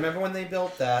 But yeah, I remember when they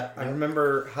built that. I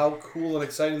remember how cool and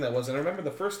exciting that was. And I remember the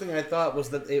first thing I thought was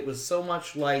that it was so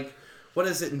much like, what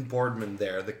is it in Boardman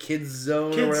there? The Kids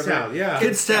Zone or Kids whatever? Town, yeah.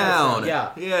 Kids Town.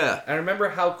 Yeah. Yeah. I remember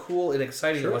how cool and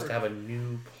exciting it was Sure. to have a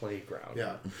new playground.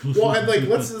 Yeah. Well, and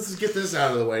let's get this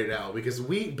out of the way now because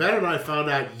Ben and I found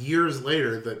out years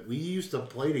later that we used to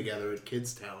play together at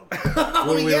Kids Town.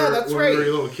 Oh, yeah, that's right. When we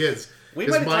were little kids. We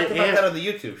 'Cause might have talked about that on the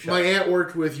YouTube show. My aunt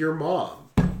worked with your mom,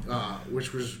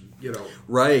 which was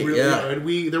Right, really, yeah.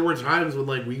 and there were times when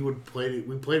we played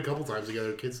a couple times together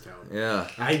at Kids Town. Yeah.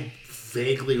 I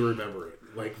vaguely remember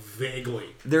it, vaguely.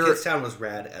 Kids Town was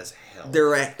rad as hell. There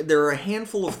are a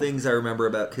handful of things I remember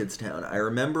about Kids Town. I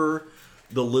remember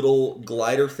the little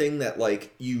glider thing that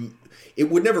it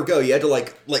would never go. You had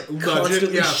to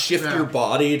constantly shift your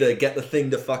body to get the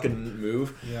thing to fucking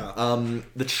move. Yeah.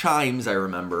 The chimes I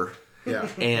remember. Yeah.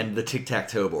 And the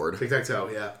tic-tac-toe board.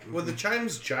 Tic-tac-toe, yeah. Were the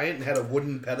chimes giant and had a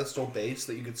wooden pedestal base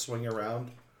that you could swing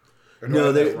around? Or No, I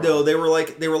have that wrong?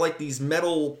 they were like these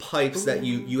metal pipes that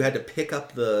you had to pick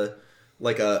up a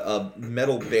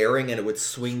metal bearing and it would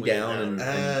swing down and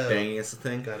bang against the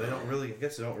thing. God, I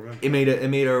guess I don't remember. It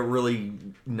made a really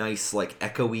nice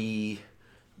echoey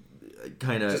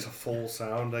kind Just a of. full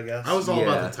sound, I guess. I was all Yeah.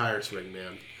 about the tire swing,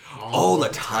 man. The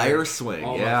tire swing.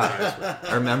 All Yeah, about the tire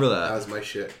swing. I remember That that. was my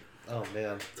shit. Oh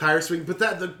man. Tire swing, but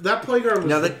that playground was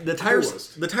Now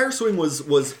the tire swing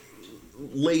was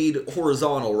laid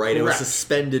horizontal, right? It was Correct.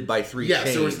 suspended by three Yes,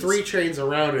 chains. there was 3 chains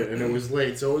around it, and it was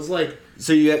laid. So it was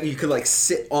So you could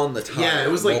sit on the tire. yeah, it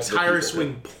was like multiple tire people.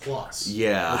 swing plus.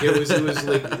 Yeah. it was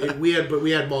we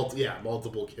had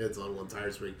multiple kids on one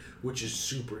tire swing, which is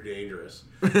super dangerous.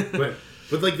 but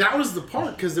that was the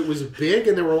part because it was big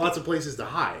and there were lots of places to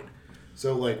hide.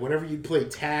 So whenever you play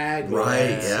tag, Right,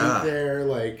 you'd yeah. sit there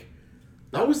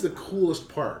that was the coolest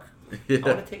part. I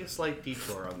want to take a slight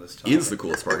detour on this topic. Is the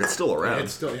coolest part. It's still around.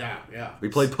 It's still yeah. We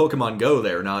played Pokemon Go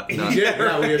there, not we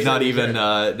had not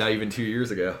even 2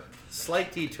 years ago.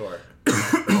 Slight detour.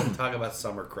 We'll talk about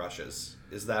summer crushes.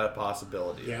 Is that a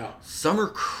possibility? Yeah. Summer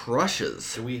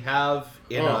crushes. Do we have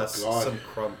in us God. some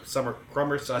summer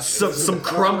crummer sessions? Some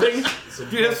crumping.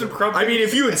 Do you have some crump? I mean,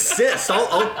 if you insist,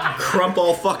 I'll crump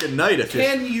all fucking night if you.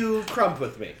 can you crump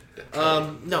with me?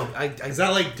 No, Is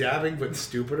that like dabbing but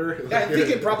stupider? I think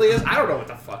it probably is. I don't know what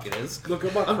the fuck it is. Look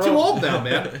at my I'm crump. too old now,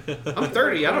 man. I'm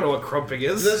 30. I don't know what crumping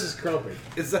is. This is crumping.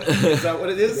 Is that what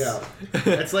it is? Yeah.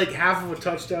 It's like half of a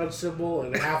touchdown symbol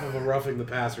and half of a roughing the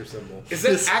passer symbol. Is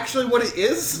that actually what it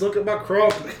is? Look at my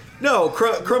crump. No,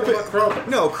 crumping. Look at my crump.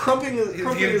 No, crumping is You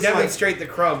like. demonstrate the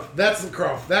crump. That's the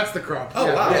crump. That's the crump.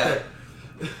 Oh, wow. Yeah.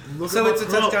 Look So at it's my a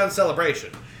crump. touchdown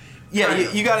celebration. Yeah,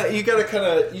 you gotta kind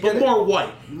of. But more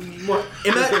white. More.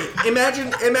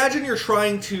 Imagine you're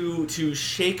trying to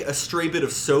shake a stray bit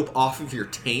of soap off of your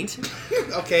taint,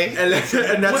 Okay. and that's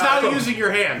Without using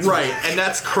your hands. right, and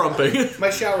that's crumping.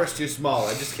 My shower's too small.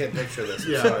 I just can't picture this.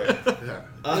 I'm Yeah. sorry. Yeah.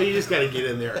 Well, you just gotta get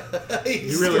in there.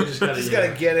 You really just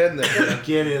gotta get in there.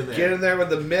 Get in there. Get in there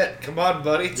with the mitt. Come on,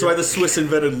 buddy. That's why the Swiss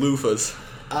invented loofahs.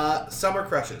 Summer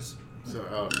crushes. So,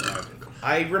 oh god.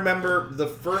 I remember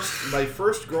my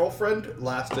first girlfriend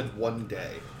lasted one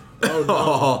day.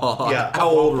 Oh, Yeah. How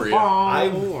old were you?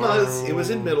 It was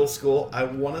in middle school. I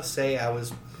want to say I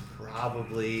was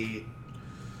probably,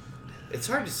 it's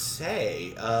hard to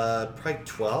say, probably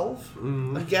 12,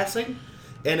 I'm guessing.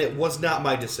 And it was not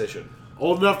my decision.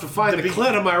 Old enough to find the big-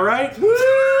 clit, am I right? Know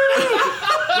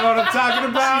what I'm talking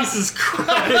about? Jesus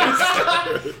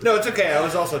Christ! No, it's okay. I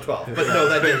was also 12. But no,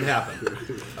 that didn't happen.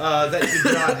 That did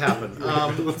not happen.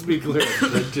 Let's be clear.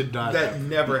 That did not. That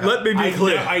never happened. Let me be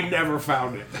clear. I never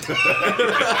found it.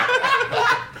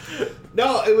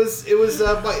 No, it was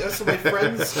my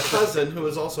friend's cousin, who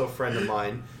was also a friend of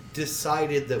mine,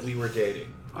 decided that we were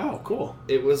dating. Oh, cool.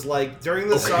 It was like during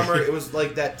the summer, it was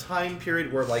like that time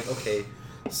period where like, okay,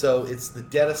 so it's the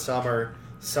dead of summer,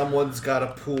 someone's got a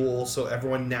pool, so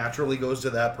everyone naturally goes to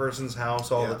that person's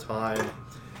house all the time,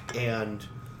 and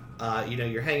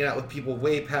you're hanging out with people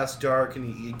way past dark,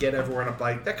 and you get everyone a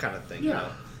bike, that kind of thing. You know?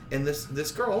 And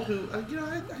this girl who, I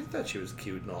thought she was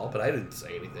cute and all, but I didn't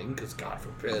say anything because God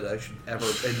forbid I should ever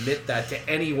admit that to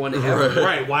anyone ever.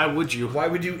 Right, why would you? Why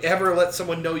would you ever let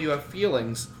someone know you have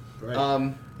feelings?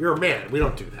 Right. You're a man. We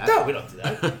don't do that. No, we don't do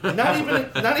that.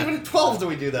 Not even at 12 do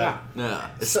we do that. Yeah,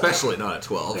 especially not at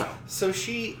 12. So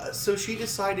she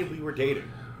decided we were dating,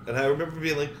 and I remember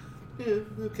being like, yeah,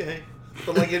 okay,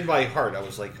 but like in my heart, I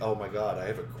was like, oh my God, I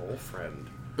have a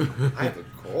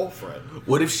girlfriend.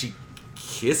 What if she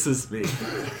kisses me?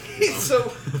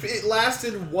 So it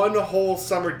lasted one whole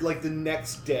summer. Like the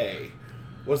next day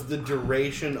was the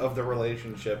duration of the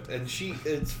relationship, and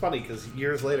it's funny because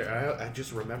years later, I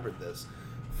just remembered this.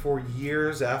 For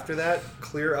years after that,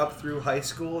 clear up through high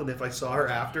school, and if I saw her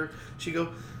after, she'd go,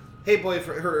 hey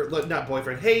boyfriend, not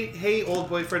boyfriend, hey old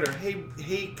boyfriend, or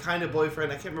hey kind of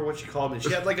boyfriend, I can't remember what she called me.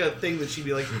 She had like a thing that she'd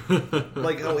be like,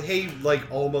 oh hey, like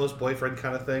almost boyfriend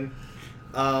kind of thing.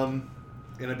 And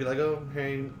I'd be like, oh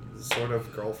hey, sort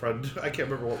of girlfriend. I can't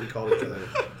remember what we called each other.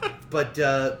 But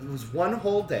it was one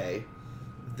whole day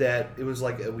that it was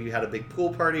like we had a big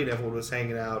pool party and everyone was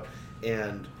hanging out,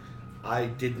 and I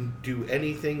didn't do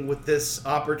anything with this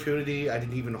opportunity. I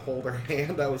didn't even hold her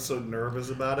hand. I was so nervous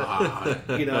about it,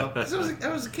 'cause I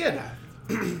was a kid.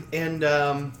 And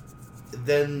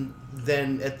then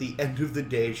at the end of the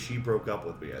day, she broke up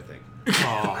with me, I think.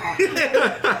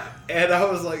 And I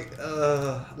was like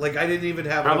I didn't even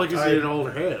have Probably enough because time. you didn't hold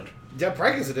her hand. Yeah,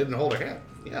 probably because I didn't hold her hand.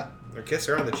 Yeah, or kiss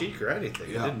her on the cheek or anything.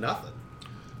 Yeah. I did nothing.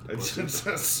 I just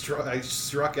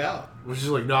struck out. Which is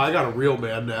like, no, I got a real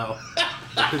man now.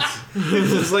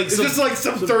 It's It's just like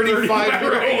some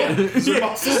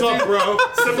 35-year-old. Sup, bro?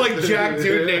 Some like Jack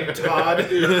dude named Todd.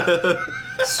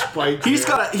 Spike. He's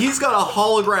got a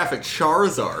holographic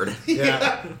Charizard.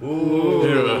 Yeah.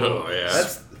 Oh, yeah.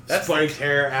 That's spiked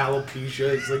hair, alopecia.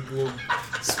 It's like little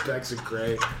specks of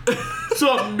gray. What's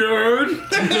up,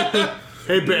 nerd?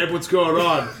 Hey, babe, what's going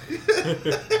on?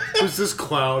 Who's this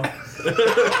clown? He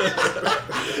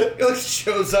like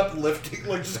shows up lifting,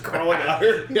 like just crawling out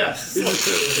her. Yes.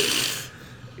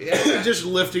 Yeah. Just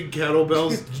lifting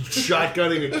kettlebells,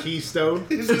 shotgunning a keystone.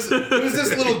 Who's this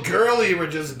little girl you were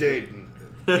just dating?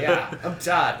 Yeah, I'm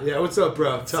Todd. Yeah, what's up,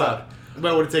 bro? Todd. You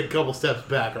might want to take a couple steps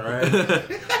back, all right?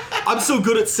 I'm so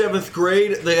good at 7th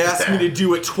grade, they asked me to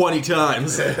do it 20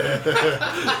 times.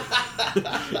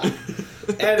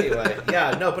 Anyway,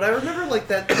 yeah, no, but I remember like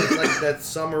that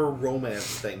summer romance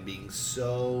thing being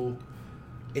so.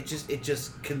 It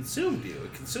just consumed you.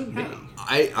 It consumed me.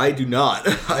 I do not.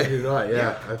 I do not,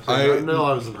 yeah. I didn't know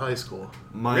I was in high school.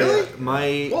 Really?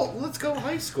 Well, let's go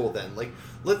high school then. Like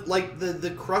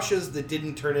the crushes that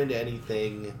didn't turn into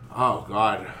anything. Oh,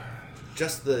 God.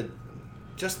 just the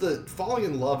falling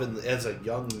in love as a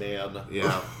young man.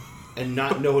 Yeah. And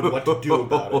not knowing what to do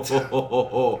about it.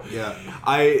 Yeah.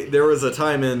 There was a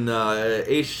time in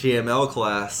HTML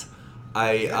class.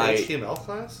 HTML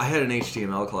class? I had an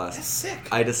HTML class. That's sick.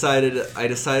 I decided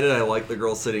I liked the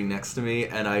girl sitting next to me,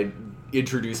 and I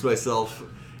introduced myself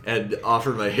and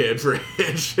offered my hand for a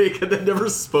handshake, and then never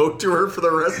spoke to her for the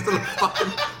rest of the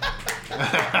fun.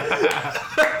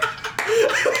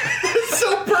 It's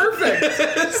so perfect.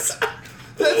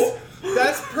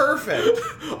 That's perfect.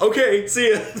 Okay,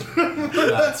 see ya.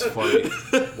 That's funny.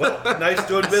 Well, nice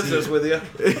doing business with you.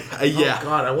 Yeah. Oh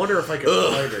God, I wonder if I can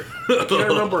find her. I can't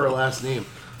remember her last name.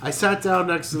 I sat down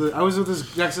next to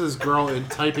this girl in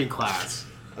typing class,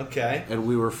 Okay. and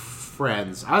we were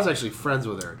friends. I was actually friends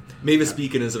with her. Mavis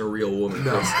Beacon isn't a real woman.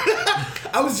 No.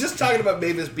 I was just talking about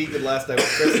Mavis Beacon last night with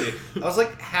Christy. I was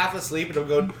like half asleep, and I'm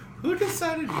going, who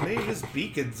decided Mavis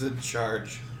Beacon's in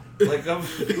charge? Like, I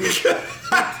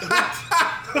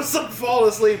was like falling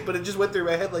asleep, but it just went through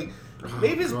my head like,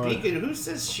 Mavis God. Beacon, who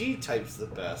says she types the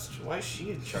best? Why is she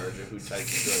in charge of who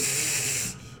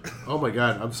types good? Oh my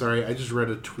God, I'm sorry. I just read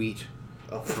a tweet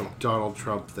Oh, from Donald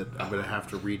Trump that I'm gonna have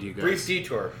to read you guys. brief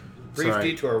detour.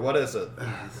 Sorry. What is it?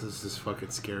 This is fucking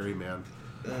scary, man.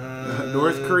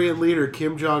 North Korean leader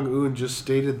Kim Jong-un just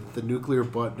stated that the nuclear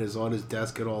button is on his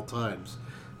desk at all times.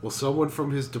 Will someone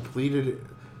from his depleted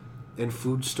and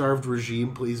food-starved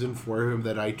regime please inform him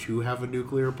that I too have a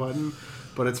nuclear button,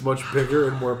 but it's much bigger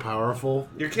and more powerful.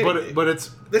 You're kidding. But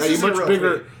it's This a isn't a much real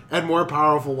bigger tweet. and more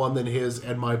powerful one than his,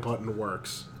 and my button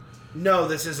works. No,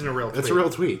 this isn't a real tweet. It's a real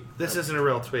tweet. This isn't a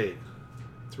real tweet.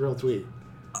 It's a real tweet.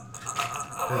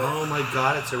 Oh my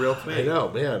god, it's a real tweet. I know,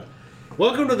 man.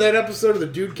 Welcome to that episode of the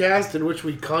Dude Cast in which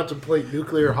we contemplate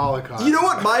nuclear holocaust. You know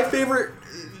what my favorite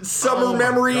summer Oh my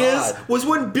memory God. was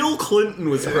when Bill Clinton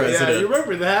was president. Yeah, you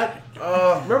remember that?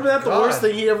 Remember that? The God. worst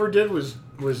thing he ever did was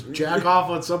jack off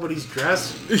on somebody's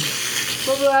dress.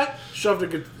 Remember that? Shoved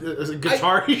a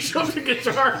guitar. He shoved a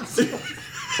guitar.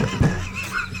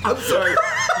 I'm sorry.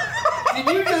 Did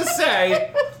you just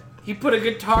say he put a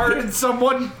guitar in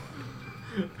someone?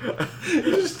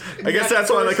 I guess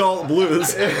that's why they call it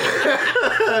blues.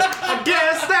 I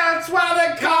guess that's why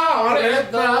they call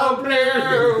it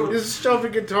the blues. Just shoved a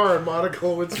guitar in Monica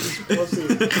Lewinsky's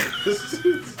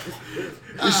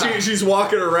pussy. She's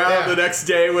walking around Yeah. the next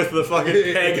day with the fucking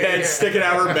peg head sticking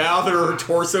out her mouth and her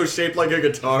torso shaped like a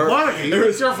guitar. Monica, It you're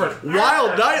was different.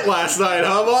 wild night last night,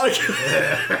 huh, Monica?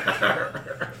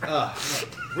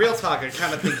 Real talk, I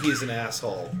kind of think he's an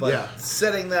asshole. But Yeah.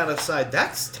 setting that aside,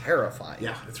 that's terrifying.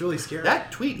 Yeah, it's really scary. That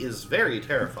tweet is very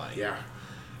terrifying. Yeah.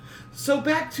 So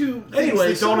back to things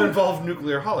Anyway, that don't so- involve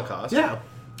nuclear holocaust. Yeah.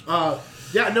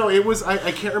 Yeah, no, it was,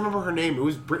 I can't remember her name. It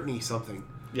was Brittany something.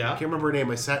 Yeah. I can't remember her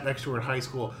name. I sat next to her in high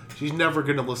school. She's never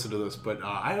going to listen to this, but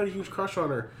I had a huge crush on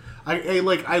her.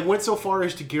 I went so far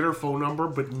as to get her phone number,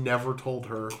 but never told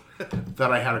her that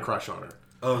I had a crush on her.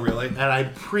 Oh, really? And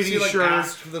I'm pretty So you, sure.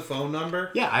 asked for the phone number?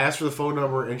 Yeah, I asked for the phone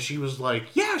number, and she was like,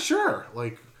 "Yeah, sure."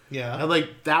 Like, Yeah. and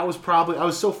like that was probably I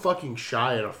was so fucking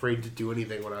shy and afraid to do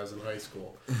anything when I was in high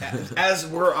school. As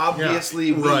we're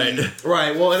obviously we. Right.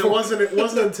 Right. Well, and it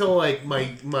wasn't until like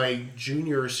my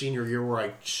junior or senior year where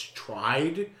I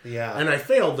tried. Yeah. And I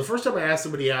failed. The first time I asked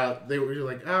somebody out, they were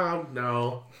like, "Oh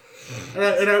no,"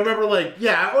 and I remember like,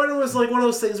 yeah, and it was like one of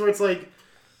those things where it's like,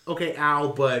 okay,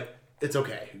 ow, but it's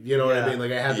okay. You know what I Yeah. mean?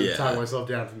 Like I had to Yeah. talk myself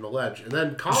down from the ledge. And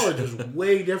then college was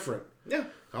way different. Yeah.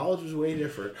 College was way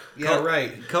different. Yeah,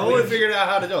 right. College- We figured out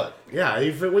how to do it. Yeah,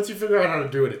 once you figure out how to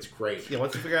do it, it's great. Yeah,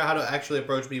 once you figure out how to actually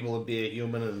approach people and be a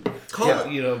human and Col-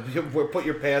 you know, put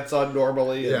your pants on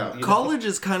normally. And, Yeah. you know- College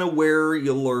is kind of where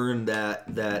you learn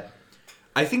that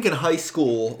I think in high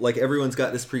school, like everyone's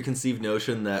got this preconceived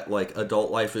notion that like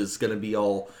adult life is going to be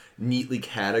all neatly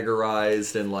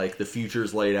categorized and like the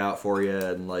future's laid out for you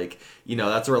and like, you know,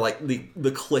 that's where like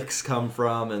the cliques come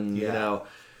from and you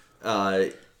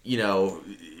know,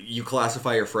 you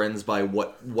classify your friends by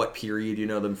what period you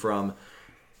know them from.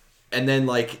 And then,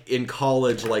 like, in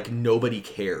college, like, nobody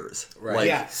cares. Right. Like,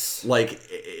 Yes. Like,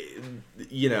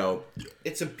 you know...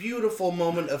 It's a beautiful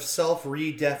moment of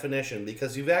self-redefinition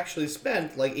because you've actually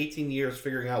spent, like, 18 years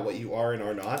figuring out what you are and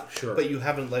are not. Sure. But you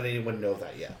haven't let anyone know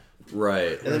that yet.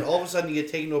 Right. And then all of a sudden you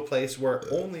get taken to a place where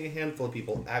only a handful of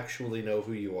people actually know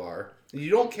who you are. You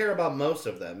don't care about most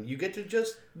of them. You get to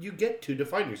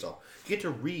define yourself. You get to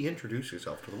reintroduce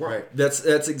yourself to the world. Right.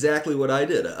 That's exactly what I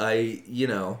did.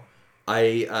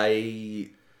 I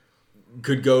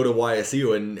could go to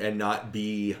YSU and not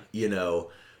be, you know,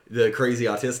 the crazy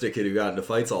autistic kid who got into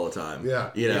fights all the time. Yeah.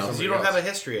 You know, Because you don't have a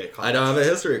history at college. I don't have a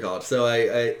history of college, so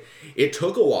it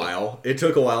took a while. It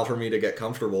took a while for me to get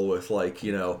comfortable with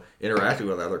interacting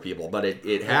with other people, but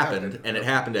it happened, and it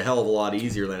happened a hell of a lot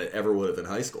easier than it ever would have in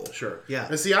high school. Sure. Yeah.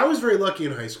 And see, I was very lucky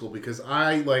in high school because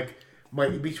I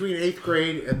between 8th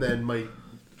grade and then my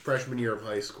freshman year of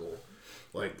high school.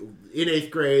 Like in 8th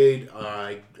grade,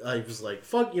 I was like,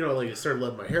 fuck, I started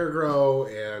letting my hair grow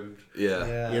and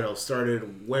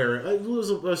started wearing. I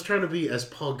was trying to be as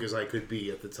punk as I could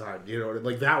be at the time.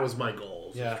 That was my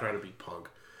goal. Was trying to be punk,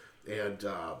 and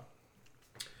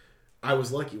I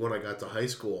was lucky when I got to high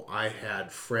school. I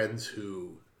had friends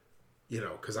who,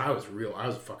 because I was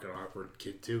a fucking awkward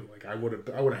kid too. Like I would have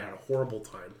had a horrible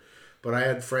time, but I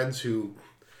had friends who.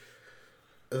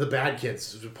 The bad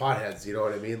kids, the potheads, you know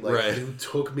what I mean? Who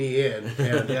took me in,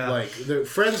 and the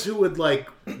friends who would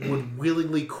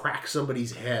willingly crack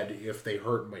somebody's head if they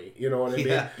hurt me. You know what I mean?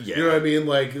 Yeah. You know what I mean?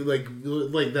 Like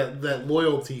that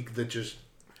loyalty that just.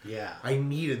 Yeah. I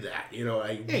needed that. You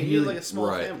need like a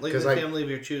small family, like a family of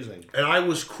your choosing. And I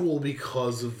was cool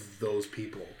because of those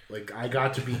people. Like I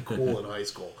got to be cool in high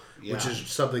school, which is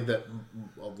something that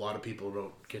a lot of people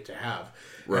don't get to have.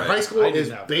 Right. High school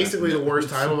is basically the worst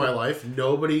time of my life.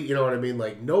 Nobody, you know what I mean?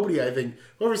 Like nobody, I think,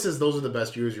 whoever says those are the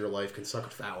best years of your life can suck a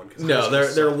fat one. No,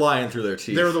 they're lying through their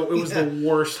teeth. It was the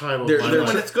worst time of my life.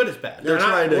 When it's good, it's bad. They're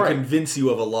trying to convince you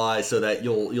of a lie so that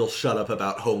you'll shut up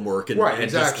about homework and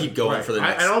just keep going for the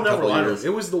next I'll never couple lie. years.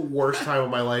 It was the worst time of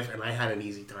my life, and I had an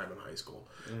easy time in high school.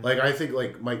 Like I think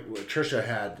Trisha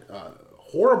had a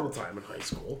horrible time in high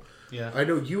school. Yeah. I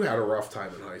know you had a rough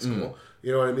time in high school.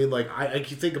 You know what I mean? Like I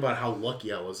can think about how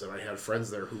lucky I was that I had friends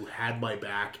there who had my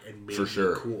back and made me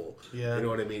cool. Yeah. You know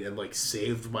what I mean? And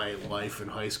saved my life in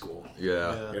high school.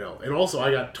 Yeah. And also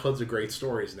I got tons of great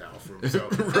stories now from so.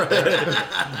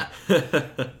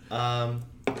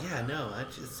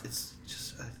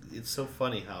 It's so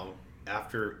funny how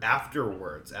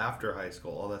afterwards, after high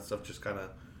school, all that stuff just kind of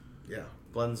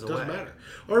blends away. Doesn't matter.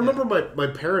 I remember my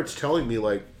parents telling me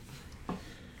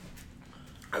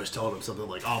I was telling them something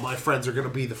like, "Oh, my friends are going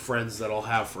to be the friends that I'll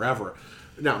have forever."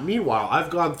 Now, meanwhile, I've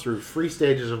gone through 3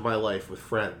 stages of my life with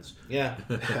friends. Yeah.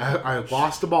 I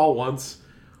lost them all once,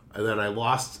 and then I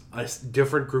lost a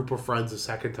different group of friends a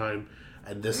second time,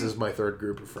 and this is my 3rd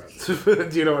group of friends.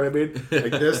 Do you know what I mean?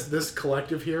 Like this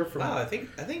collective here. Wow, I think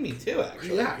me too,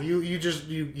 actually. Yeah, you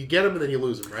get them and then you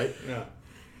lose them, right? Yeah.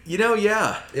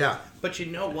 Yeah. But you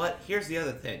know what? Here's the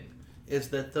other thing, is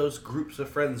that those groups of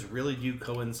friends really do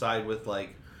coincide with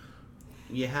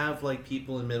you have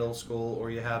people in middle school,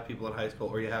 or you have people in high school,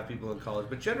 or you have people in college.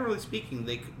 But generally speaking,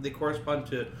 they correspond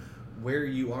to where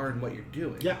you are and what you're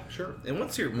doing. Yeah, sure. And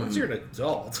once you're an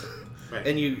adult, right.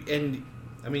 and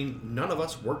I mean, none of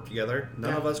us work together.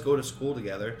 None of us go to school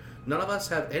together. None of us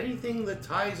have anything that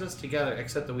ties us together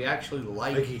except that we actually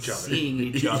like each other. seeing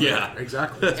each other. Yeah,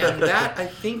 exactly. And that, I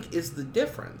think, is the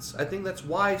difference. I think that's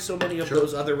why so many of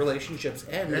those other relationships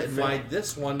end, and why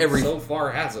this one so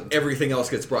far hasn't. Everything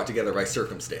else gets brought together by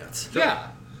circumstance. Yeah.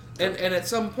 And at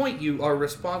some point, you are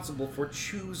responsible for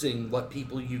choosing what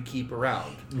people you keep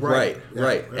around. Right.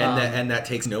 And that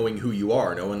takes knowing who you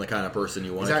are, knowing the kind of person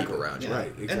you want to keep around. Yeah. Right,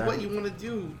 exactly. And what you want to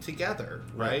do together,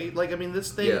 right?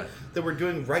 This thing that we're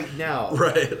doing right now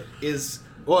is...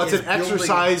 Well, it's an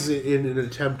exercise in an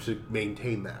attempt to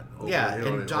maintain that.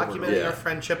 And documenting our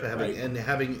friendship and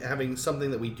having something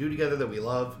that we do together that we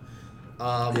love.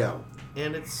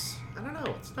 And it's... I don't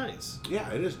know. It's nice. Yeah,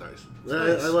 it is nice.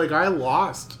 I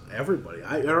lost everybody.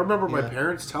 I remember my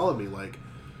parents telling me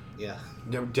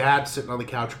Dad sitting on the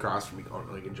couch across from me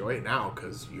going, enjoy it now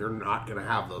because you're not gonna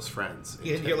have those friends.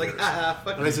 And you're like,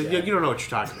 fuck. And I said, you don't know what you're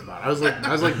talking about. I was like,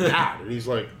 Dad, and he's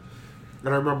like,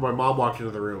 and I remember my mom walked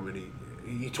into the room and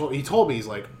he told me, he's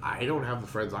like, I don't have the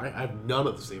friends. I have none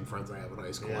of the same friends I have in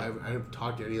high school. Yeah. I haven't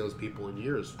talked to any of those people in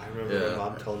years. I remember my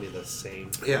mom telling me the same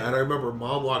thing. Yeah, and I remember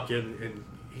Mom walked in and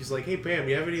he's like, hey, Pam,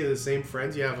 you have any of the same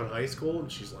friends you have in high school?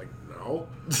 And she's like, no.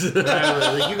 And I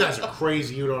was like, you guys are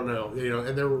crazy. You don't know.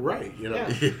 And they were right.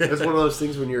 That's one of those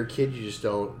things when you're a kid, you just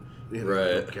don't, you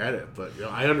don't get it. But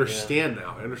I understand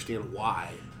now. I understand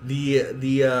why.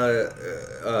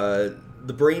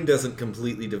 The brain doesn't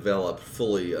completely develop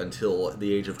fully until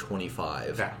the age of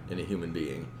 25 in a human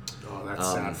being. Oh,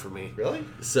 that's sad for me. Really?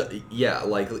 So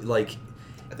like.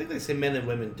 I think they say men and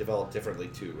women develop differently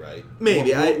too, right?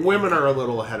 Maybe women are a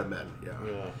little ahead of men.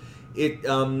 Yeah. It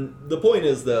the point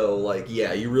is though,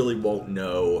 you really won't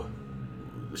know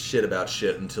shit about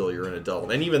shit until you're an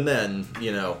adult, and even then,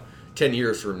 10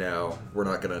 years from now, we're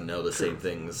not going to know the same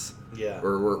things. Yeah.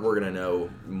 Or we're going to know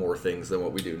more things than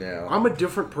what we do now. I'm a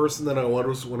different person than I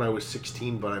was when I was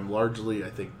 16, but I'm largely, I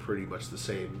think, pretty much the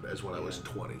same as when I was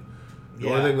 20. The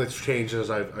only thing that's changed is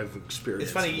I've experienced.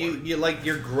 It's funny, you like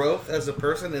your growth as a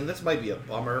person, and this might be a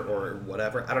bummer or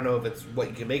whatever. I don't know if it's what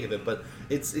you can make of it, but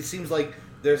it seems like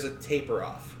there's a taper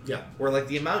off. Yeah. Where like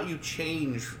the amount you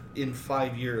change in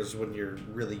 5 years when you're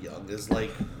really young is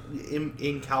like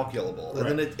incalculable,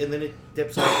 and then it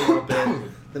dips off a little bit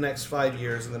the next 5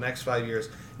 years and the next 5 years,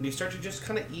 and you start to just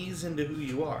kind of ease into who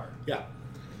you are. Yeah.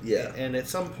 Yeah. And at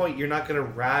some point, you're not going to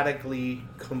radically,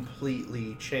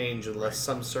 completely change unless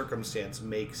some circumstance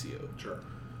makes you. Sure.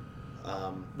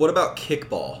 What about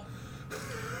kickball?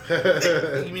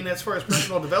 You mean as far as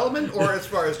personal development, or as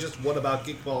far as just what about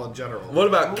kickball in general? What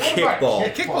about kickball?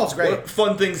 Yeah, kickball's great. What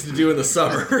fun things to do in the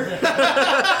summer.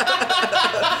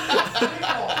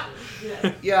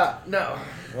 Yeah, no.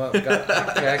 Well, God, I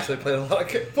don't think I actually played a lot of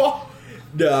kickball.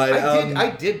 No,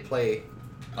 I did play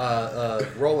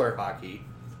roller hockey.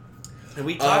 And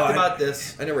we talked about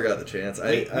this. I never got the chance.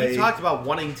 We talked about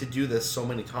wanting to do this so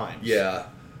many times. Yeah.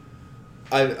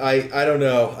 I don't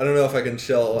know. I don't know if I can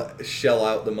shell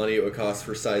out the money it would cost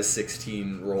for size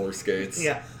 16 roller skates.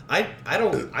 Yeah. I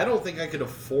don't think I could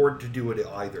afford to do it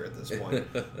either at this point.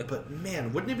 But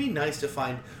man, wouldn't it be nice to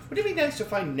find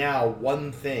now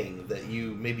one thing that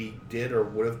you maybe did or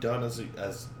would have done as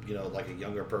you know, like a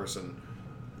younger person,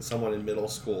 someone in middle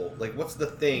school. Like, what's the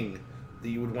thing that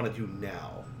you would want to do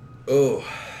now? Oh.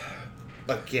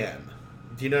 Again.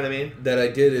 Do you know what I mean? That I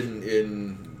did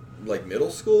in like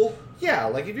middle school? Yeah,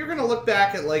 like if you're gonna look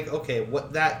back at like, okay,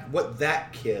 what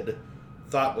that kid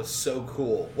thought was so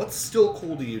cool, what's still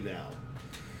cool to you now?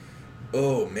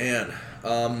 Oh man.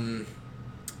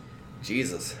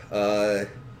 Jesus.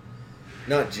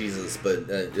 Not Jesus, but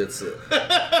it's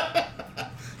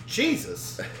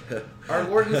Jesus. Our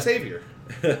Lord and Savior.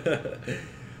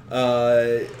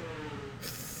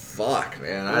 Fuck,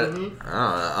 man. I don't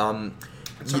know.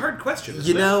 It's a hard question.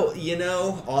 You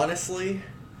know, honestly,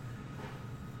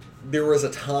 there was a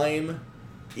time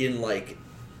in like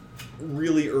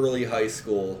really early high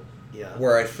school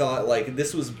where I thought like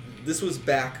this was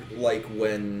back like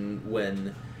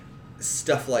when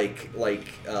stuff like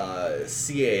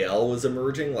CAL was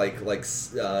emerging, like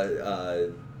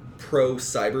pro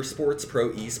cyber sports,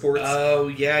 pro esports. Oh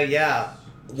yeah.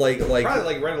 Like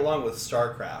probably like right along with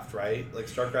StarCraft, right? Like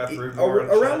StarCraft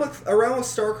around with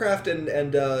StarCraft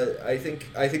and I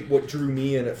think what drew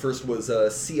me in at first was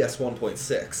CS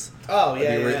 1.6. Oh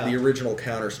the original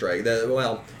Counter-Strike. The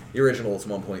original is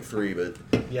 1.3,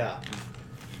 but yeah,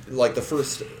 like the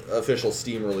first official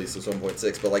Steam release was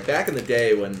 1.6. But like back in the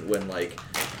day when like,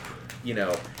 you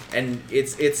know, and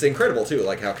it's incredible too,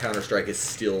 like how Counter-Strike is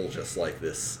still just like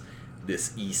this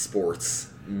esports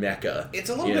mecca. It's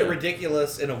a little bit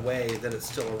ridiculous in a way that it's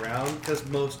still around because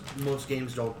most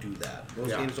games don't do that.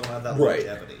 Most games don't have that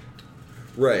longevity.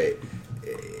 Right.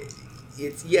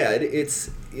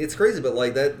 It's crazy, but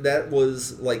like that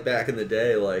was like back in the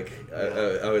day. Like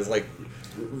I was like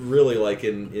really like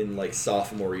in like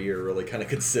sophomore year, really kind of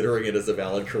considering it as a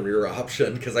valid career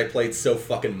option because I played so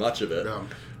fucking much of it. Yeah.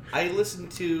 I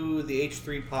listened to the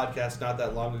H3 podcast not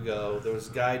that long ago. There was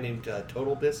a guy named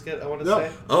Total Biscuit, I want to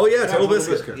say. Oh, yeah, Total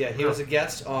Biscuit. Yeah, he was a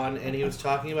guest on, and he was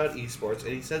talking about esports,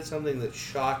 and he said something that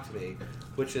shocked me,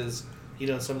 which is, you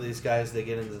know, some of these guys, they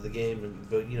get into the game,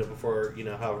 but you know, before, you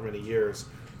know, however many years,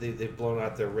 they've blown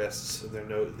out their wrists, and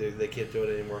they can't do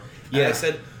it anymore. Yeah. And I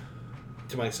said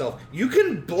to myself, you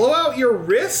can blow out your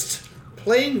wrist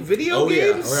playing video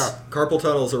games? Oh, yeah. Carpal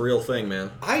tunnel is a real thing,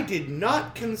 man. I did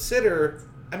not consider...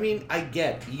 I mean, I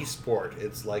get esport.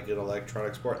 It's like an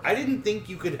electronic sport. I didn't think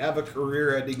you could have a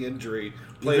career-ending injury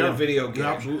playing a video game.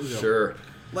 Yeah, absolutely. Sure.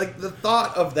 Like, the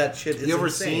thought of that shit is You ever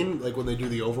insane. seen, like, when they do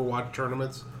the Overwatch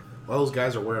tournaments? All those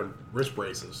guys are wearing wrist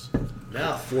braces.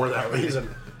 No. For that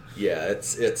reason. Yeah, it's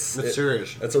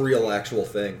serious. It's a real, actual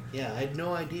thing. Yeah, I had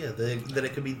no idea that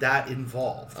it could be that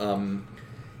involved.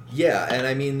 Yeah, and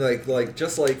I mean, like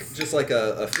just like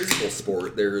a physical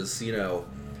sport, there's, you know...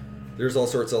 There's all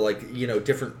sorts of, like, you know,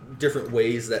 different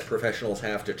ways that professionals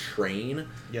have to train.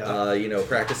 Yeah. You know,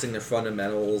 practicing their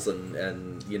fundamentals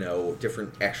and you know,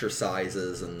 different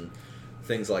exercises and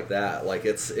things like that. Like,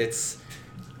 it's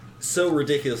so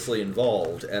ridiculously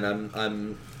involved, and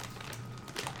I'm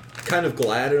kind of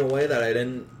glad in a way that I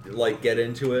didn't like get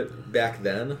into it back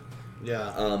then.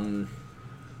 Yeah.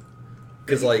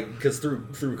 Because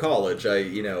through college,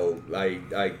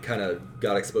 I kind of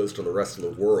got exposed to the rest of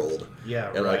the world. Yeah,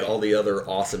 and right. like all the other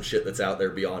awesome shit that's out there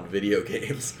beyond video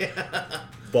games.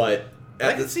 But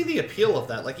I can see the appeal of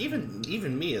that. Like even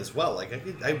me as well. Like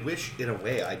I wish in a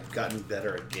way I'd gotten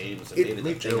better at games and made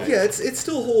it a thing. Yeah, it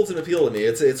still holds an appeal to me.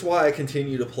 It's why I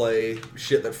continue to play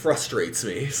shit that frustrates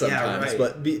me sometimes. Yeah,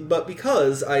 right. But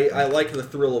because I like the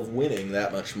thrill of winning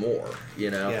that much more,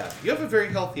 you know. Yeah, you have a very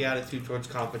healthy attitude towards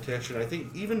competition. I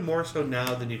think even more so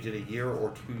now than you did a year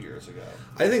or 2 years ago.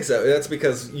 I think so. That's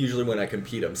because usually when I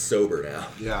compete, I'm sober now.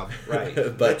 Yeah. Right.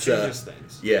 But that changes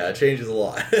things. Yeah, it changes a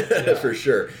lot for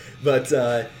sure. But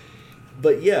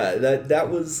yeah, that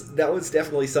was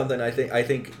definitely something I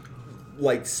think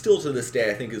like still to this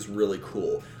day I think is really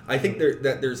cool. I think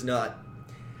there's not.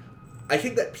 I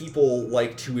think that people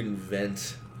like to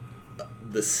invent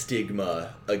the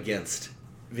stigma against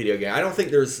video game. I don't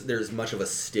think there's much of a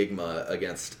stigma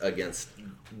against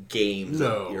games.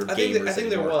 No. Or I gamers think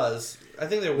there anymore. was. I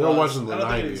think there was. There was in the I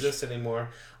don't think it 90s. exists anymore.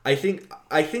 I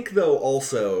think though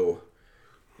also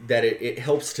that it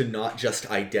helps to not just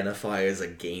identify as a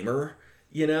gamer,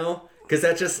 you know, because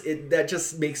that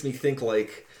just makes me think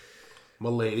like,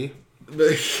 Milady.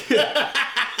 yeah,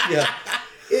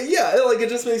 like it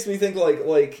just makes me think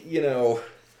like you know.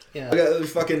 Yeah. I got a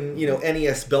fucking, you know,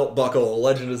 NES belt buckle, a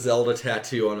Legend of Zelda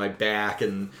tattoo on my back,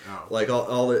 and like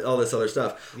all this other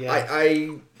stuff.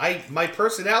 Yeah. My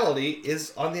personality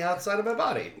is on the outside of my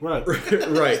body. Right.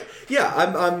 Right. Yeah,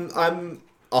 I'm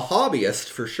a hobbyist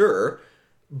for sure,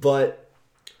 but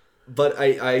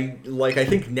I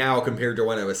think now compared to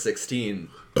when I was 16,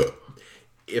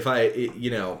 if I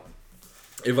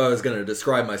was going to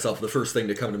describe myself, the first thing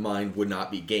to come to mind would not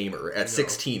be gamer. At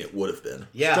 16, it would have been.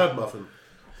 Yeah. Stud muffin.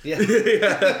 Yeah.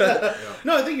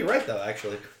 No, I think you're right though.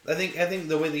 Actually, I think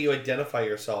the way that you identify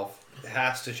yourself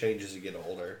has to change as you get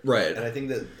older. Right. And I think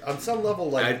that on some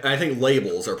level, like I think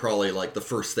labels are probably like the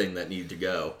first thing that need to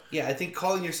go. yeah, I think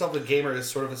calling yourself a gamer is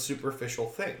sort of a superficial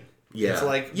thing. Yeah. It's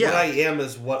like Yeah. what I am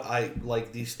is what I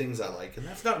like. These things I like, and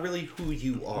that's not really who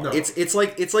you are. No. It's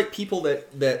like people that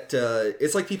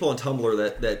it's like people on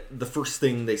Tumblr that the first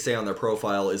thing they say on their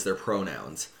profile is their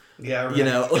pronouns. Yeah. Right. You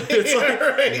know, it's like,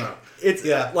 Right. it's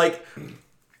Yeah. like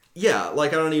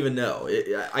I don't even know.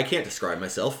 I can't describe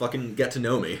myself. Fucking get to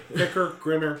know me. Picker,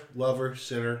 grinner, lover,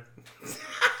 sinner.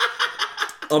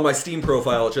 On my Steam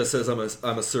profile, it just says I'm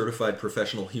a certified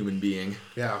professional human being.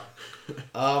 Yeah.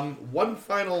 One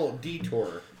final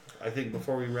detour, I think,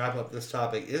 before we wrap up this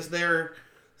topic. Is there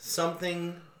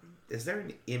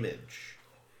an image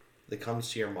that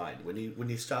comes to your mind when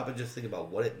you stop and just think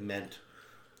about what it meant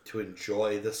to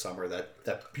enjoy the summer,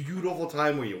 that beautiful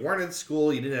time where you weren't in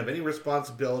school, you didn't have any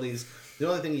responsibilities, the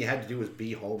only thing you had to do was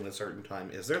be home at a certain time?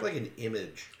 Is there like an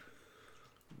image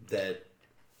that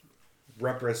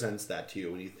represents that to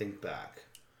you when you think back?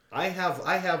 I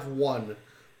have one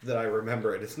that I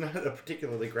remember, and it's not a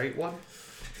particularly great one,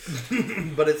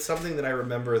 but it's something that I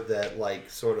remember that, like,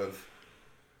 sort of,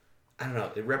 I don't know,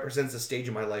 it represents a stage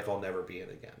of my life I'll never be in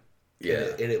again.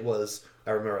 Yeah. And it was, I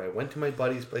remember I went to my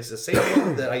buddy's place, the same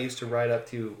one that I used to ride up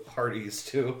to Hardee's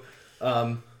to.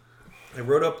 I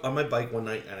rode up on my bike one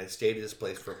night, and I stayed at his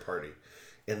place for a party,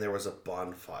 and there was a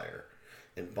bonfire.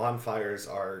 And bonfires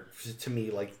are, to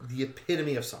me, like the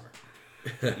epitome of summer.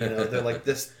 You know, they're like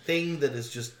this thing that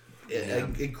is just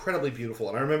incredibly beautiful.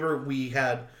 And I remember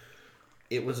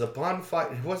it was a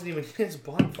bonfire. It wasn't even his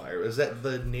bonfire. It was at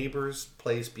the neighbor's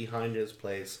place behind his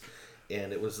place.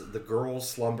 And it was the girls'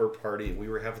 slumber party. We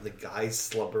were having the guys'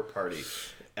 slumber party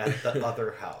at the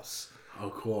other house. Oh,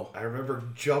 cool. I remember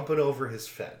jumping over his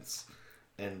fence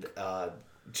and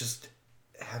just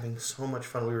having so much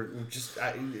fun.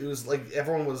 It was like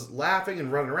everyone was laughing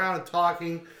and running around and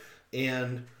talking,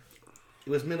 and it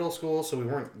was middle school, so we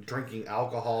weren't drinking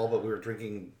alcohol, but we were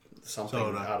drinking something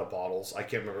out of bottles. I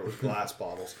can't remember. It was glass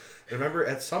bottles. I remember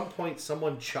at some point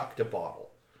someone chucked a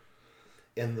bottle,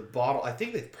 and the bottle, I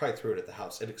think they probably threw it at the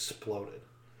house. It exploded.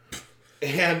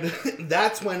 And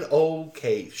that's when,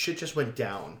 shit just went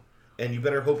down. And you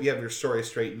better hope you have your story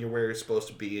straight and you're where you're supposed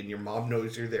to be and your mom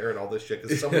knows you're there and all this shit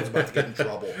because someone's about to get in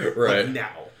trouble. Right. Like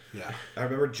now. Yeah. I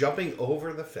remember jumping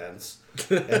over the fence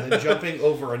and then jumping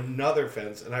over another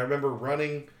fence. And I remember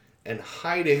running and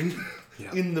hiding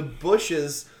in the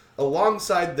bushes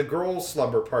alongside the girls'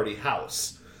 slumber party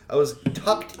house. I was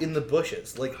tucked in the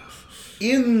bushes. Like,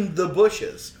 in the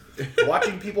bushes.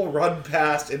 Watching people run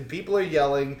past and people are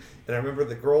yelling. And I remember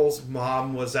the girl's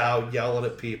mom was out yelling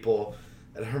at people.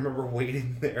 And I remember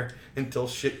waiting there until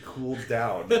shit cooled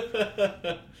down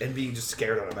and being just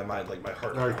scared out of my mind, like my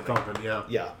heart Thumping, yeah.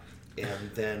 Yeah.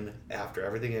 And then after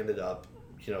everything ended up,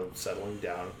 settling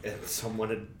down, and someone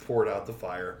had poured out the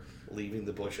fire, leaving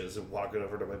the bushes and walking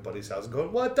over to my buddy's house and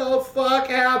going, "What the fuck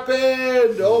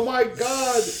happened? Oh my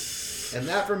god!" And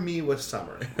that for me was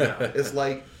summer. It's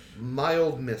like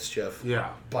mild mischief. Yeah.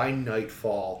 By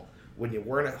nightfall, when you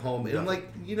weren't at home, and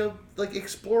like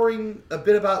exploring a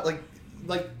bit about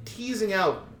like teasing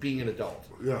out being an adult,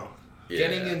 Yeah.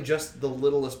 getting in just the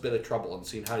littlest bit of trouble and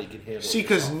seeing how you can handle. See, it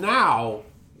because yourself. now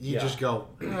you Yeah. just go,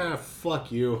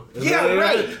 fuck you. Yeah,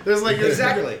 right. There's like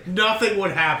Exactly. nothing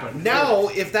would happen. Now,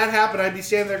 if that happened, I'd be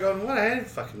standing there going, "What? I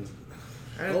didn't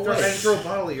throw a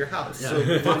bottle at your house. Yeah.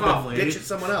 So Fuck off, lady. bitch at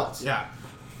someone else. Yeah.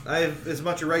 I have as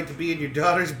much a right to be in your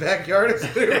daughter's backyard as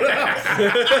anyone else."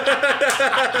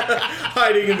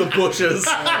 Hiding in the bushes.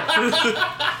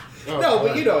 No,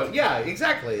 but yeah,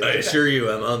 exactly. I assure you,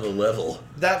 I'm on the level.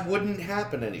 That wouldn't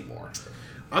happen anymore.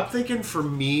 I'm thinking for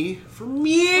me,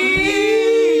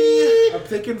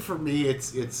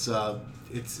 it's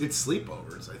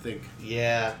sleepovers. I think.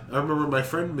 Yeah, I remember my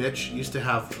friend Mitch used to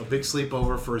have a big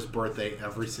sleepover for his birthday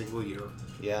every single year,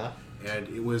 yeah. and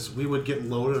we would get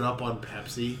loaded up on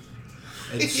Pepsi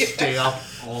and stay up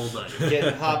all night.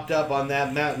 Getting hopped up on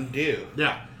that Mountain Dew.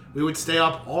 Yeah, we would stay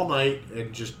up all night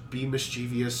and just be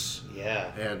mischievous.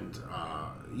 Yeah. And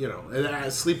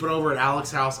sleeping over at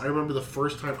Alex's house. I remember the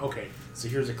first time. Okay, so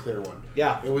here's a clear one.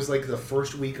 Yeah. It was like the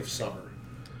first week of summer,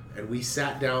 and we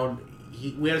sat down.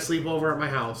 We had a sleepover at my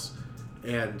house,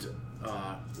 and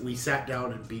we sat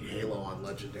down and beat Halo on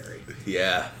Legendary.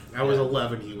 Yeah. I was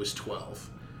 11. He was 12,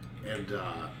 and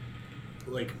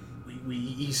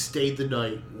he stayed the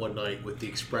night one night with the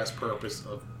express purpose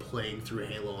of playing through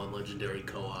Halo on Legendary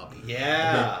co-op. Yeah.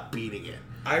 And then beating it.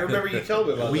 I remember you told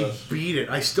me about We those. beat it.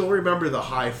 I still remember the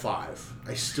high five.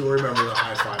 I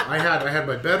had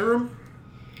my bedroom,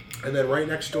 and then right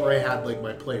next door I had like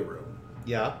my playroom,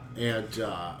 Yeah. and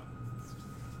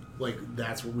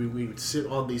that's where we would sit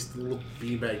on these little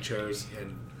beanbag chairs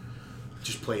and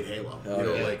just played Halo.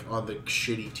 Yeah. Like on the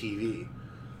shitty TV,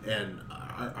 and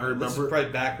I This is remember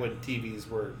right back when TVs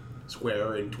were.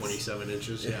 square and 27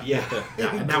 inches. Yeah. Yeah.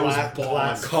 And that was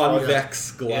balling.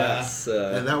 Convex glass.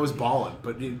 And that was balling.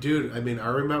 But dude, I mean, I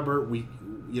remember we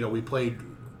played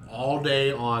all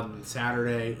day on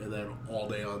Saturday and then all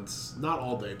day on, not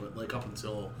all day, but like up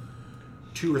until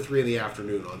 2 or 3 in the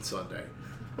afternoon on Sunday,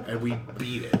 and we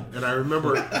beat it. And I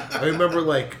remember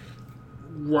like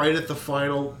right at the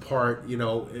final part,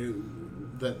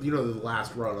 the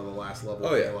last run on the last level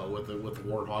Oh, of yeah. Halo with the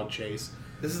Warthog chase.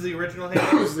 This is the original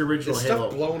Halo? This is the original Is Halo.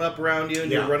 stuff blowing up around you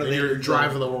and Yeah, you're running and you're the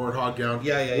driving the Warthog down.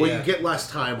 Yeah, Well, yeah. you get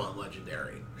less time on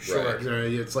Legendary. Sure. Right.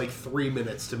 It's like 3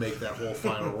 minutes to make that whole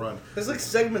final run. There's like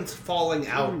segments falling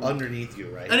out underneath you,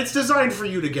 right? And it's designed for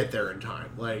you to get there in time.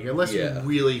 Like, unless Yeah. you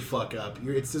really fuck up,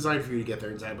 it's designed for you to get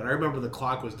there in time. But I remember the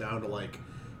clock was down to like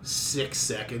 6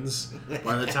 seconds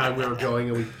by the time we were going,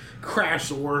 and we crashed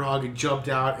the Warthog and jumped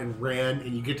out and ran,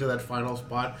 and you get to that final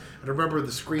spot. And I remember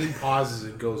the screen pauses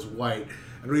and goes white,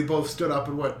 and we both stood up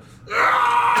and went,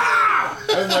 "Ah!"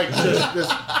 And like just this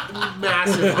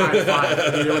massive high five.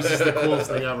 I mean, it was just the coolest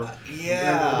thing ever.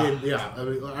 Yeah.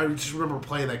 I just remember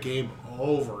playing that game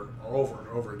over and over and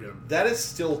over again. That is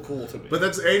still cool to me. But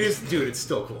it's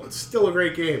still cool. It's still a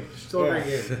great game. Still a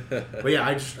great game. But yeah,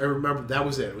 I remember that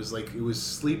was it. It was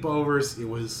sleepovers. It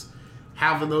was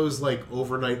having those like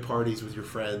overnight parties with your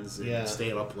friends and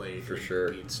staying up late For and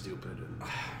sure. being stupid. And,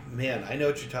 Man, I know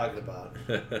what you're talking about.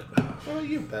 What about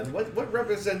you, Ben? What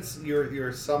represents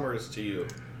your summers to you?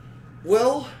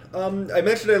 Well, I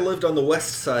mentioned I lived on the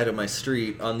west side of my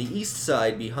street. On the east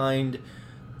side, behind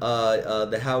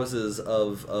the houses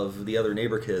of the other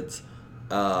neighbor kids,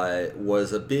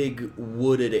 was a big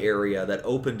wooded area that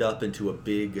opened up into a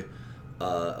big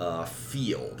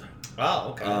field.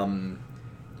 Oh, okay.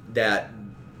 That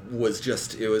was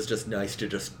just nice to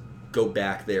just go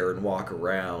back there and walk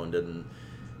around. And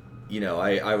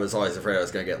I was always afraid I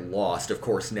was going to get lost. Of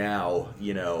course, now,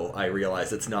 I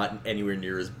realize it's not anywhere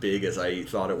near as big as I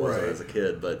thought it was when I was a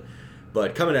kid.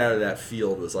 But coming out of that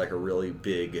field was like a really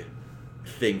big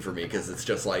thing for me, because it's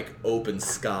just like open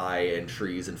sky and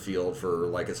trees and field for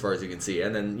like as far as you can see.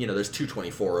 And then, there's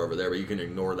 224 over there, but you can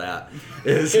ignore that.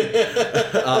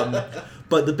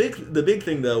 But the big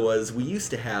thing though was we used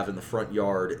to have in the front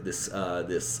yard this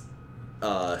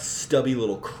stubby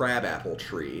little crabapple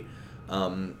tree.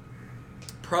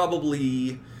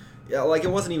 Probably, it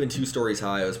wasn't even 2 stories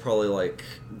high. It was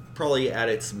probably at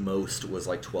its most was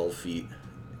like 12 feet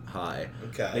high.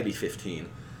 Okay. Maybe 15.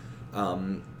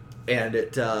 And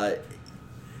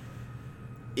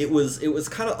it was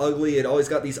kind of ugly. It always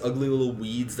got these ugly little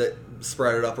weeds that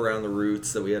sprouted up around the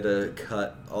roots that we had to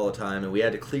cut all the time, and we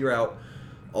had to clear out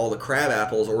all the crab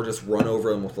apples or just run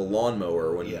over them with a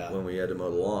lawnmower when we had to mow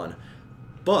the lawn.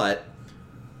 But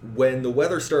when the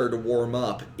weather started to warm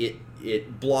up,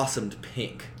 it blossomed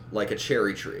pink like a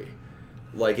cherry tree.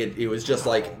 Like it was just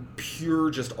like pure,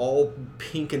 just all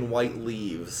pink and white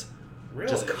leaves, Really?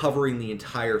 just covering the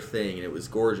entire thing, and it was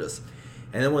gorgeous.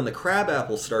 And then when the crab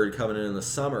apples started coming in the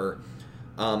summer,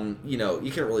 you know,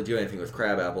 you can't really do anything with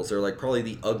crab apples. They're like probably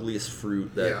the ugliest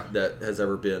fruit that has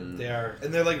ever been. They are,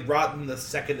 and they're like rotten the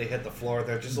second they hit the floor.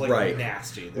 They're just like Right.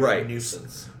 nasty. They're Right. a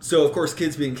nuisance. So of course,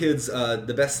 kids being kids,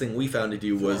 the best thing we found to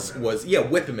do was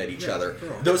whip them at each other.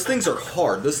 Those things are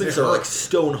hard. Those things They are hurt. like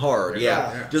stone hard.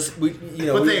 Yeah. Yeah. Just we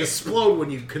But we they just, explode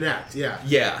when you connect. Yeah.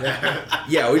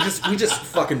 yeah. We just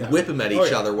fucking whip them at each Oh,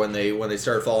 yeah. other when they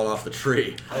started falling off the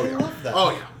tree. I love that. Oh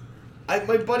yeah.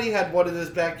 My buddy had one in his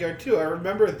backyard too. I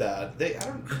remember that.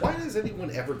 Why does anyone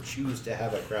ever choose to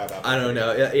have a crab apple? I don't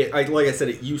know. Like I said,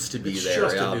 it used to be It's there.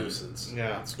 just a nuisance.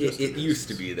 Yeah. It's just a It used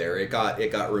to nuisance. be there. It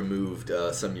got removed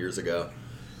some years ago.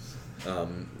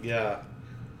 Yeah.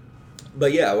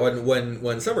 But yeah,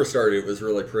 when summer started, it was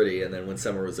really pretty, and then when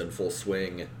summer was in full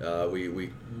swing,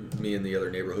 me and the other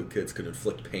neighborhood kids could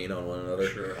inflict pain on one another.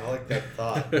 Sure. I like that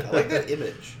thought. I like that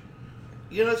image.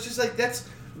 You know, it's just like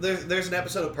there's an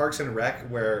episode of Parks and Rec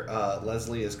where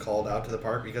Leslie is called out to the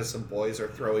park because some boys are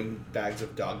throwing bags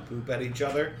of dog poop at each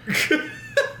other.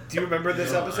 Do you remember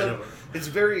this No, I episode? don't. It's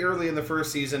very early in the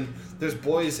first season. There's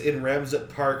boys in Ramsett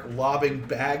Park lobbing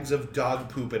bags of dog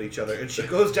poop at each other, and she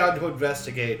goes down to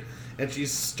investigate, and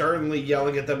she's sternly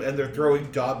yelling at them, and they're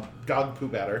throwing dog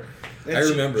poop at her. And I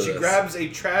remember She this. grabs a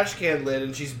trash can lid,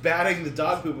 and she's batting the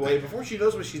dog poop away. Before she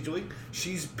knows what she's doing,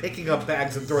 she's picking up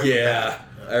bags and throwing them Yeah, back.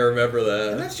 I remember And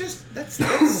that. that's so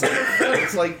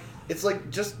fun. It's like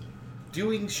just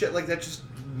doing shit like that, just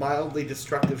mildly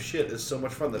destructive shit is so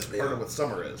much fun. That's part of what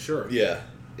summer is. Sure. Yeah.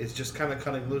 It's just kind of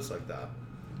cutting loose like that.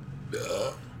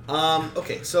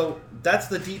 Okay, so that's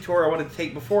the detour I want to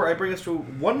take before I bring us to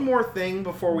one more thing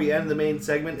before we end the main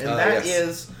segment, and that yes.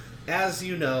 is, as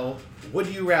you know, would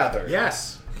you rather?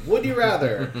 Yes. Would you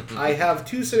rather? I have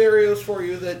two scenarios for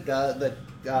you that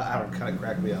I don't kind of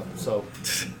crack me up. So,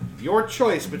 your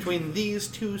choice between these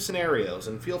two scenarios,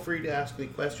 and feel free to ask me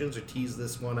questions or tease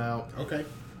this one out. Okay.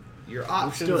 Your do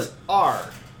options it. are: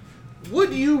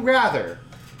 would you rather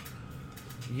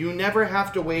you never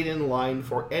have to wait in line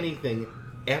for anything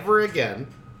ever again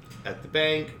at the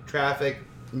bank, traffic,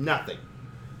 nothing,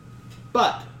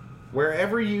 but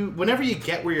whenever you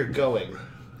get where you're going,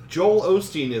 Joel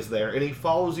Osteen is there and he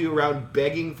follows you around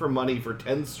begging for money for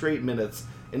 10 straight minutes,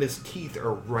 and his teeth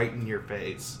are right in your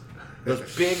face.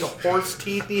 Those big horse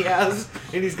teeth he has,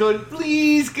 and he's going,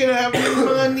 "Please, can I have your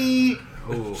money?"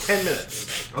 Ooh. 10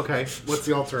 minutes. Okay. What's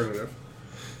the alternative?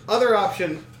 Other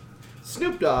option,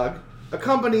 Snoop Dogg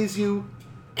accompanies you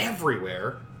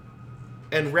everywhere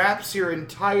and wraps your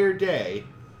entire day,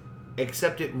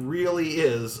 except it really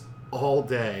is all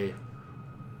day,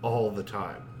 all the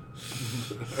time.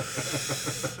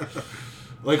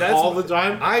 Like That's- all the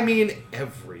time? I mean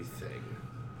everything.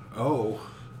 Oh.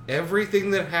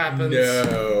 Everything that happens,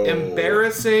 No.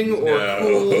 embarrassing or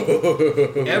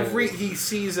cool, he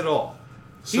sees it all.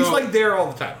 He's So- like there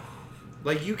all the time.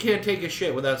 Like you can't take a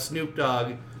shit without Snoop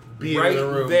Dogg Being right in the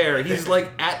room. there. He's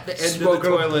like at the end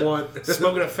Smoking of a the toilet, blunt.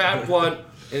 smoking a fat blunt,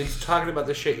 and he's talking about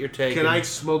the shit you're taking. Can I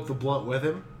smoke the blunt with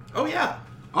him? Oh yeah,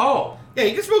 Oh. yeah.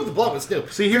 You can smoke the blunt with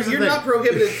Snoop. See, here's the you're thing. not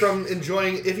prohibited from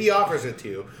enjoying if he offers it to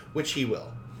you, which he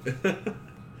will.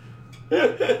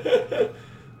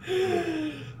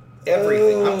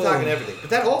 Everything. I'm talking everything. But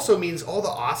that also means all the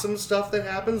awesome stuff that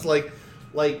happens, like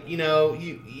you know,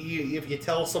 you if you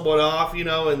tell someone off, you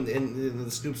know, and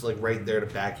the Snoop's like right there to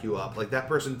back you up. Like that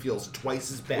person feels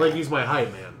twice as bad. Like he's my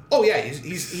hype man. Oh yeah,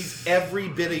 he's every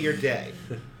bit of your day.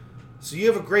 So you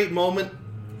have a great moment,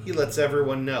 he lets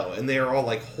everyone know, and they are all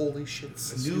like, "Holy shit,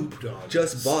 Snoop!" Dogg.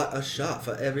 Just bought a shot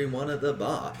for everyone at the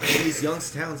bar. He's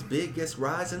Youngstown's biggest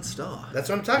rising star. That's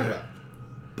what I'm talking about.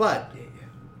 But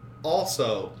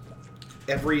also,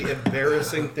 every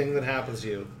embarrassing thing that happens to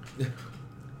you,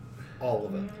 all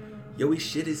of it. Yo, he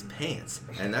shit his pants,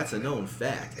 and that's a known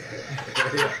fact.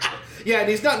 Yeah, and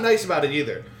he's not nice about it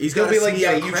either. He's He'll got be to like, see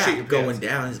 "Yeah, that you crap shit your going pants."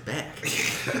 down his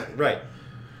back. Right.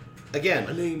 My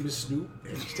Again, name is Snoop,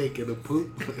 and he's taking a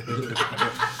poop.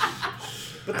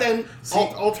 but then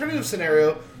alternative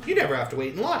scenario, you never have to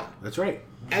wait in line. That's right.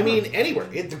 I mean, anywhere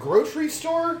at the grocery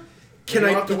store, Can you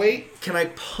I don't have to wait. Can I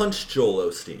punch Joel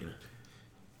Osteen?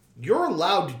 You're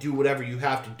allowed to do whatever you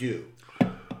have to do.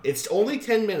 It's only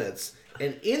 10 minutes,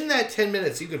 and in that 10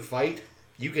 minutes, you can fight.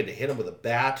 You can hit him with a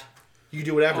bat. You can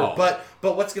do whatever. Oh. But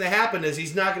what's going to happen is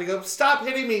he's not going to go, "Stop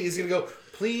hitting me." He's going to go,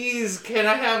 "Please, can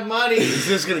I have money?" He's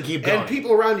just gonna keep going. And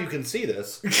people around you can see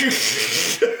this.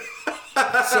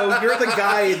 So you're the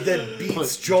guy that beats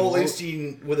Punch Joel Joel.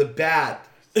 Osteen with a bat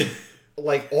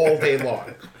like all day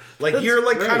long. Like That's you're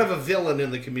like great. kind of a villain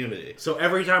in the community. So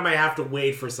every time I have to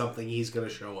wait for something, he's going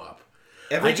to show up.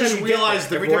 Every I just time you get realized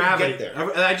there, the every time you gravity. get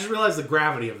there. I just realized the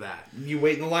gravity of that. You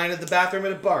wait in line at the bathroom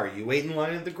at a bar. You wait in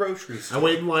line at the grocery store. I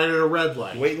wait in line at a red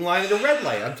light. Wait in line at a red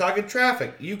light. I'm talking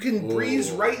traffic. You can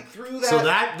breeze right through that. So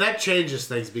that changes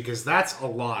things because that's a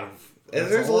lot of. And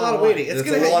there's a lot of waiting. It's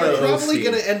It's gonna. a lot You're of probably OC.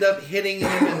 gonna end up hitting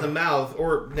him in the mouth,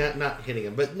 or not hitting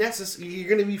him, but you're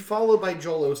gonna be followed by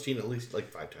Joel Osteen at least like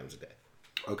 5 times a day.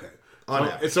 Okay. On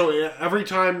So, average. so every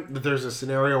time that there's a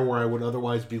scenario where I would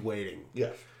otherwise be waiting.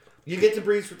 Yeah. You get to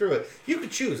breeze through it. You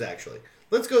could choose, actually.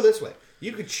 Let's go this way.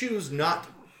 You could choose not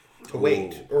to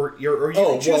wait, or you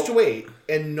could choose to wait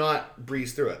and not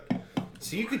breeze through it.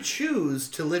 So you could choose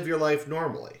to live your life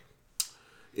normally.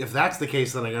 If that's the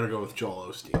case, then I gotta go with Joel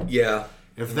Osteen. Yeah.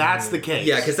 If that's the case.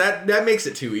 Yeah, because that makes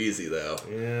it too easy, though.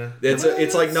 Yeah.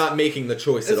 It's like not making the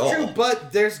choice at It's all. true,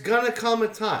 but there's gonna come a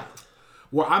time.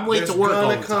 Well, I'm late There's to work all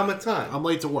gonna the come time. a time. I'm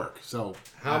late to work, so.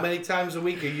 How many times a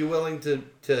week are you willing to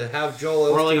have Joel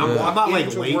Or like, Osteen I'm not like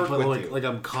into late, work but with you? like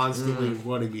I'm constantly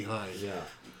running behind. Yeah.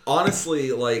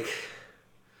 Honestly, like,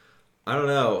 I don't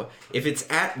know. If it's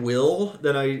at will,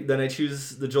 then I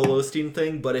choose the Joel Osteen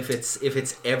thing. But if it's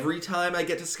every time I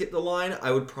get to skip the line,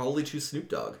 I would probably choose Snoop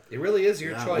Dogg. It really is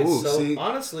your Yeah. choice. Ooh, so see,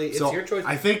 honestly, it's So your choice.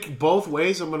 I think both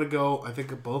ways I'm gonna go.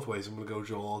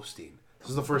 Joel Osteen. This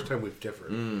is the first time we've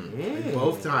differed.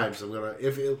 Both times I'm gonna.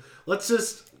 Let's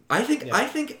just. I think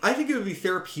it would be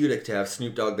therapeutic to have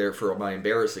Snoop Dogg there for my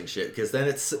embarrassing shit, because then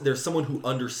there's someone who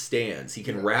understands. He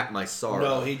can rap my sorrow.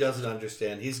 No, he doesn't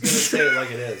understand. He's gonna say it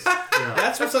like it is.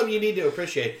 That's what something you need to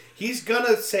appreciate. He's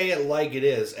gonna say it like it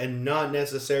is, and not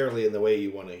necessarily in the way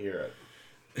you want to hear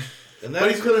it. And that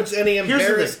But he's gonna- includes any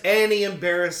here's the any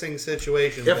embarrassing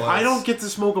situation. If I don't get to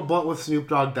smoke a blunt with Snoop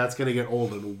Dogg, that's gonna get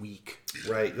old in a week.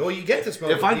 right, well, you get to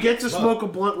smoke. If I get to smoke a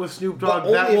blunt with Snoop Dogg,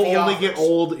 But that only will if he only offers. get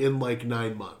old in like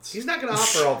 9 months. He's not going to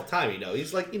offer all the time,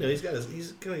 He's like,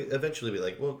 he's going to eventually be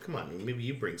like, well, come on, maybe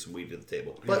you bring some weed to the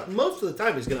table. But most of the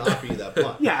time, he's going to offer you that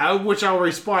blunt. Yeah, which I'll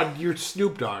respond. You're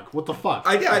Snoop Dogg. What the fuck?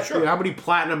 Yeah, sure. How many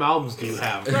platinum albums do you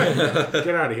have? Get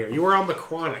out of here. You were on the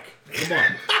Chronic. Come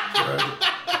on.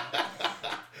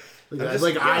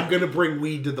 I'm gonna bring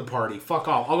weed to the party. Fuck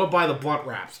off. I'll go buy the blunt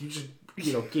wraps. You just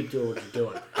keep doing what you're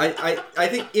doing. I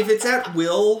think if it's at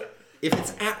will,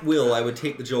 I would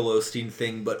take the Joel Osteen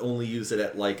thing, but only use it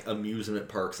at like amusement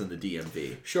parks in the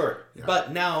DMV. Sure.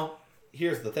 But now,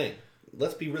 here's the thing.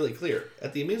 Let's be really clear.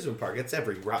 At the amusement park, it's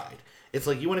every ride. It's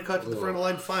like, you want to cut to the front of the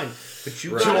line, fine. But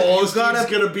you Joel gotta,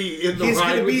 Osteen's gonna be in the he's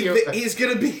ride gonna with be you. he's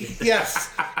gonna be yes,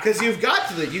 because you got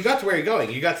to where you're going.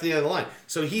 You got to the end of the line,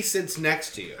 so he sits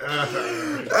next to you,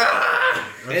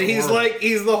 and he's horrible. like,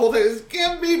 he's the whole thing.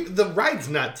 Give me the ride's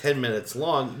not 10 minutes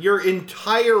long. Your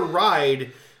entire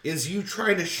ride is you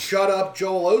trying to shut up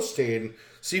Joel Osteen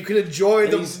so you can enjoy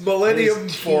the His- Millennium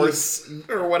his Force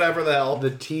or whatever the hell.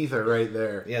 The teeth are right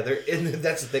there. Yeah,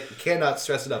 that's the thing. Cannot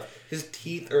stress enough. His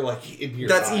teeth are like in your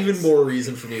That's eyes. even more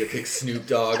reason for me to pick Snoop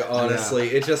Dogg, honestly.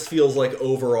 It just feels like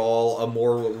overall a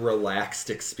more relaxed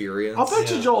experience. I'll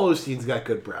bet you Joel Osteen's got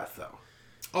good breath though.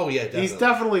 Oh yeah, definitely. He's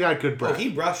definitely got good Oh, breath. he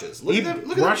brushes. Look He at them.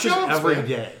 Look brushes at them chomps, every man.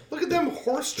 day. Look at them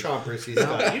horse chompers he's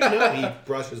got. You know he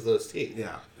brushes those teeth.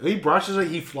 Yeah, he brushes it,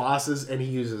 he flosses, and he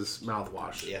uses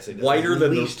mouthwash. Yes, he does. Whiter At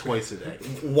than least twice a day.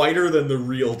 whiter than the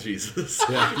real Jesus.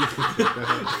 All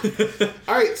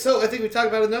right, so I think we talked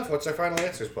about enough. What's our final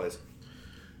answers, please?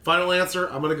 Final answer: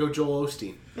 I'm gonna go Joel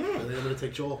Osteen. I think I'm gonna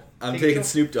take Joel. I'm Take it taking off.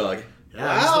 Snoop Dogg.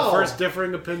 Yeah, this is Wow. the first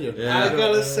differing opinion. Yeah. I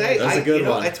gotta say, That's a good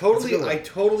one. I That's a good one.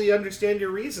 totally understand your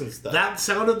reasons, though. That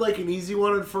sounded like an easy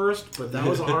one at first, but that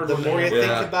was a hard the one. more you to think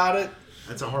Yeah. about it,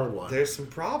 That's a hard one. there's some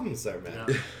problems there, man.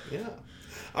 Yeah.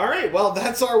 All right, well,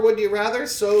 that's our Would You Rather.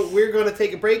 So we're going to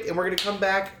take a break, and we're going to come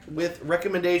back with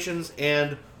recommendations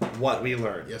and what we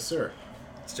learned. Yes, sir.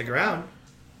 Stick around.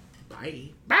 Bye.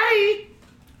 Bye.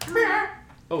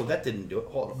 Oh, that didn't do it.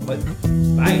 Hold on.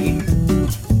 What? Bye.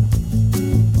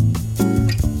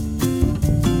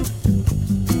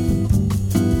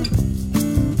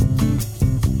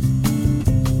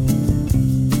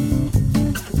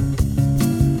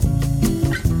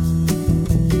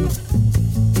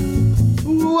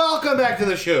 Welcome back to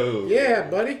the show. Yeah,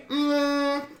 buddy.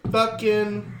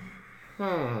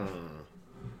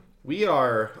 We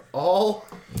are all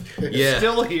Yeah.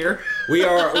 still here. We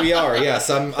are, yes.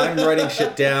 I'm writing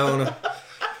shit down.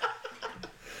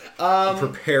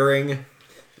 Preparing.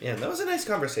 Yeah, that was a nice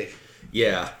conversation.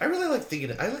 Yeah. I really like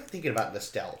thinking about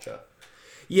nostalgia.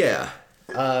 Yeah.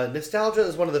 Nostalgia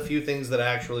is one of the few things that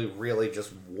actually really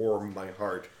just warm my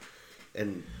heart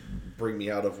and bring me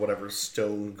out of whatever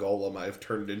stone golem I've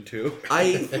turned into.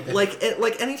 I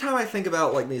like anytime I think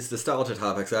about like these nostalgia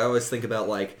topics, I always think about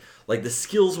like the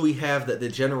skills we have that the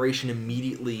generation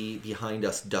immediately behind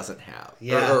us doesn't have,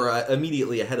 or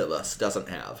immediately ahead of us doesn't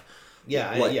have.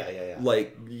 Yeah, like, yeah.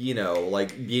 Like, you know,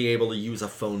 like being able to use a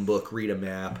phone book, read a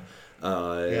map,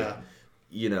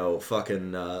 you know,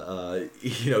 fucking,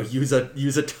 you know, use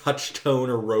a touch tone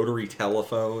or rotary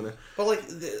telephone. But like,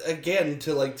 again,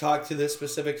 to like talk to this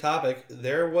specific topic,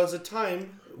 there was a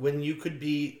time when you could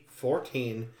be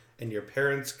 14 and your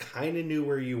parents kind of knew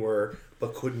where you were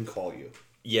but couldn't call you.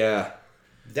 Yeah.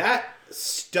 That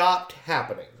stopped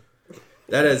happening.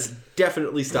 That has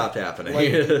definitely stopped happening.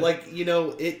 Like, you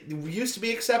know, it used to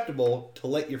be acceptable to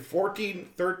let your 14,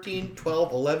 13,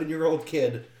 12, 11-year-old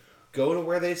kid go to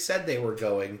where they said they were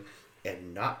going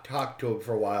and not talk to him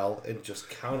for a while and just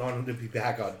count on him to be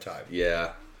back on time.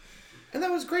 Yeah. And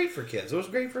that was great for kids. It was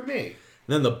great for me.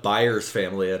 And then the Byers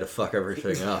family had to fuck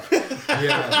everything up.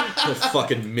 Yeah. The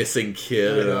fucking missing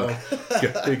kid.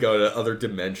 They go to other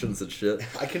dimensions and shit.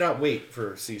 I cannot wait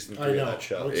for season 3 of that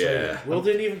show. Yeah. Will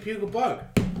didn't even puke a bug.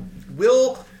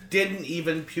 Will didn't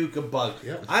even puke a bug.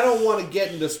 Yep. I don't want to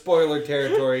get into spoiler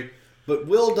territory, but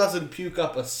Will doesn't puke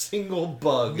up a single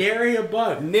bug. Nary a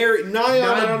bug. Nigh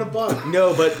on a bug.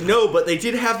 No, but they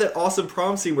did have that awesome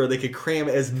prom scene where they could cram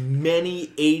as many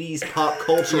 80s pop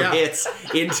culture hits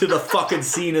into the fucking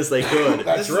scene as they could.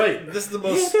 That's right. This is the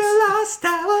most... If you're lost,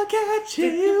 I will catch you.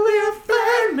 You will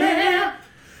find me.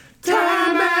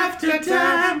 Time after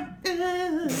time.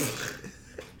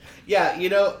 Yeah, you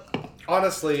know,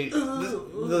 honestly,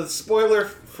 the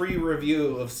spoiler-free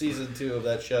review of season 2 of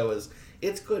that show is,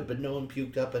 it's good, but no one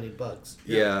puked up any bugs.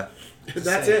 Yeah.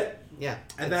 That's it. Yeah.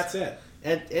 And that's it.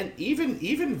 And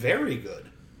even very good.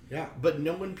 Yeah. But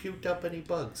no one puked up any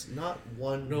bugs. Not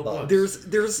one bug.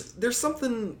 There's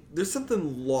something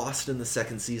lost in the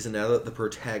second season now that the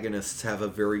protagonists have a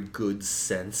very good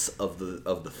sense of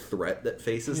the threat that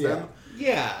faces them.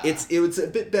 Yeah. It was a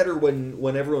bit better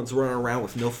when everyone's running around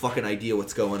with no fucking idea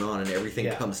what's going on and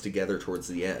everything comes together towards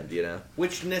the end, you know?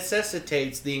 Which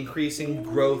necessitates the increasing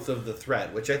growth of the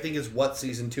threat, which I think is what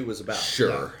season 2 is about.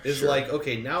 Sure. Is like,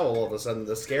 okay, now all of a sudden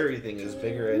the scary thing is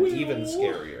bigger and even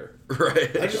scarier.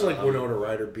 Right. I just like Winona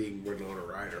Ryder being Winona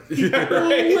Ryder.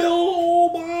 Right?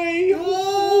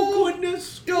 Oh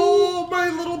goodness. Oh, my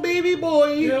little baby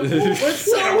boy. Yeah. Let's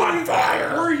set him on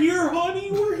fire. We're here, honey.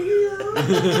 We're here.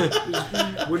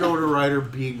 Winona Ryder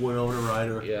being Winona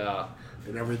Ryder. Yeah.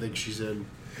 And everything she's in.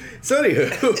 So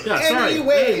anywho. Yeah, sorry.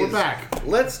 Anyways, Hey, we're back.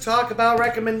 Let's talk about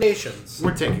recommendations.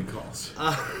 We're taking calls.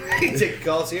 Take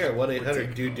calls here.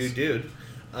 1-800-DUDE-DUDE.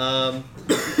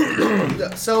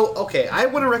 So, okay, I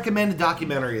want to recommend a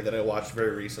documentary that I watched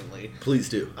very recently. Please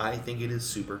do. I think it is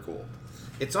super cool.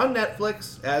 It's on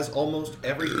Netflix, as almost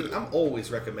everything. I'm always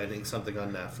recommending something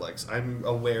on Netflix. I'm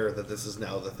aware that this is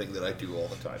now the thing that I do all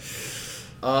the time.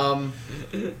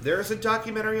 There's a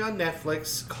documentary on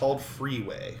Netflix called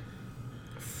Freeway.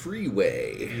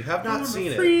 Freeway. If you have not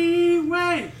seen it.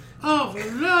 Freeway of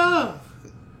love.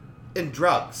 And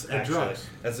drugs, And actually, drugs.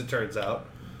 as it turns out.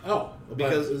 Oh,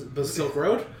 Because- but Silk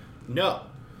Road? No.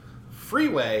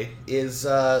 Freeway is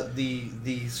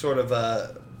the sort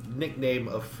of nickname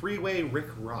of Freeway Rick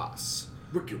Ross.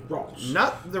 Ricky Ross.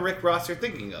 Not the Rick Ross you're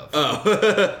thinking of. Oh.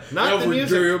 Not the Every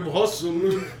music. day I'm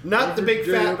hustling. Not the Every big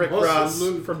day fat I'm Rick Ross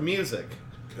hustling. from music.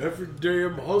 Every day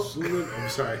I'm hustling. I'm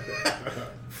sorry.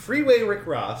 Freeway Rick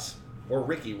Ross, or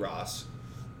Ricky Ross,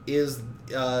 is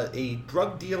a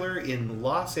drug dealer in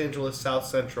Los Angeles South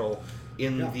Central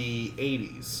in the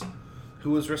 80s,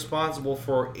 who was responsible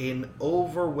for an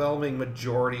overwhelming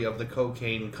majority of the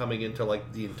cocaine coming into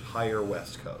like the entire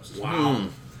West Coast. Wow.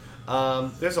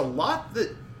 There's a lot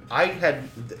that I had.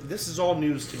 This is all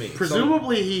news to me.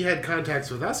 Presumably he had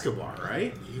contacts with Escobar,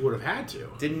 right? He would have had to. So,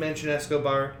 didn't mention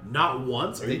Escobar. Not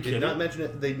once. Are They you did kidding? not mention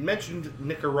it. They mentioned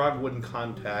Nicaraguan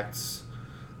contacts,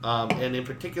 and in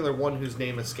particular one whose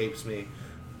name escapes me,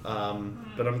 but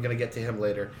I'm going to get to him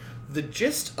later. The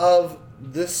gist of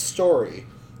this story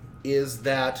is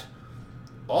that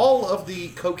all of the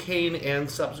cocaine and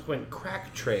subsequent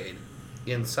crack trade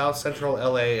in South Central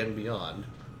LA and beyond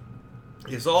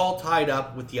is all tied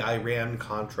up with the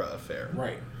Iran-Contra affair.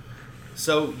 Right.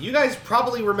 So you guys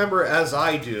probably remember, as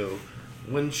I do,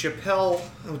 when Dave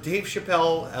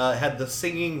Chappelle had the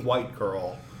singing white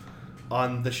girl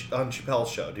on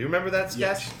Chappelle's show. Do you remember that sketch?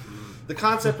 Yes. The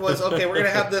concept was, okay, we're going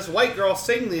to have this white girl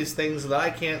sing these things that I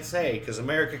can't say because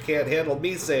America can't handle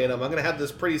me saying them. I'm going to have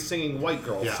this pretty singing white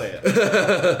girl say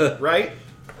it. Right?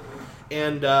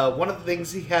 And one of the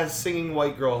things he has singing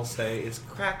white girls say is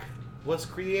crack was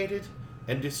created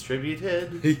and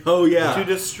distributed Oh to yeah,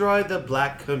 destroy the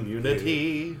black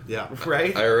community. Yeah.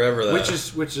 Right? I remember that.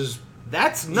 Which is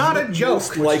That's not a joke.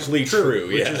 most likely true.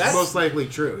 which Yeah. is most likely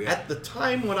true. Yeah. At the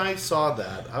time when I saw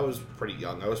that, I was pretty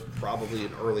young. I was probably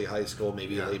in early high school,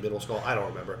 maybe Yeah. late middle school. I don't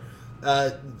remember.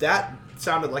 That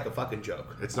sounded like a fucking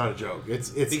joke. It's not a joke. It's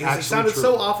Because actually it sounded true.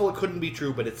 so awful it couldn't be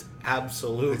true, but it's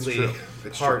absolutely true.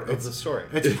 It's part true. of the story.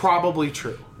 It's probably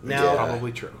true. Now- It's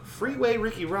probably true. Freeway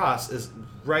Ricky Ross is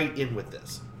right in with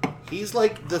this. He's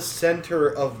like the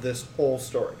center of this whole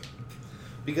story.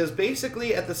 Because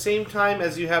basically, at the same time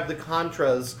as you have the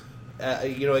Contras,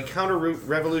 a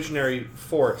counter-revolutionary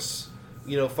force,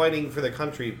 fighting for the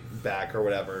country back or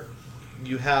whatever,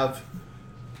 you have,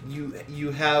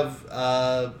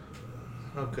 oh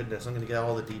goodness, I'm going to get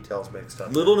all the details mixed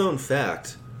up. Little known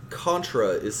fact: Contra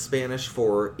is Spanish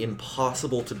for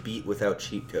impossible to beat without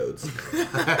cheat codes.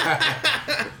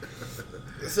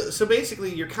 So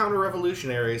basically, your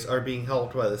counter-revolutionaries are being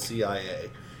helped by the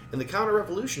CIA. And the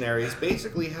counter-revolutionaries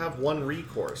basically have one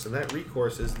recourse, and that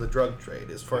recourse is the drug trade,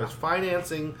 as far as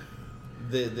financing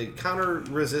the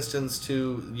counter-resistance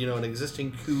to, an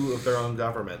existing coup of their own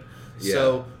government. Yeah.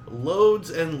 So loads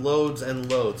and loads and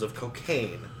loads of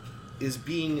cocaine is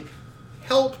being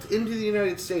helped into the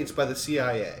United States by the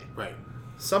CIA. Right.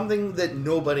 Something that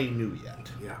nobody knew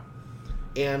yet. Yeah.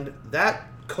 And that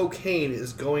cocaine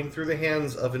is going through the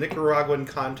hands of a Nicaraguan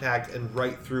contact and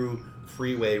right through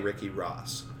Freeway Ricky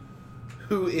Ross,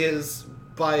 who is,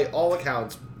 by all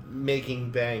accounts,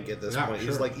 making bank at this point.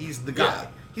 Sure. He's the guy. Yeah.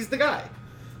 He's the guy.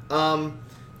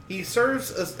 He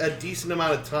serves a decent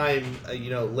amount of time,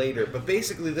 later. But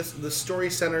basically, the story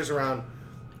centers around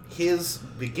his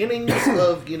beginnings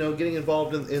of, getting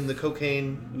involved in the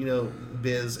cocaine,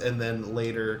 biz, and then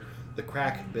later the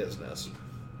crack business.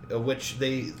 Which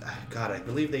I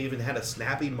believe they even had a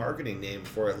snappy marketing name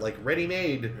for it, like Ready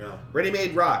Made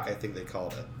Rock, I think they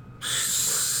called it.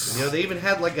 They even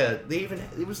had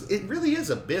it really is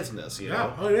a business,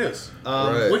 Yeah, oh, it is.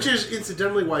 Right. Which is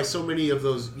incidentally why so many of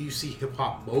those you see hip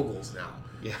hop moguls now,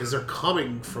 Yeah. because they're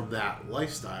coming from that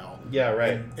lifestyle. Yeah,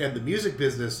 right. And the music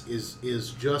business is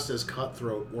just as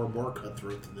cutthroat or more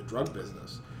cutthroat than the drug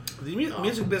business. The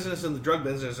music business and the drug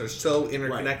business are so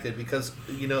interconnected because,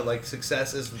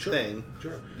 success is the thing.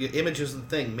 Sure. Your image is the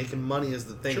thing. Making money is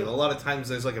the thing. Sure. And a lot of times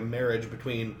there's like a marriage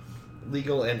between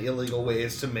legal and illegal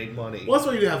ways to make money. Well,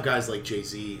 that's why you have guys like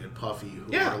Jay-Z and Puffy who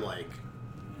Yeah.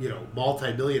 are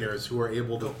multi-millionaires who are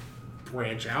able to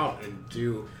branch out and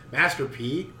do. Master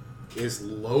P is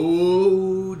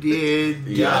loaded.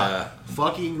 Yeah.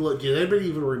 Fucking did anybody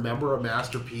even remember a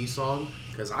Master P song?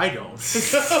 Because I don't.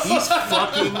 He's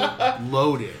fucking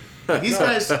loaded. These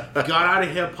guys got out of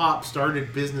hip hop,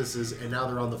 started businesses, and now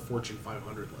they're on the Fortune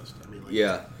 500 list. I mean,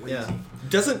 Yeah. crazy. Yeah.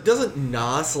 Doesn't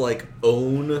Nas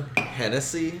own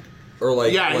Hennessy or a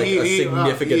he's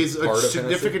significant a part of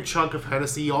significant chunk of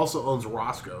Hennessy. He also owns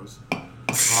Roscoe's.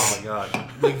 Oh my god.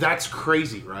 That's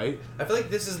crazy, right? I feel like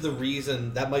this is the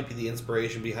reason, that might be the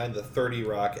inspiration behind the 30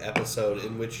 Rock episode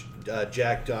in which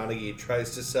Jack Donaghy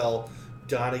tries to sell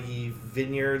Donaghy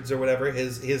Vineyards or whatever,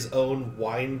 his own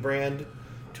wine brand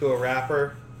to a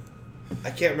rapper. I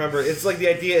can't remember. It's like the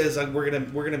idea is we're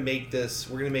gonna make this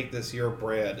your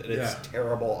brand, and it's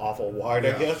terrible, awful wine,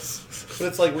 I guess. But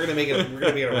it's like we're gonna make it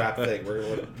a rap thing.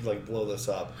 We're gonna blow this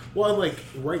up. Well, and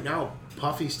right now,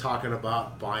 Puffy's talking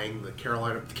about buying the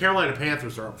Carolina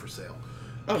Panthers are up for sale.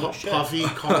 Oh, no shit. Puffy,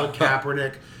 Colin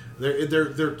Kaepernick. They're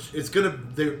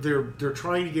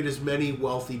trying to get as many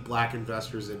wealthy black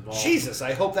investors involved. Jesus,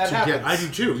 I hope that happens. I do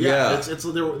too. Yeah.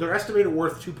 They're estimated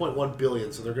worth $2.1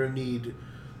 billion, so they're going to need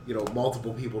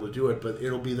multiple people to do it, but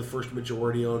it'll be the first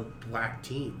majority-owned black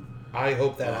team. I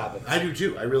hope that happens. I do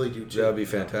too. I really do too. That'd be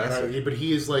fantastic. But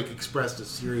he has expressed a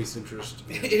serious interest.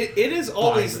 It is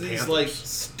always Buying the these Panthers.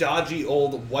 stodgy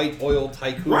old white oil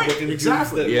tycoon Right, looking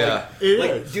exactly. dudes that,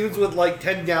 Yeah. dudes with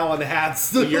 10-gallon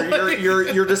hats.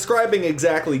 You're describing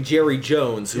exactly Jerry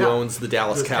Jones, who Yeah. owns the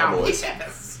Dallas The Cowboys.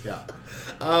 Yes. Yeah.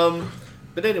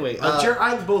 But anyway,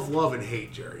 I both love and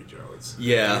hate Jerry Jones.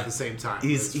 Yeah. At the same time.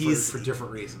 He's for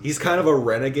different reasons. He's kind of a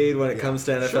renegade when it comes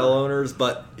to NFL owners,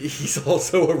 but he's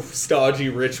also a stodgy,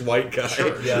 rich white guy.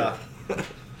 Sure. yeah.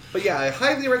 But yeah, I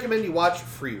highly recommend you watch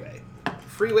Freeway.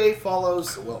 Freeway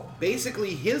follows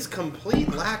basically his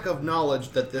complete lack of knowledge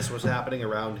that this was happening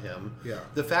around him. Yeah.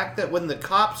 The fact that when the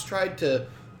cops tried to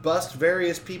bust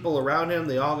various people around him,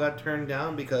 they all got turned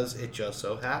down because it just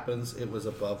so happens it was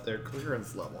above their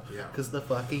clearance level. Yeah. Because the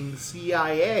fucking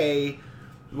CIA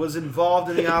was involved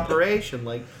in the operation.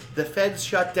 The feds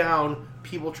shut down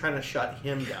people trying to shut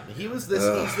him down. He's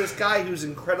this guy who's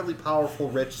incredibly powerful,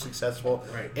 rich, successful,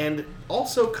 Right. and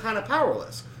also kind of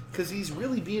powerless. because he's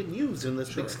really being used in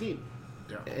this big scheme.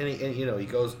 Yeah. And he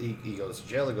goes to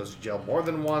jail. He goes to jail more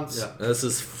than once. Yeah. This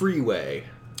is Freeway.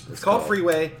 It's called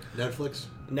Freeway. Netflix.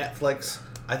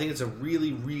 I think it's a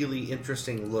really, really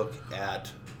interesting look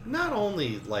at not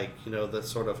only the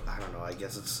sort of, I don't know, I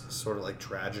guess it's sort of like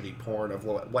tragedy porn of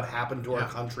what happened to our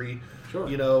country. Sure.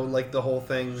 Like the whole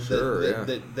thing Sure,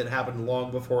 that happened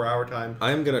long before our time.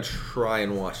 I'm gonna try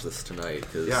and watch this tonight.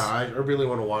 Cause Yeah, I really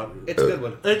want to watch. It's a good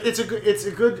one. It's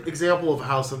a good example of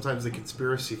how sometimes the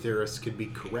conspiracy theorists can be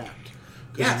correct.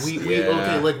 Yes.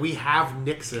 We have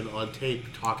Nixon on tape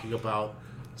talking about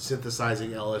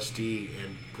synthesizing LSD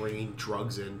and bringing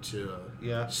drugs in to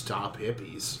stop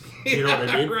hippies. You know what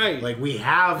I mean? Right. Like we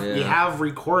have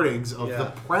recordings of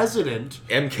the president.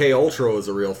 MK Ultra was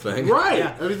a real thing. Right.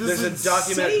 Yeah. I mean, this There's is a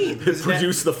documentary. It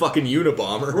produced the fucking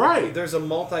Unabomber. Right. There's a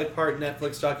multi-part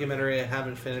Netflix documentary I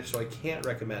haven't finished, so I can't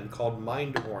recommend, called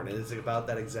Mindhorn, and it's about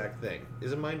that exact thing.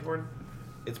 Is it Mindhorn?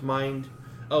 It's Mind...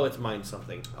 Oh, it's Mind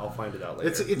something. I'll find it out later.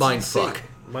 It's Mind insane. fuck.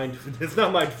 It's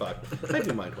not Mindfuck. It might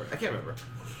be Mindhorn. I can't remember.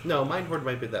 No, Mindhorn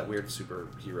might be that weird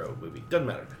superhero movie. Doesn't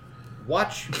matter.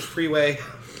 Watch Freeway.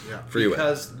 Freeway.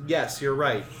 Because, yes, you're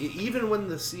right. Even when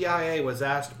the CIA was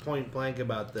asked point blank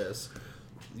about this,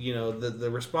 the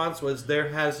response was, there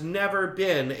has never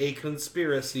been a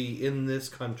conspiracy in this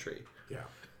country. Yeah.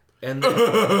 And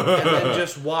then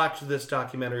just watch this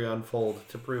documentary unfold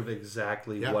to prove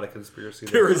exactly what a conspiracy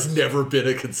There was. has never been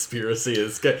a conspiracy.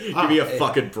 Give me a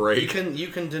fucking break. You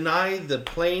can deny the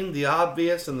plain, the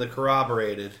obvious, and the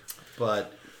corroborated,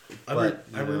 but I'm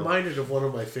reminded of one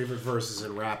of my favorite verses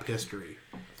in rap history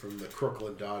from the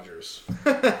Crooklyn Dodgers.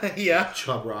 yeah.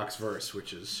 Chub Rock's verse,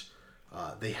 which is,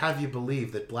 they have you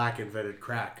believe that Black invented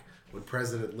crack when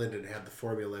President Lyndon had the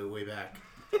formula way back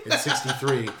in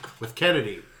 63 with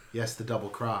Kennedy. Yes, the double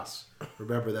cross.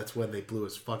 Remember, that's when they blew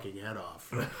his fucking head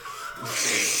off.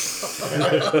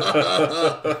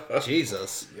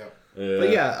 Jesus. Yep. But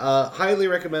yeah, highly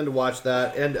recommend to watch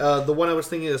that. And the one I was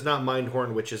thinking is not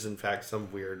Mindhorn, which is in fact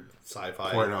some weird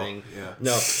sci-fi Porno, thing. yeah.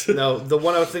 No. The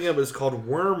one I was thinking of is called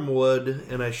Wormwood,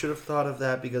 and I should have thought of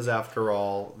that because after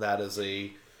all, that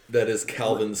is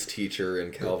Calvin's teacher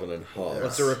in Calvin and Hobbes.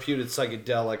 It's a reputed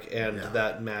psychedelic, and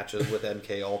that matches with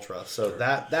MK Ultra. So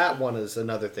that one is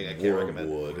another thing I can't recommend.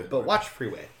 Wormwood. But watch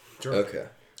Freeway. Sure. Okay.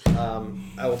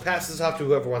 I will pass this off to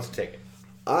whoever wants to take it.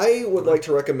 I would like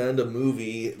to recommend a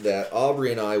movie that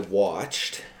Aubrey and I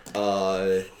watched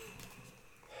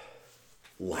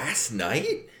last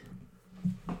night.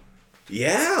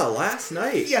 Yeah, last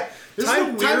night. Yeah, This is a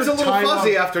time's weird a little time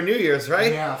fuzzy of- after New Year's,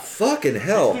 right? Yeah. Fucking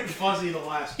hell. Fuzzy the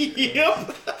last.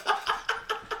 Yep.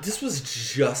 This was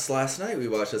just last night we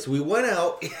watched this. We went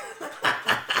out.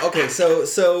 Okay,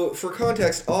 so for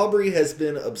context, Aubrey has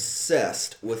been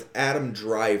obsessed with Adam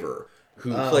Driver,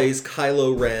 who plays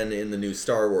Kylo Ren in the new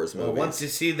Star Wars movie. Well, once you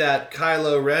see that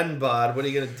Kylo Ren bod, what are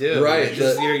you gonna do? Right,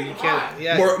 You can't.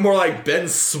 Yeah. more like Ben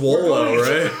Swallow,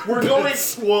 right? We're going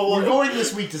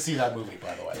this week to see that movie,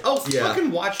 by the way. Oh, Yeah.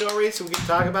 fucking watch it already so we can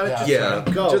talk about it. Yeah. Just Yeah,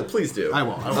 go. just please do. I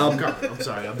won't. I'm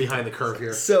sorry. I'm behind the curve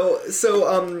here.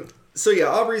 So yeah,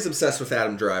 Aubrey's obsessed with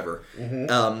Adam Driver,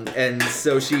 and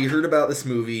so she heard about this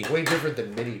movie. Way different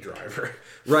than Mini Driver.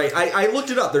 Right, I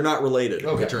looked it up. They're not related.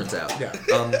 Okay. It turns out. Yeah.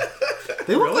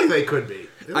 They look like they could be.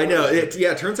 I know.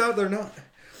 It turns out they're not.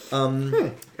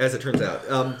 As it turns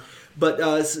out.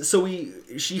 But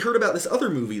she heard about this other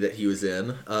movie that he was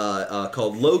in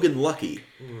called Logan Lucky,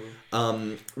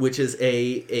 which is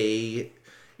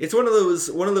it's one of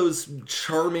those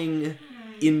charming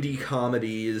indie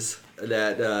comedies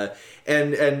that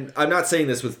and I'm not saying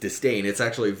this with disdain. It's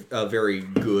actually a very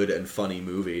good and funny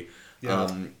movie.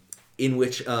 In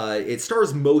which it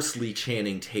stars mostly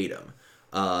Channing Tatum.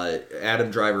 Adam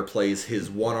Driver plays his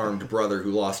one-armed brother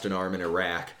who lost an arm in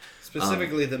Iraq.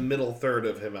 Specifically, the middle third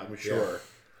of him, I'm sure.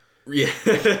 Yeah.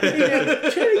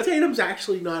 Channing Tatum's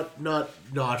actually not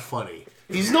funny.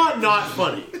 He's not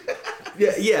funny.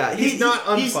 Yeah. He's not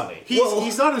unfunny.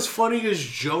 He's not as funny as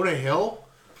Jonah Hill,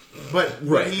 but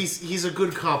Right. he's a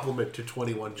good compliment to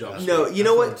 21 Jump Street. No, you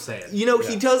know what? I'm saying. He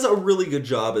does a really good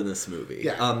job in this movie.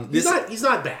 Yeah. This He's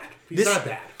not bad. He's not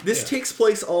bad. This takes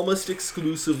place almost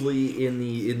exclusively in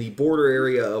the border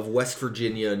area of West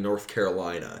Virginia and North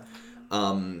Carolina.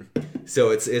 So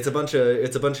it's a bunch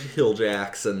of hill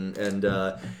jacks and him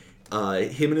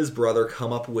and his brother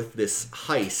come up with this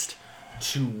heist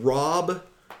to rob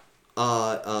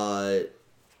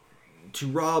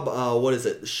what is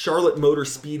it? Charlotte Motor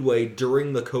Speedway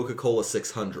during the Coca-Cola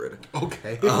 600.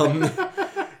 Okay.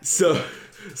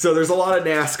 So there's a lot of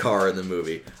NASCAR in the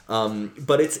movie,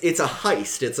 but it's a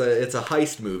heist. It's a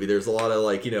heist movie. There's a lot of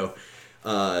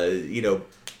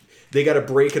they got to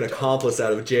break an accomplice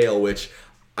out of jail, which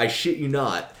I shit you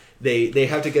not, they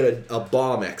have to get a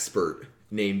bomb expert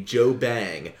named Joe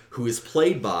Bang, who is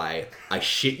played by, I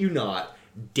shit you not,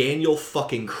 Daniel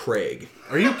fucking Craig.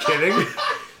 Are you kidding?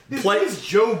 Plays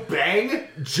Joe Bang?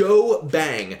 Joe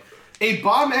Bang. A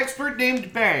bomb expert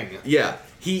named Bang. Yeah.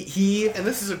 He And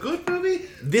this is a good movie?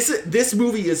 this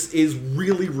movie is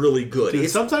really, really good. Dude,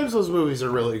 sometimes those movies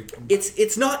are really...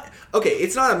 It's not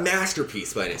it's not a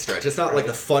masterpiece by any stretch. It's not like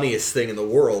the funniest thing in the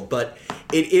world, but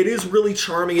it is really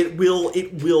charming. It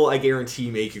will I guarantee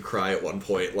make you cry at one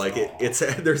point. Like it's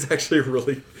there's actually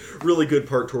a really good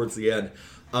part towards the end.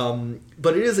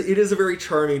 But it is a very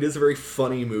charming, it is a very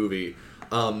funny movie.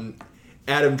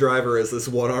 Adam Driver as this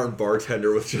one-armed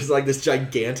bartender with just like this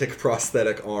gigantic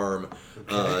prosthetic arm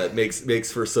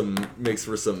makes for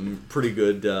some pretty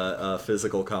good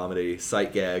physical comedy,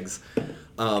 sight gags.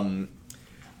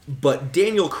 But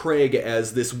Daniel Craig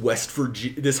as this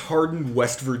hardened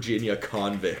West Virginia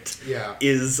convict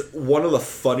is one of the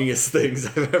funniest things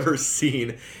I've ever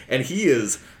seen, and he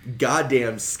is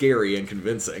goddamn scary and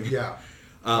convincing. Yeah.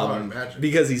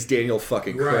 Because he's Daniel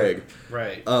fucking Craig.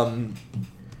 Right.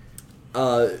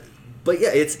 But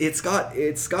yeah, it's got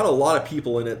a lot of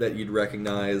people in it that you'd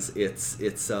recognize.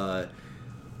 It's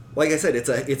like I said, it's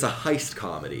a heist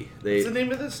comedy. What's the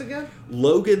name of this again?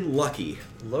 Logan Lucky.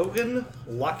 Logan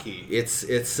Lucky. It's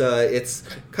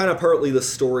kind of partly the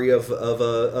story of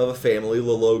a family,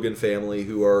 the Logan family,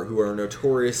 who are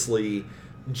notoriously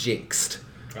jinxed.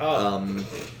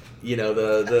 You know,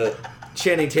 the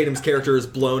Channing Tatum's character has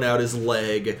blown out his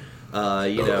leg.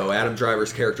 Adam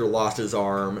Driver's character lost his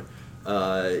arm.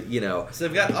 So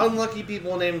they've got unlucky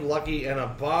people named Lucky and a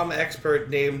bomb expert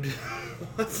named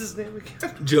what's his name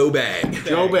again? Joe Bang.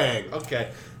 Joe Bang.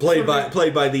 Okay. Played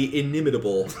by the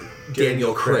inimitable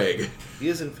Daniel Craig. He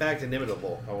is in fact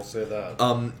inimitable. I will say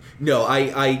that. No,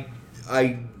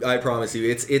 I promise you,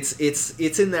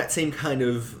 it's in that same kind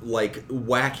of like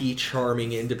wacky,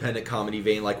 charming, independent comedy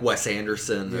vein, like Wes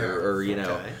Anderson or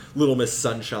Little Miss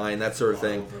Sunshine, that sort of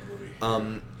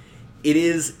thing. It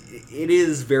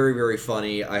is very, very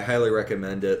funny. I highly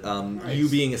recommend it. Nice. You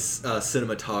being a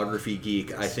cinematography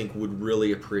geek, I think would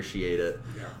really appreciate it.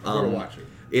 Yeah, I'm gonna watch it.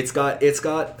 It's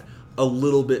got a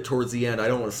little bit towards the end. I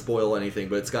don't want to spoil anything,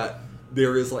 but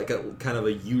there is like a kind of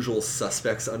a Usual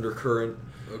Suspects undercurrent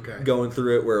going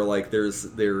through it, where like there's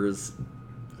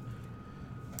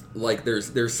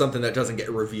something that doesn't get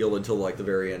revealed until like the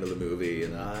very end of the movie,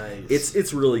 and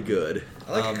it's really good.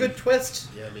 I like a good twist.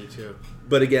 Yeah, me too.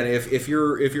 But again, if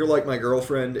you're like my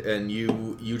girlfriend and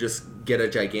you just get a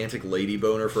gigantic lady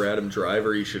boner for Adam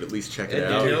Driver, you should at least check it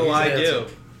out. You know I do.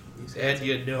 And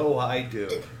you know I do.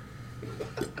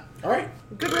 All right,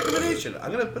 good recommendation.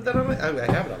 I'm gonna put that on my.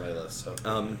 I have it on my list. So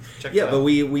check it out. But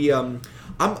we I'm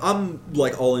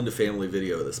like all into family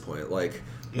video at this point. Like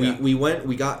we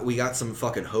got some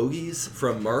fucking hoagies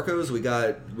from Marco's. We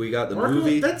got the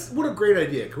movie. That's what a great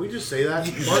idea. Can we just say that?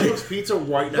 Marco's Pizza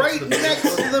right next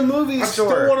to the movie I'm store.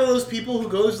 still one of those people who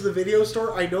goes to the video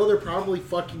store. I know they're probably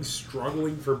fucking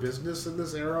struggling for business in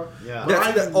this era. Yeah.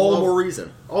 That's all the more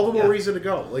reason. All the more reason to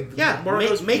go. Like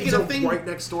Marco's make Pizza it a thing. right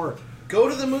next door. Go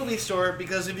to the movie store,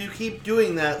 because if you keep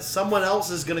doing that, someone else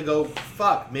is going to go,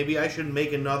 fuck, maybe I should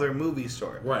make another movie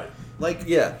store. Right. Like,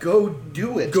 Yeah. go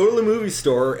do it. Go to the movie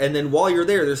store, and then while you're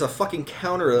there, there's a fucking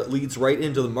counter that leads right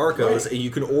into the Marco's, and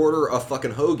you can order a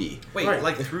fucking hoagie. Wait, Right.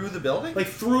 like through the building? Like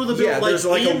through the Yeah, building, there's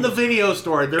like in a- the video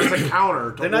store, there's a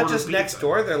counter. To they're not order just pizza. next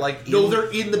door, they're like No, in-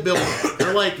 they're in the building.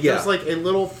 They're like Yeah. there's like a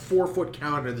little 4-foot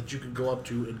counter that you can go up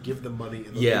to and give them money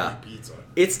in the Yeah. pizza.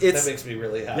 It's That makes me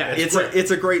really happy. Yeah,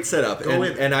 it's a great setup, Go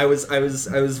in. and I was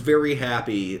very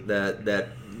happy that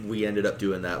we ended up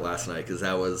doing that last night, because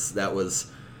that was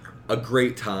a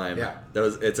great time. Yeah.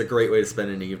 It's a great way to spend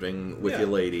an evening with Yeah. your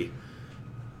lady,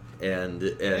 and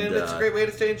it's a great way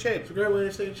to stay in shape. It's a great way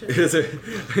to stay in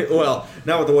shape. well,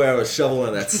 not with the way I was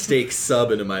shoveling that steak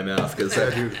sub into my mouth, because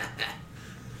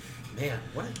Man,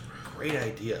 what a great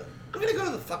idea. I'm going to go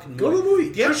to the fucking Go to the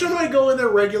movie. Do you have Trish and I go in there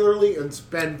regularly and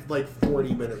spend like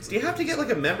 40 minutes. Do you have to get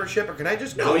like a membership, or can I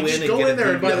just No, go you in just and go get in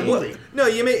there and buy the DVD? movie. no,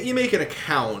 you make an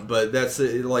account, but that's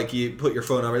like you put your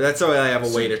phone number. That's why I have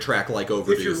a way to track like If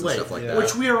overdues you're and late, stuff like Yeah. that.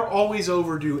 which we are always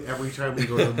overdue every time we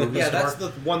go to the movie Yeah, store. that's the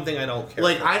one thing I don't care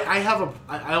Like for.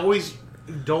 I always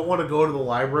don't want to go to the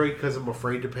library because I'm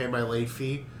afraid to pay my late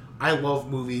fee. I love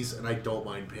movies and I don't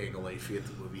mind paying a late fee at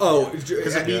the movie. Oh,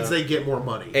 because it means they get more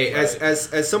money. Hey,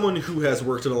 as someone who has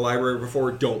worked in a library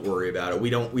before, don't worry about it. We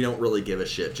don't really give a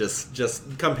shit.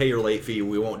 Just come pay your late fee.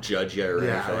 We won't judge you or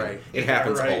Yeah, anything. right. It Yeah,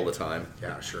 happens right. all the time.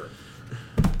 Yeah, sure.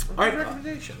 All right,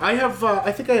 recommendation. I have.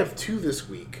 I think I have 2 this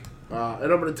week.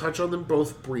 and I'm going to touch on them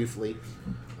both briefly.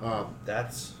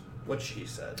 That's what she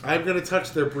said. I'm going to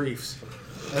touch their briefs.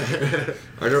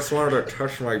 I just wanted to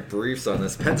touch my briefs on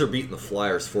this. Pens are beating the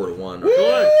Flyers 4-1.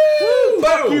 Good.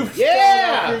 Fuck you,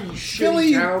 Yeah! Philadelphia, you Philly, shitty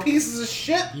you town. pieces of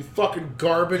shit! You fucking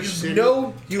garbage city.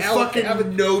 You talent fucking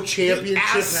having- no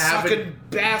championship ass-sucking having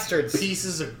bastards!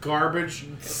 pieces of garbage.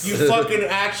 You fucking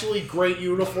actually great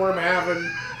uniform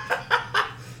having.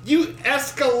 You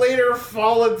escalator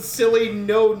fallen, silly,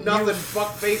 know-nothing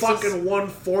fuckfaces. Fucking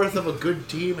 1/4 of a good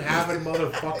team having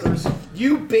motherfuckers.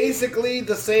 You basically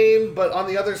the same, but on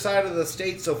the other side of the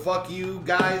state, so fuck you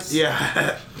guys.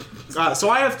 Yeah. So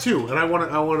I have two, and I want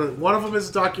to. One of them is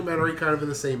a documentary, kind of in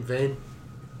the same vein.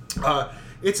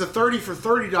 It's a 30 for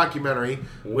 30 documentary,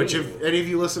 which if any of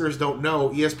you listeners don't know,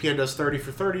 ESPN does 30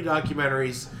 for 30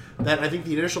 documentaries. That I think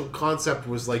the initial concept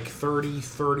was like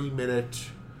 30-minute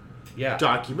Yeah.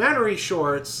 documentary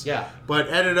shorts. Yeah. But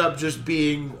ended up just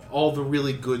being all the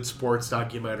really good sports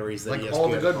documentaries that Like ESPN all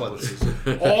the good publishes.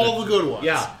 All the good ones.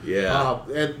 Yeah. Yeah.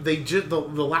 And they did the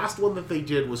last one that they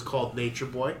did was called Nature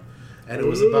Boy, and it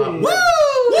was about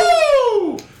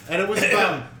Woo! and it was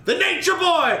about the Nature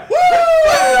Boy.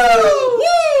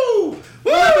 Woo!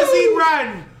 Limousine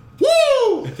riding.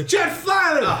 Woo! Jet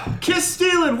flying. Kiss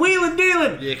stealing. Wheeling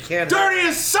dealing. You can't.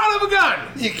 Dirtiest son of a gun.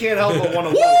 You can't help but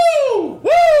want to. Woo!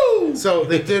 Woo! So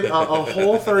they did a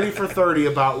whole 30 for 30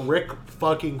 about Ric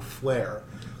fucking Flair.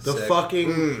 The Sick.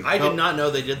 fucking. I did not know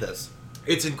they did this.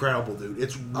 It's incredible, dude.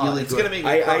 It's really It's good. gonna make me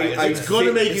I- cry. I- It's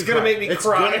gonna make you It's gonna cry. make me It's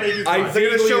cry. gonna make you cry. They're gonna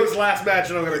vaguely- show his last match,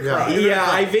 and I'm gonna Yeah. cry. Yeah,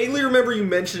 I vaguely remember you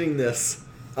mentioning this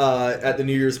at the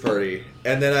New Year's party,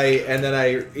 and then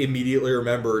I immediately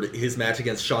remembered his match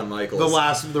against Shawn Michaels.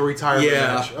 The retirement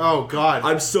Yeah. match. Oh God.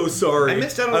 I'm so sorry. I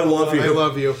missed out on I a love lot. you. I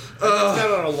love you. I missed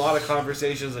out on a lot of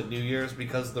conversations at New Year's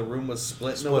because the room was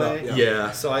split in a Split up, way. yeah.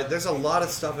 Yeah. So there's a lot of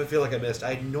stuff I feel like I missed. I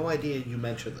had no idea you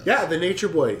mentioned this. Yeah, the Nature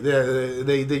Boy.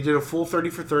 They did a full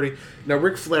 30 for 30. Now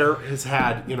Ric Flair has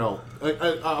had,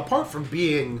 apart from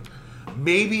being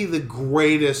maybe the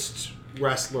greatest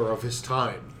wrestler of his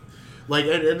time. Like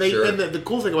and they Sure. and the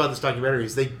cool thing about this documentary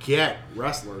is they get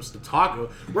wrestlers to talk.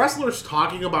 Wrestlers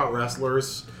talking about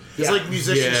wrestlers. It's Yeah. like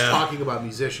musicians Yeah. talking about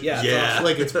musicians. Yeah. Yeah. It's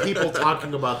like it's people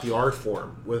talking about the art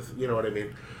form with, you know what I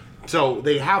mean? So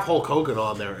they have Hulk Hogan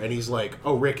on there, and he's like,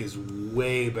 "Oh, Rick is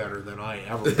way better than I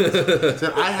ever was."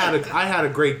 Said, I had a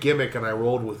great gimmick and I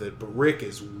rolled with it, but Rick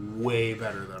is way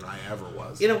better than I ever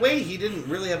was. In a way, he didn't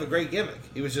really have a great gimmick.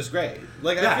 He was just great.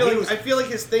 Like Yeah, I feel like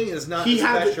his thing is not He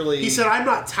had. especially. He said, "I'm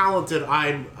not talented.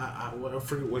 I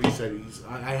forget what he said.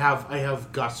 I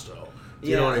have gusto."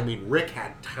 You know Yeah. what I mean? Rick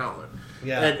had talent.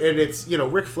 Yeah. And it's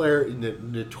Ric Flair,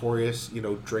 notorious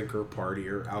drinker,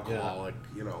 partier, alcoholic.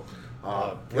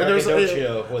 And there's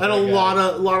braggadocio with and a that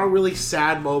guy. lot of really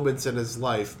sad moments in his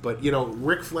life. But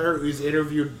Ric Flair is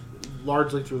interviewed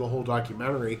largely through the whole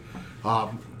documentary. A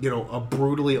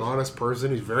brutally honest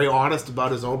person. He's very honest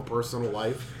about his own personal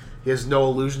life. He has no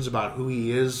illusions about who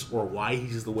he is or why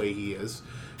he's the way he is.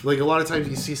 Like a lot of times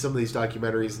you see some of these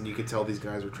documentaries and you can tell these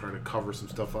guys are trying to cover some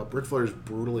stuff up. Ric Flair is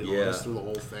brutally honest through the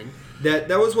whole thing. That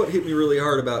was what hit me really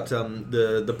hard about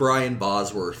the Brian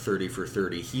Bosworth 30 for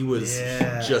 30. He was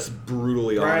just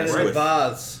brutally Brian honest and the with.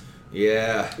 Boz.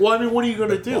 Yeah. Well, I mean, what are you going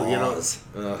to do? Boz.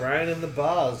 Brian and the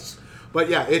Boz. But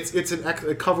yeah,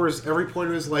 it covers every point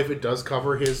of his life. It does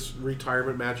cover his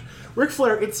retirement match. Ric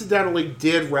Flair, incidentally,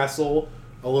 did wrestle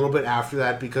a little bit after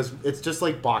that because it's just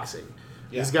like boxing.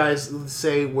 Yeah. These guys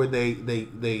say when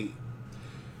they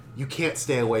you can't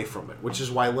stay away from it, which is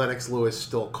why Lennox Lewis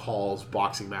still calls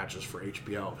boxing matches for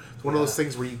HBO. It's one of those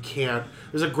things where you can't.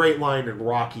 There's a great line in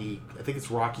Rocky. I think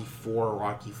it's Rocky 4 or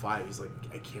Rocky 5. He's like,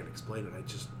 I can't explain it.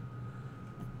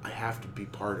 I have to be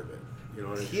part of it. You know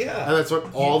what I mean? Yeah. And that's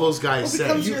what all those guys say.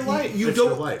 becomes your life. You It's your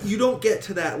don't life. you don't get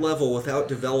to that level without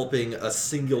developing a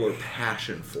singular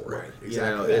passion for it. Right,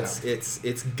 exactly.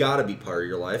 It's got to be part of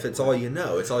your life. It's all you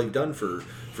know. It's all you've done for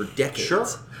decades. Sure.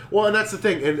 Well, and that's the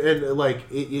thing, and like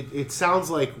it sounds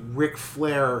like Ric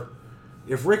Flair.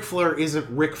 If Ric Flair isn't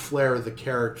Ric Flair the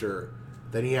character,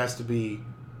 then he has to be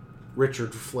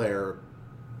Richard Flair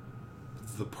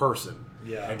the person.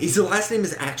 Yeah. His last name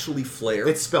is actually Flair.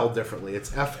 It's spelled differently.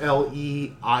 It's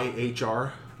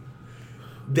Fleihr.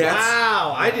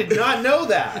 Wow, I did not know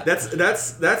that.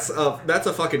 That's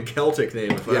a fucking Celtic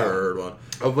name if I Yeah. ever heard one.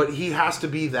 Oh, but he has to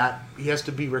be that. He has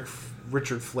to be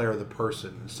Richard Flair the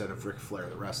person instead of Ric Flair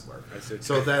the wrestler. see.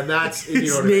 So then that's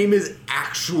His name is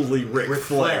actually Ric Ric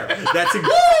Flair. Flair. That's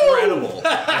incredible.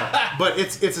 But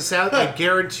it's a sound. I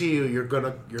guarantee you're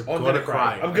gonna gonna cry.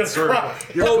 cry. I'm gonna at certain cry.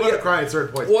 points. You're Oh, gonna yeah. cry at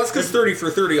certain points. Well, that's because 30 for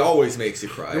 30 always makes you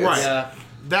cry. Right. Yeah.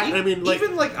 That I mean, like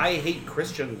even like I Hate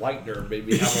Christian Leitner made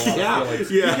me have a lot yeah, of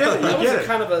feelings. you get it. That You was get a it.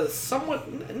 kind of a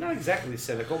somewhat not exactly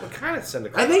cynical, but kind of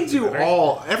cynical. And they do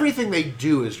documentary. everything they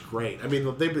do is great. I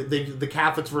mean, they the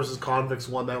Catholics versus convicts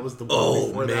one, that was the one Oh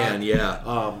before man, that.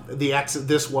 yeah.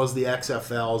 This was the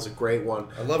XFL is a great one.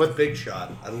 I love Big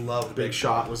Shot. I love Big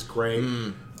Shot was great.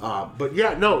 But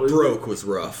yeah, no, Broke was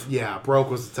rough. Yeah,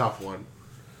 Broke was a tough one.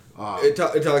 It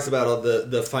talks about all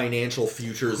the financial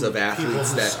futures of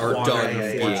athletes that are done squandering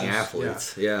being fortunes.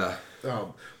 athletes. Yeah.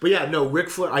 But yeah, no, Ric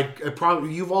Flair. I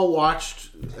probably you've all watched.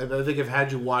 I think I've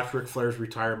had you watch Ric Flair's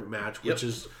retirement match, which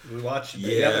is we watched.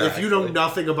 Yeah. if you know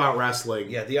nothing about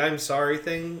wrestling, the I'm sorry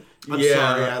thing. I'm Yeah.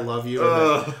 sorry, I love you.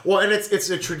 And then, well, and it's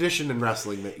a tradition in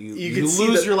wrestling that you can see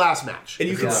lose the- your last match, And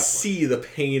you if can you're wrestling. see the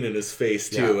pain in his face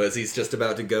too Yeah. as he's just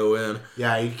about to go in.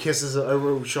 Yeah, he kisses.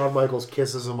 Shawn Michaels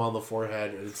kisses him on the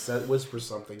forehead and whispers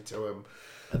something to him,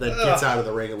 and then gets out of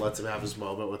the ring and lets him have his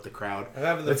moment with the crowd. I'm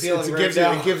having the It feeling right gives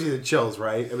now. it gives you the chills,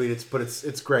 right? I mean,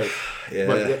 it's great. Yeah.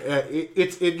 But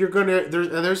you're gonna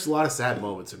there's a lot of sad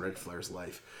moments in Ric Flair's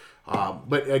life.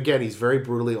 But again, he's very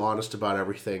brutally honest about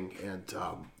everything, and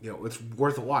it's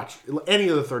worth a watch. Any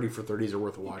of the 30 for 30s are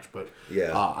worth a watch, but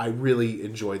Yeah. I really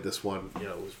enjoyed this one. It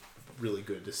was really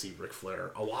good to see Ric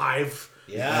Flair alive.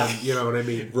 Yeah. And, you know what I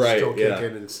mean. Right, Still yeah.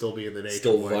 kicking and still being the naked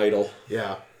Still boy. vital,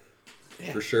 Yeah.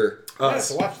 for sure. I have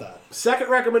to watch that. Second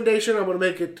recommendation, I'm going to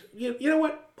make it. You know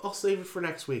what? I'll save it for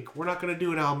next week. We're not going to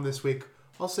do an album this week.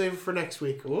 I'll save it for next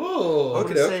week. Ooh, We're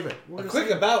going to Okey-doke. save it. We're a gonna quick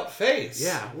save it. about face.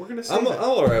 Yeah, we're going to save I'm it.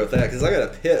 all right with that because I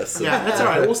got to piss. Yeah, that's all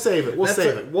right. We'll save it. We'll That's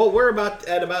save it. it. Well, we're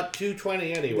at about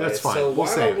 2:20 anyway. That's fine. So We'll why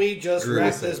save don't it. we just Drew, wrap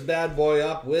we'll this save it. bad boy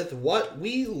up with what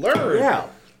we learned? Yeah.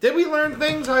 Did we learn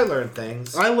things? I learned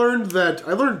things. I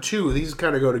learned two. These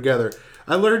kind of go together.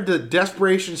 I learned that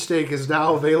Desperation Steak is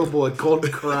now available at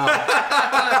Golden Corral.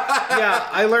 Yeah,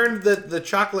 I learned that the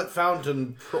chocolate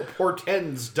fountain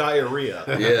portends diarrhea.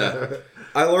 Yeah.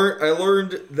 I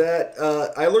learned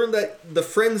that the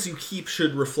friends you keep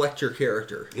should reflect your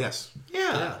character. Yes.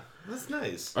 Yeah, that's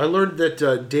nice. I learned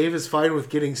that Dave is fine with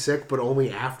getting sick, but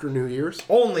only after New Year's.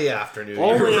 Only after New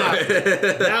Only Year.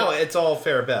 after. Now it's all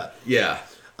fair bet. Yeah.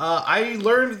 I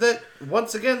learned that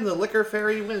once again the liquor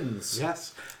fairy wins.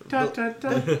 Yes. Dun, dun,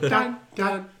 dun, dun, dun,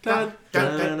 dun, dun,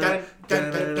 dun,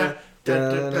 dun,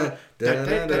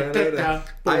 dun, dun, dun.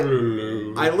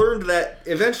 I learned that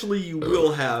eventually you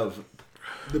will have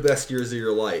the best years of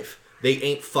your life. They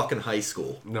ain't fucking high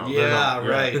school. No, Yeah, they're not.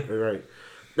 right. They're right.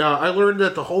 Now, I learned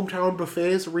that the Hometown Buffet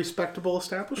is a respectable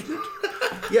establishment.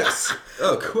 Yes.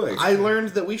 Oh, quick. I learned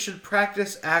that we should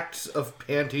practice acts of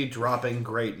panty dropping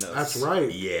greatness. That's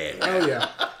right. Yeah. Oh, yeah.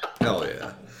 Hell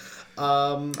yeah.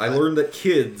 I learned that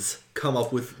kids come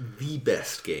up with the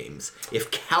best games.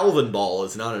 If Calvin Ball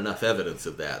is not enough evidence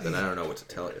of that, then I don't know what to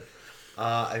tell you.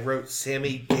 I wrote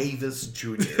Sammy Davis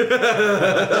Jr.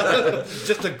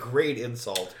 Just a great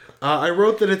insult. I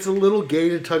wrote that it's a little gay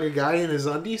to tug a guy in his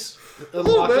undies. A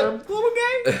little bit. A little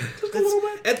gay. Just a little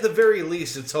bit. At the very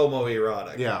least, it's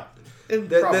homoerotic. Yeah. And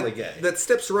That, probably that, gay. that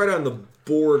steps right on the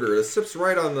border. It steps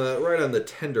right on the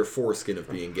tender foreskin of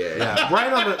being gay. Yeah. Right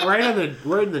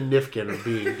in the nifkin of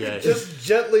being gay. Just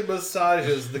gently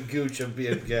massages the gooch of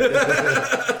being gay.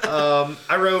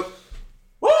 I wrote,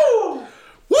 Woo!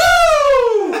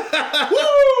 Woo!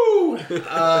 Woo!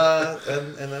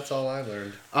 and that's all I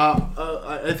learned.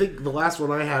 I think the last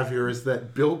one I have here is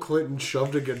that Bill Clinton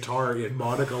shoved a guitar in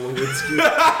Monica Lewinsky.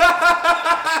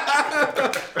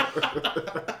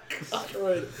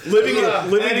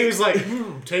 And he was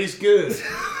like, tastes good.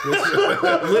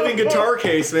 Living guitar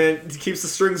case, man, it keeps the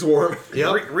strings warm.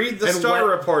 Read the And Star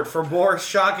when- Report for more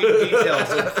shocking details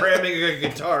of cramming a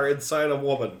guitar inside a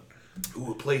woman.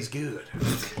 Ooh, it plays good.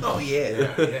 Oh,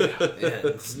 yeah.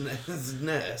 It's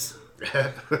nice.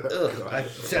 Ugh, I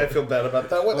feel bad about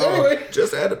that one. Anyway,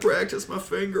 Just had to practice my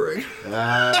fingering.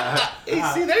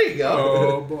 see, there you go.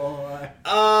 Oh, boy.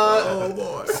 Oh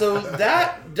boy. So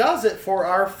that does it for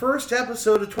our first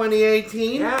episode of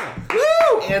 2018. Yeah.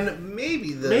 Woo! And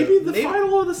maybe the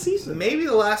final of the season. maybe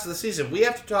the last of the season. We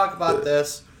have to talk about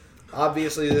this.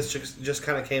 Obviously, this just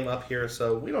kind of came up here,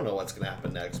 so we don't know what's going to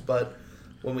happen next. But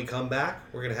when we come back,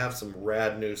 we're going to have some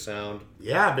rad new sound.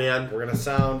 Yeah, man. We're going to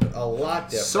sound a lot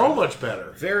different. So much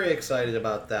better. Very excited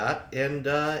about that, and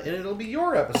it'll be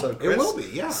your episode, Chris. It will be,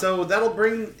 yeah. So that'll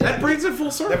bring That brings it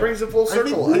full circle. that brings it full I think-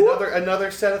 circle.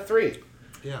 Another set of 3.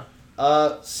 Yeah.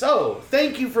 So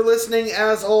thank you for listening.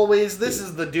 As always, this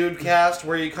is the Dude Cast,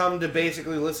 where you come to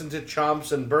basically listen to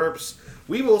chomps and burps.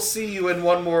 We will see you in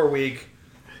one more week.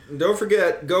 Don't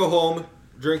forget, go home,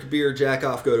 drink beer, jack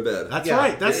off, go to bed. That's Yeah.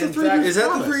 right. That's the In three fact- dudes Is that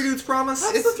promise. the three dudes promise?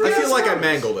 That's the three I feel dudes like I promise.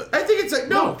 mangled it. I think it's like,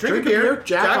 no, drink a beer,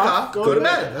 jack off, go to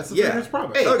bed. That's the Yeah. three dudes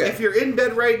promise. Hey, Okay. if you're in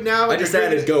bed right now, I and just you're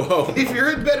added drinking- go home. If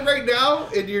you're in bed right now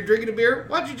and you're drinking a beer,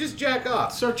 why don't you just jack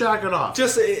off? Start jacking off.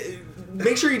 Just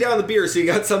make sure you down the beer so you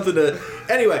got something to.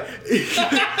 Anyway.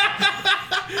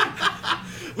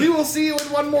 We will see you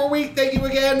in one more week. Thank you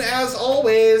again, as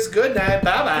always. Good night.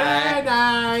 Bye bye. Good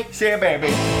night. See ya,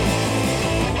 baby.